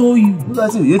 I'll tow you. Look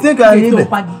at you. You think I'm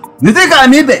Ibe? You think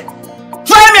I'm Ibe?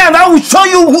 Try me and I will show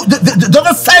you the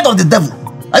other side of the devil.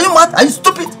 Are you mad? Are you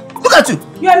stupid? Look at you.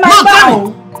 You're in my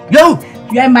bar.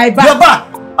 You're in my bar. Your bar.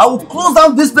 I will close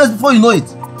down this place before you know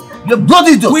it. You're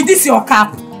bloody idiot. With this your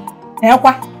cap.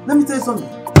 Let me tell you something.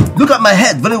 Look at my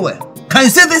head very well. Can you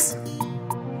see this?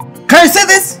 Can you see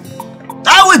this?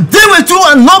 I will deal with you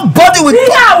and nobody will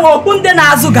talk.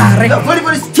 You're very,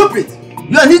 very stupid.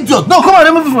 You're an idiot. No, come on,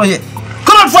 remove me from here.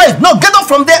 Come on, try it. No, get up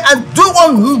from there and do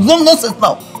one wrong nonsense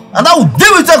now. And I will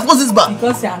deal with you and close this bar.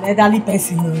 Because you're an elderly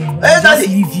person. Elderly? Just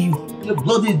leave you. You're a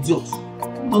bloody idiot.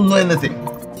 You don't know anything.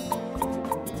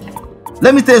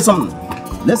 Let me tell you something.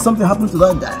 Let something happen to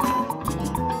that guy,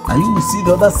 and you will see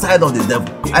the other side of the devil.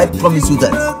 I promise you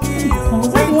that. Was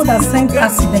that the one that sent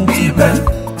accident to you?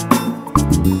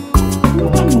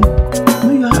 No,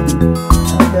 you're happy.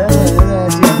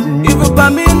 If you buy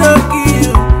me no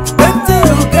kill, better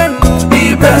you can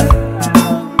Ibe.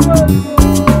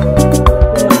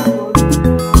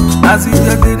 As you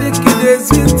get the kids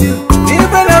with you,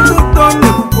 Ibe let you turn the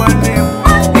book one name.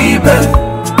 Ibe.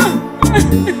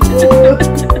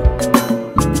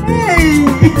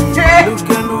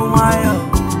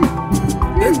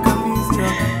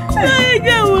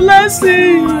 Again, will I see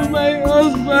you, my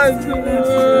husband?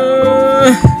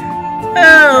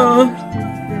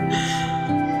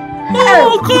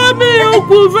 Oh, come here,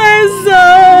 Professor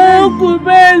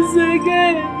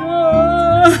again.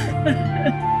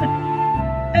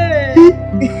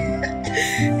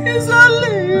 It's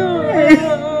only you.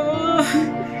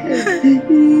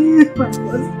 My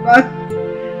husband.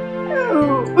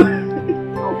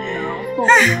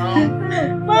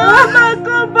 Mama,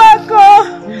 come back home.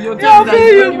 Just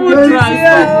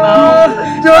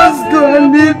go and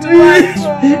leave me.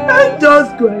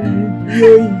 Just go and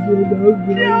leave me.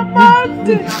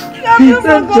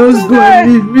 Just go and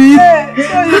leave me.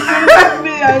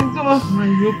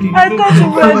 I thought you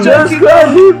were joking.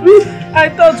 I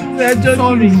thought you were joking.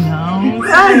 Sorry now.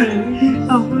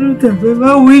 I wouldn't have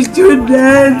ever wished you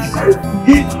dead.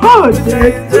 Oh,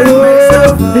 dead.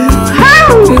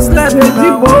 How? It's like a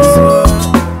divorce,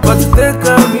 but they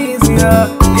come easier.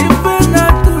 Even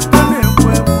not to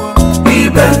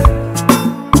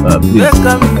Please,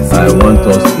 I want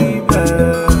us to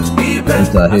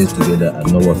put our heads together and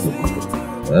know what to do.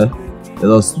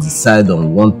 Let us decide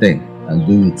on one thing and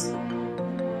do it.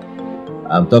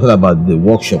 I'm talking about the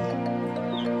workshop.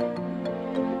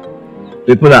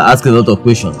 People are asking a lot of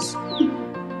questions.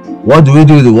 What do we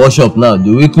do with the workshop now?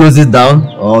 Do we close it down,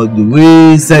 or do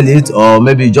we sell it, or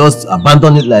maybe just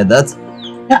abandon it like that?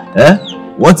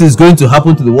 What is going to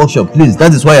happen to the workshop? Please,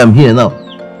 that is why I'm here now.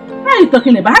 What are you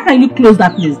talking about? How can you close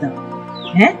that place down?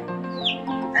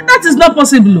 That is not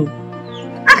possible.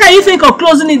 How can you think of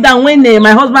closing it down when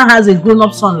my husband has a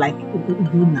grown-up son like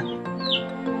Udona?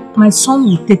 My son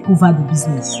will take over the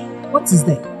business. What is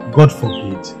there? God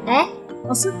forbid.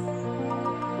 What's it?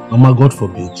 Mama, God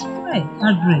forbid. Hey,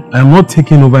 I am not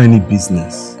taking over any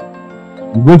business.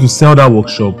 I'm going to sell that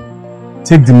workshop,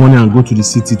 take the money and go to the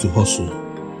city to hustle.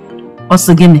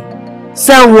 Osogini,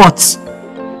 sell what?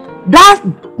 That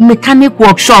mechanic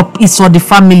workshop is for the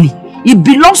family. It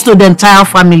belongs to the entire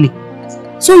family.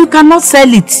 So you cannot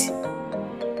sell it.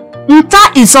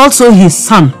 Nta is also his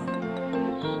son.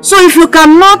 So if you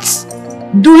cannot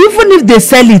do, even if they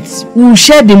sell it, we will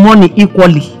share the money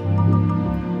equally.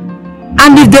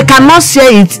 And if they cannot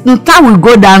share it, Nta will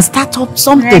go there and start up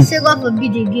something. I say God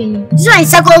forbid again. This one is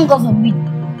second God forbid.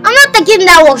 I'm not taking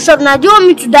that workshop now. Do you want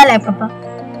me to die like Papa?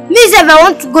 Me if I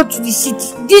want to go to the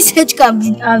city, this HQ I've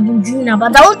been doing now,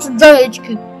 but I want to join HQ.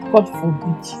 God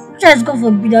forbid. Just God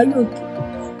forbid, are you okay?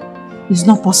 It's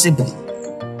not possible.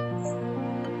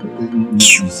 You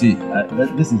see,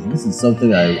 this is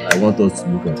something I want us to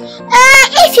look at.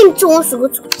 If him too wants to go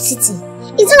to the city,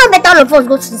 it's not better all of us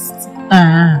go to the city.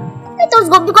 Let us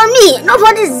go, because me,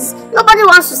 nobody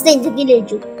wants to stay in the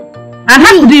village. And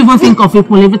how could you even think of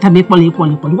equal every time equal?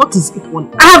 What is equal?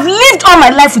 I have lived all my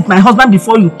life with my husband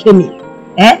before you came in.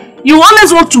 You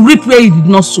always want to reap where you did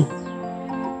not sow.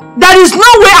 There is no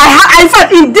way in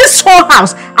fact, in this whole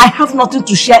house, I have nothing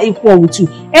to share equal with you.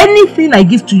 Anything I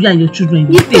give to you and your children,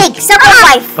 you take. Second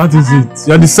wife. That is it.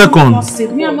 You are the second.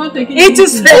 Me, I'm not taking it.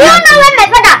 Is. You don't know when my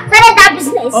father started that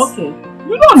business. Okay.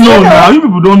 You don't know now. You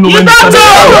people don't know when You don't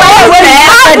know.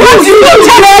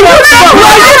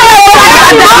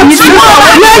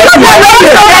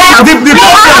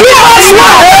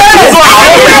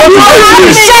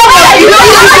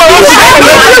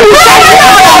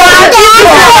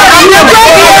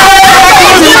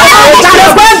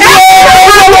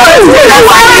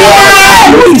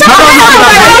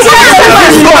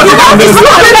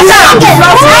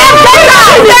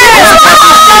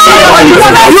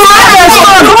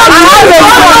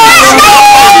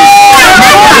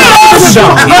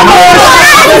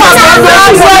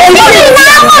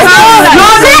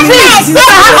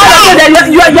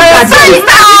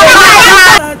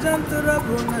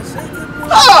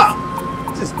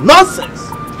 This is nonsense.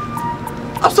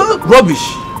 Absolute rubbish.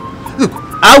 Look,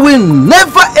 I will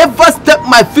never ever step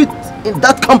my feet in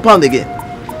that compound again.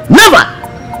 Never.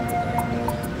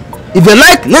 If they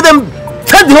like, let them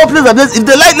take the whole place ablaze. If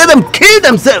they like, let them kill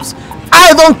themselves.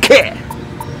 I don't care.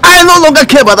 I no longer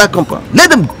care about that compound. Let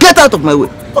them get out of my way.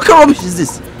 What kind of rubbish is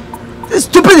this? This is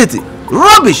stupidity.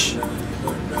 Rubbish.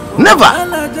 Never.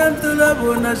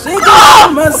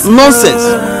 Nonsense.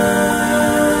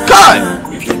 God.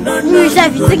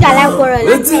 Yourself, you think I like quarrel?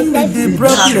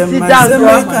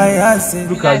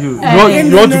 Look at you.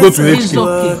 You want to go to HK? It's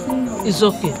okay. It's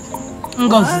okay.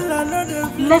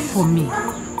 Ngozi, left for me.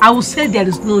 I will say there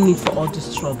is no need for all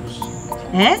these troubles.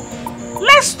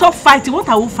 Let's stop fighting. What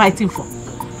are we fighting for?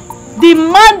 The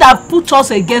man that put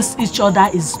us against each other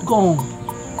is gone.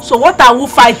 So what are we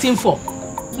fighting for?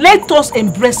 Let us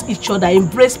embrace each other,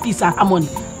 embrace peace and harmony,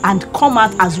 and come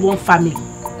out as one family.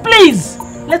 Please,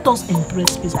 let us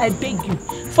embrace peace. I beg you,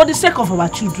 for the sake of our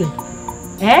children.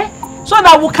 So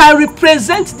that we can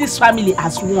represent this family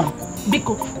as one.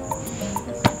 Because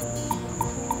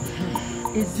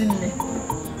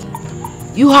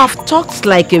you have talked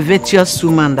like a virtuous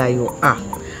woman that you are,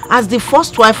 as the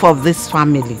first wife of this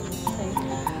family.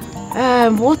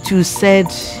 What you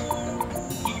said,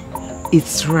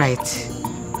 it's right.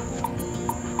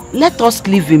 Let us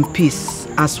live in peace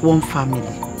as one family.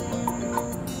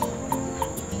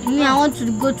 Me, I want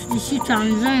to go to the city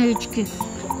and join HK.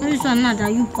 This one now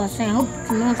that you pass, I hope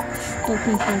to not stop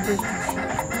me from going to the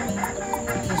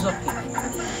it's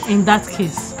okay. In that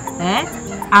case,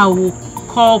 I will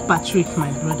call Patrick,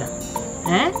 my brother,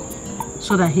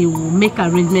 so that he will make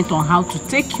arrangement on how to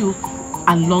take you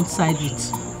alongside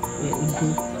with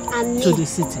Ugo to the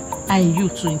city, and you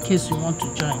too, in case you want to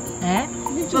join,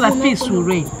 so that peace will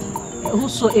reign.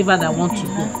 Whosoever that want to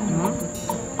go.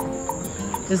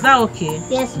 Is that okay?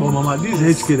 Yes. But Mama,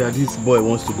 this HK that this boy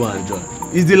wants to go and join,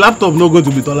 is the laptop not going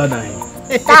to be taller than him?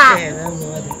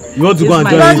 You want to go and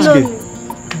join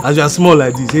HK? As you are small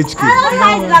like this, HK. I don't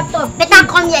like laptop. Better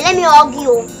come here, let me hug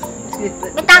you.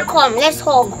 Better come, let's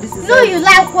hug. No, you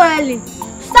like quarreling.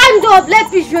 Stand up, let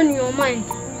peace run in your mind.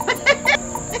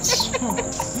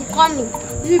 You coming.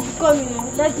 You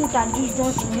coming. Let's look at this,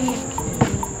 don't leave.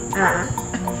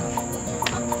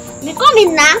 You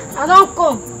coming now? I don't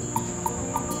come.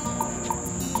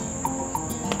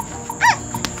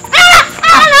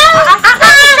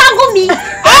 Me.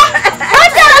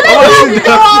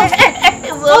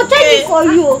 I'll take it for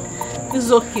you. It's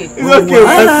okay. It's okay.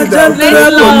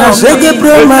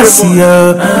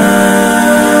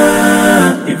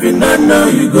 If you not know,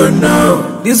 you go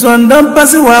know. This one don't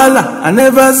pass it wala. I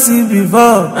never see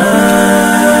before.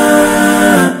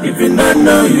 If you not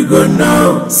know, you go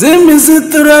know. See me see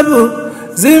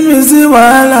trouble. See me see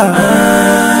wala.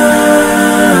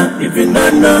 If you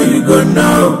not know, you go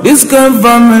know. This kind of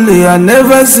family I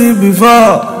never see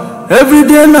before. Every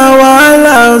day now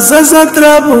I so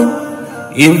trouble.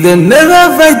 If they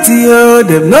never fight you,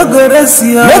 they not go rest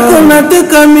you. Let them not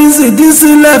take a easy. This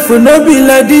life will not be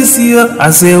like this you.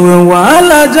 I say when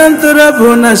wahala jam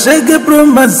trouble, na shake a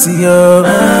promise you.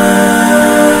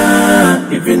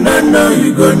 If you not know,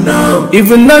 you go know. If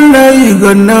you not know, you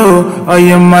go know. I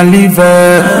am my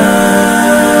liver.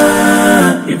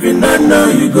 If you not know,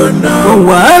 you go know.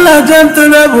 Wahala jam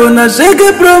trouble, na shake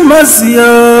a promise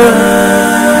you.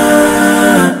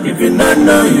 If you not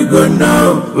know, you go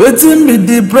know. Waiting be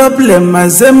the problem, I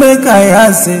say make I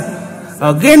ask it.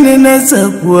 Again in a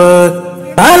word.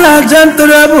 Wahala jam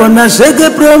trouble, na shake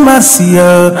a promise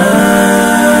you.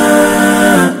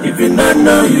 If you not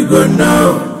know, you go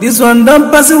know. This one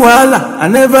don't pass it wahala, I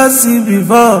never see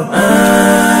before.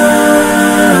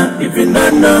 If you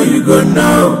not know, you go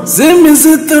know. See me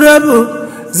see trouble,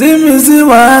 see me see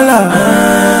wahala.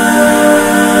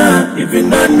 If you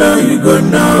not know, you go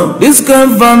know. This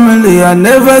kind of family I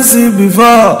never see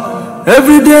before.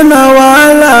 Every day now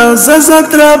wahala, so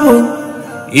trouble.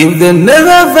 If they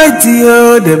never fight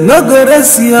you, they no go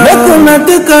rest you. Make una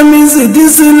take am easy,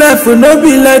 this life will not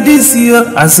be like this yo.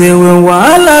 I say when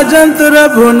wahala jam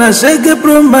trouble, na shake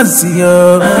promise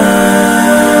yo.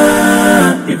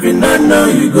 If you not know,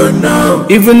 you go know.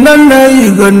 If you not know,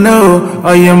 you go know.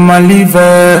 Oh, you my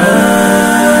liver.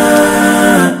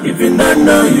 If you not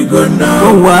know, you go know.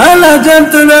 Oh, wahala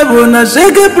jam trouble, na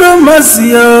shake promise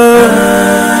yo.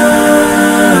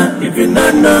 If you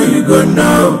not know, you go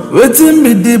know. Wetin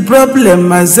be the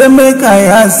problem? I say make I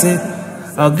ask it.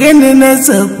 Again in a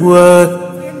word.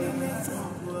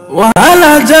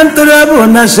 Wahala jam trouble,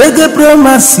 na shake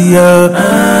promise yo.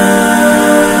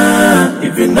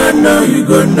 If you not know, you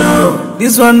go know.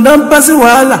 This one don't pass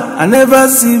wahala, I never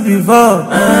see before.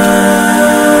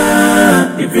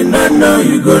 If you not know,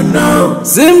 you go know.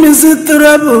 See me see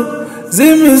trouble,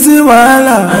 see me see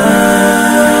wahala.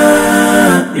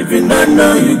 If you not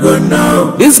know, you go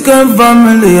know. This kind of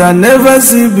family I never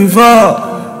see before.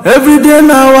 Every day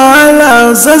now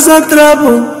wahala, so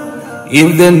trouble.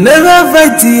 If they never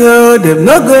fight you, they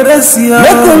no go rest you.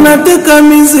 Make una take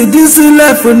am easy, this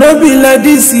life will not be like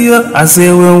this yo. I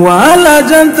say when wahala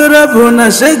jam trouble, na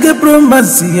shake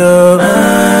promise yo.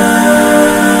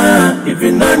 If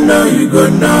you not know, you go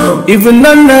know. If you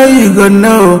not know, you go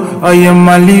know. Oh, you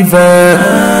my liver.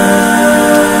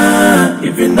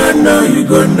 If you not know, you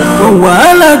go know. Oh,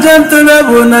 wahala jam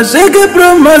trouble, na shake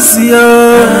promise yo.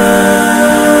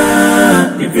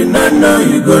 If you not know,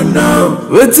 you go know.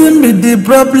 Wetin be the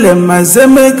problem? I say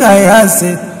make I ask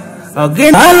it.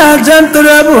 Again, wahala jam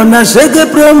trouble, na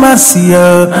shake promise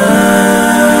yo.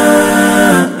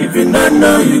 If you not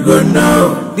know, you go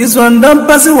know. This one don't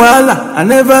pass wahala, I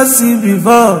never see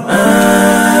before.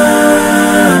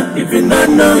 If you not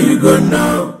know, you go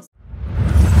know.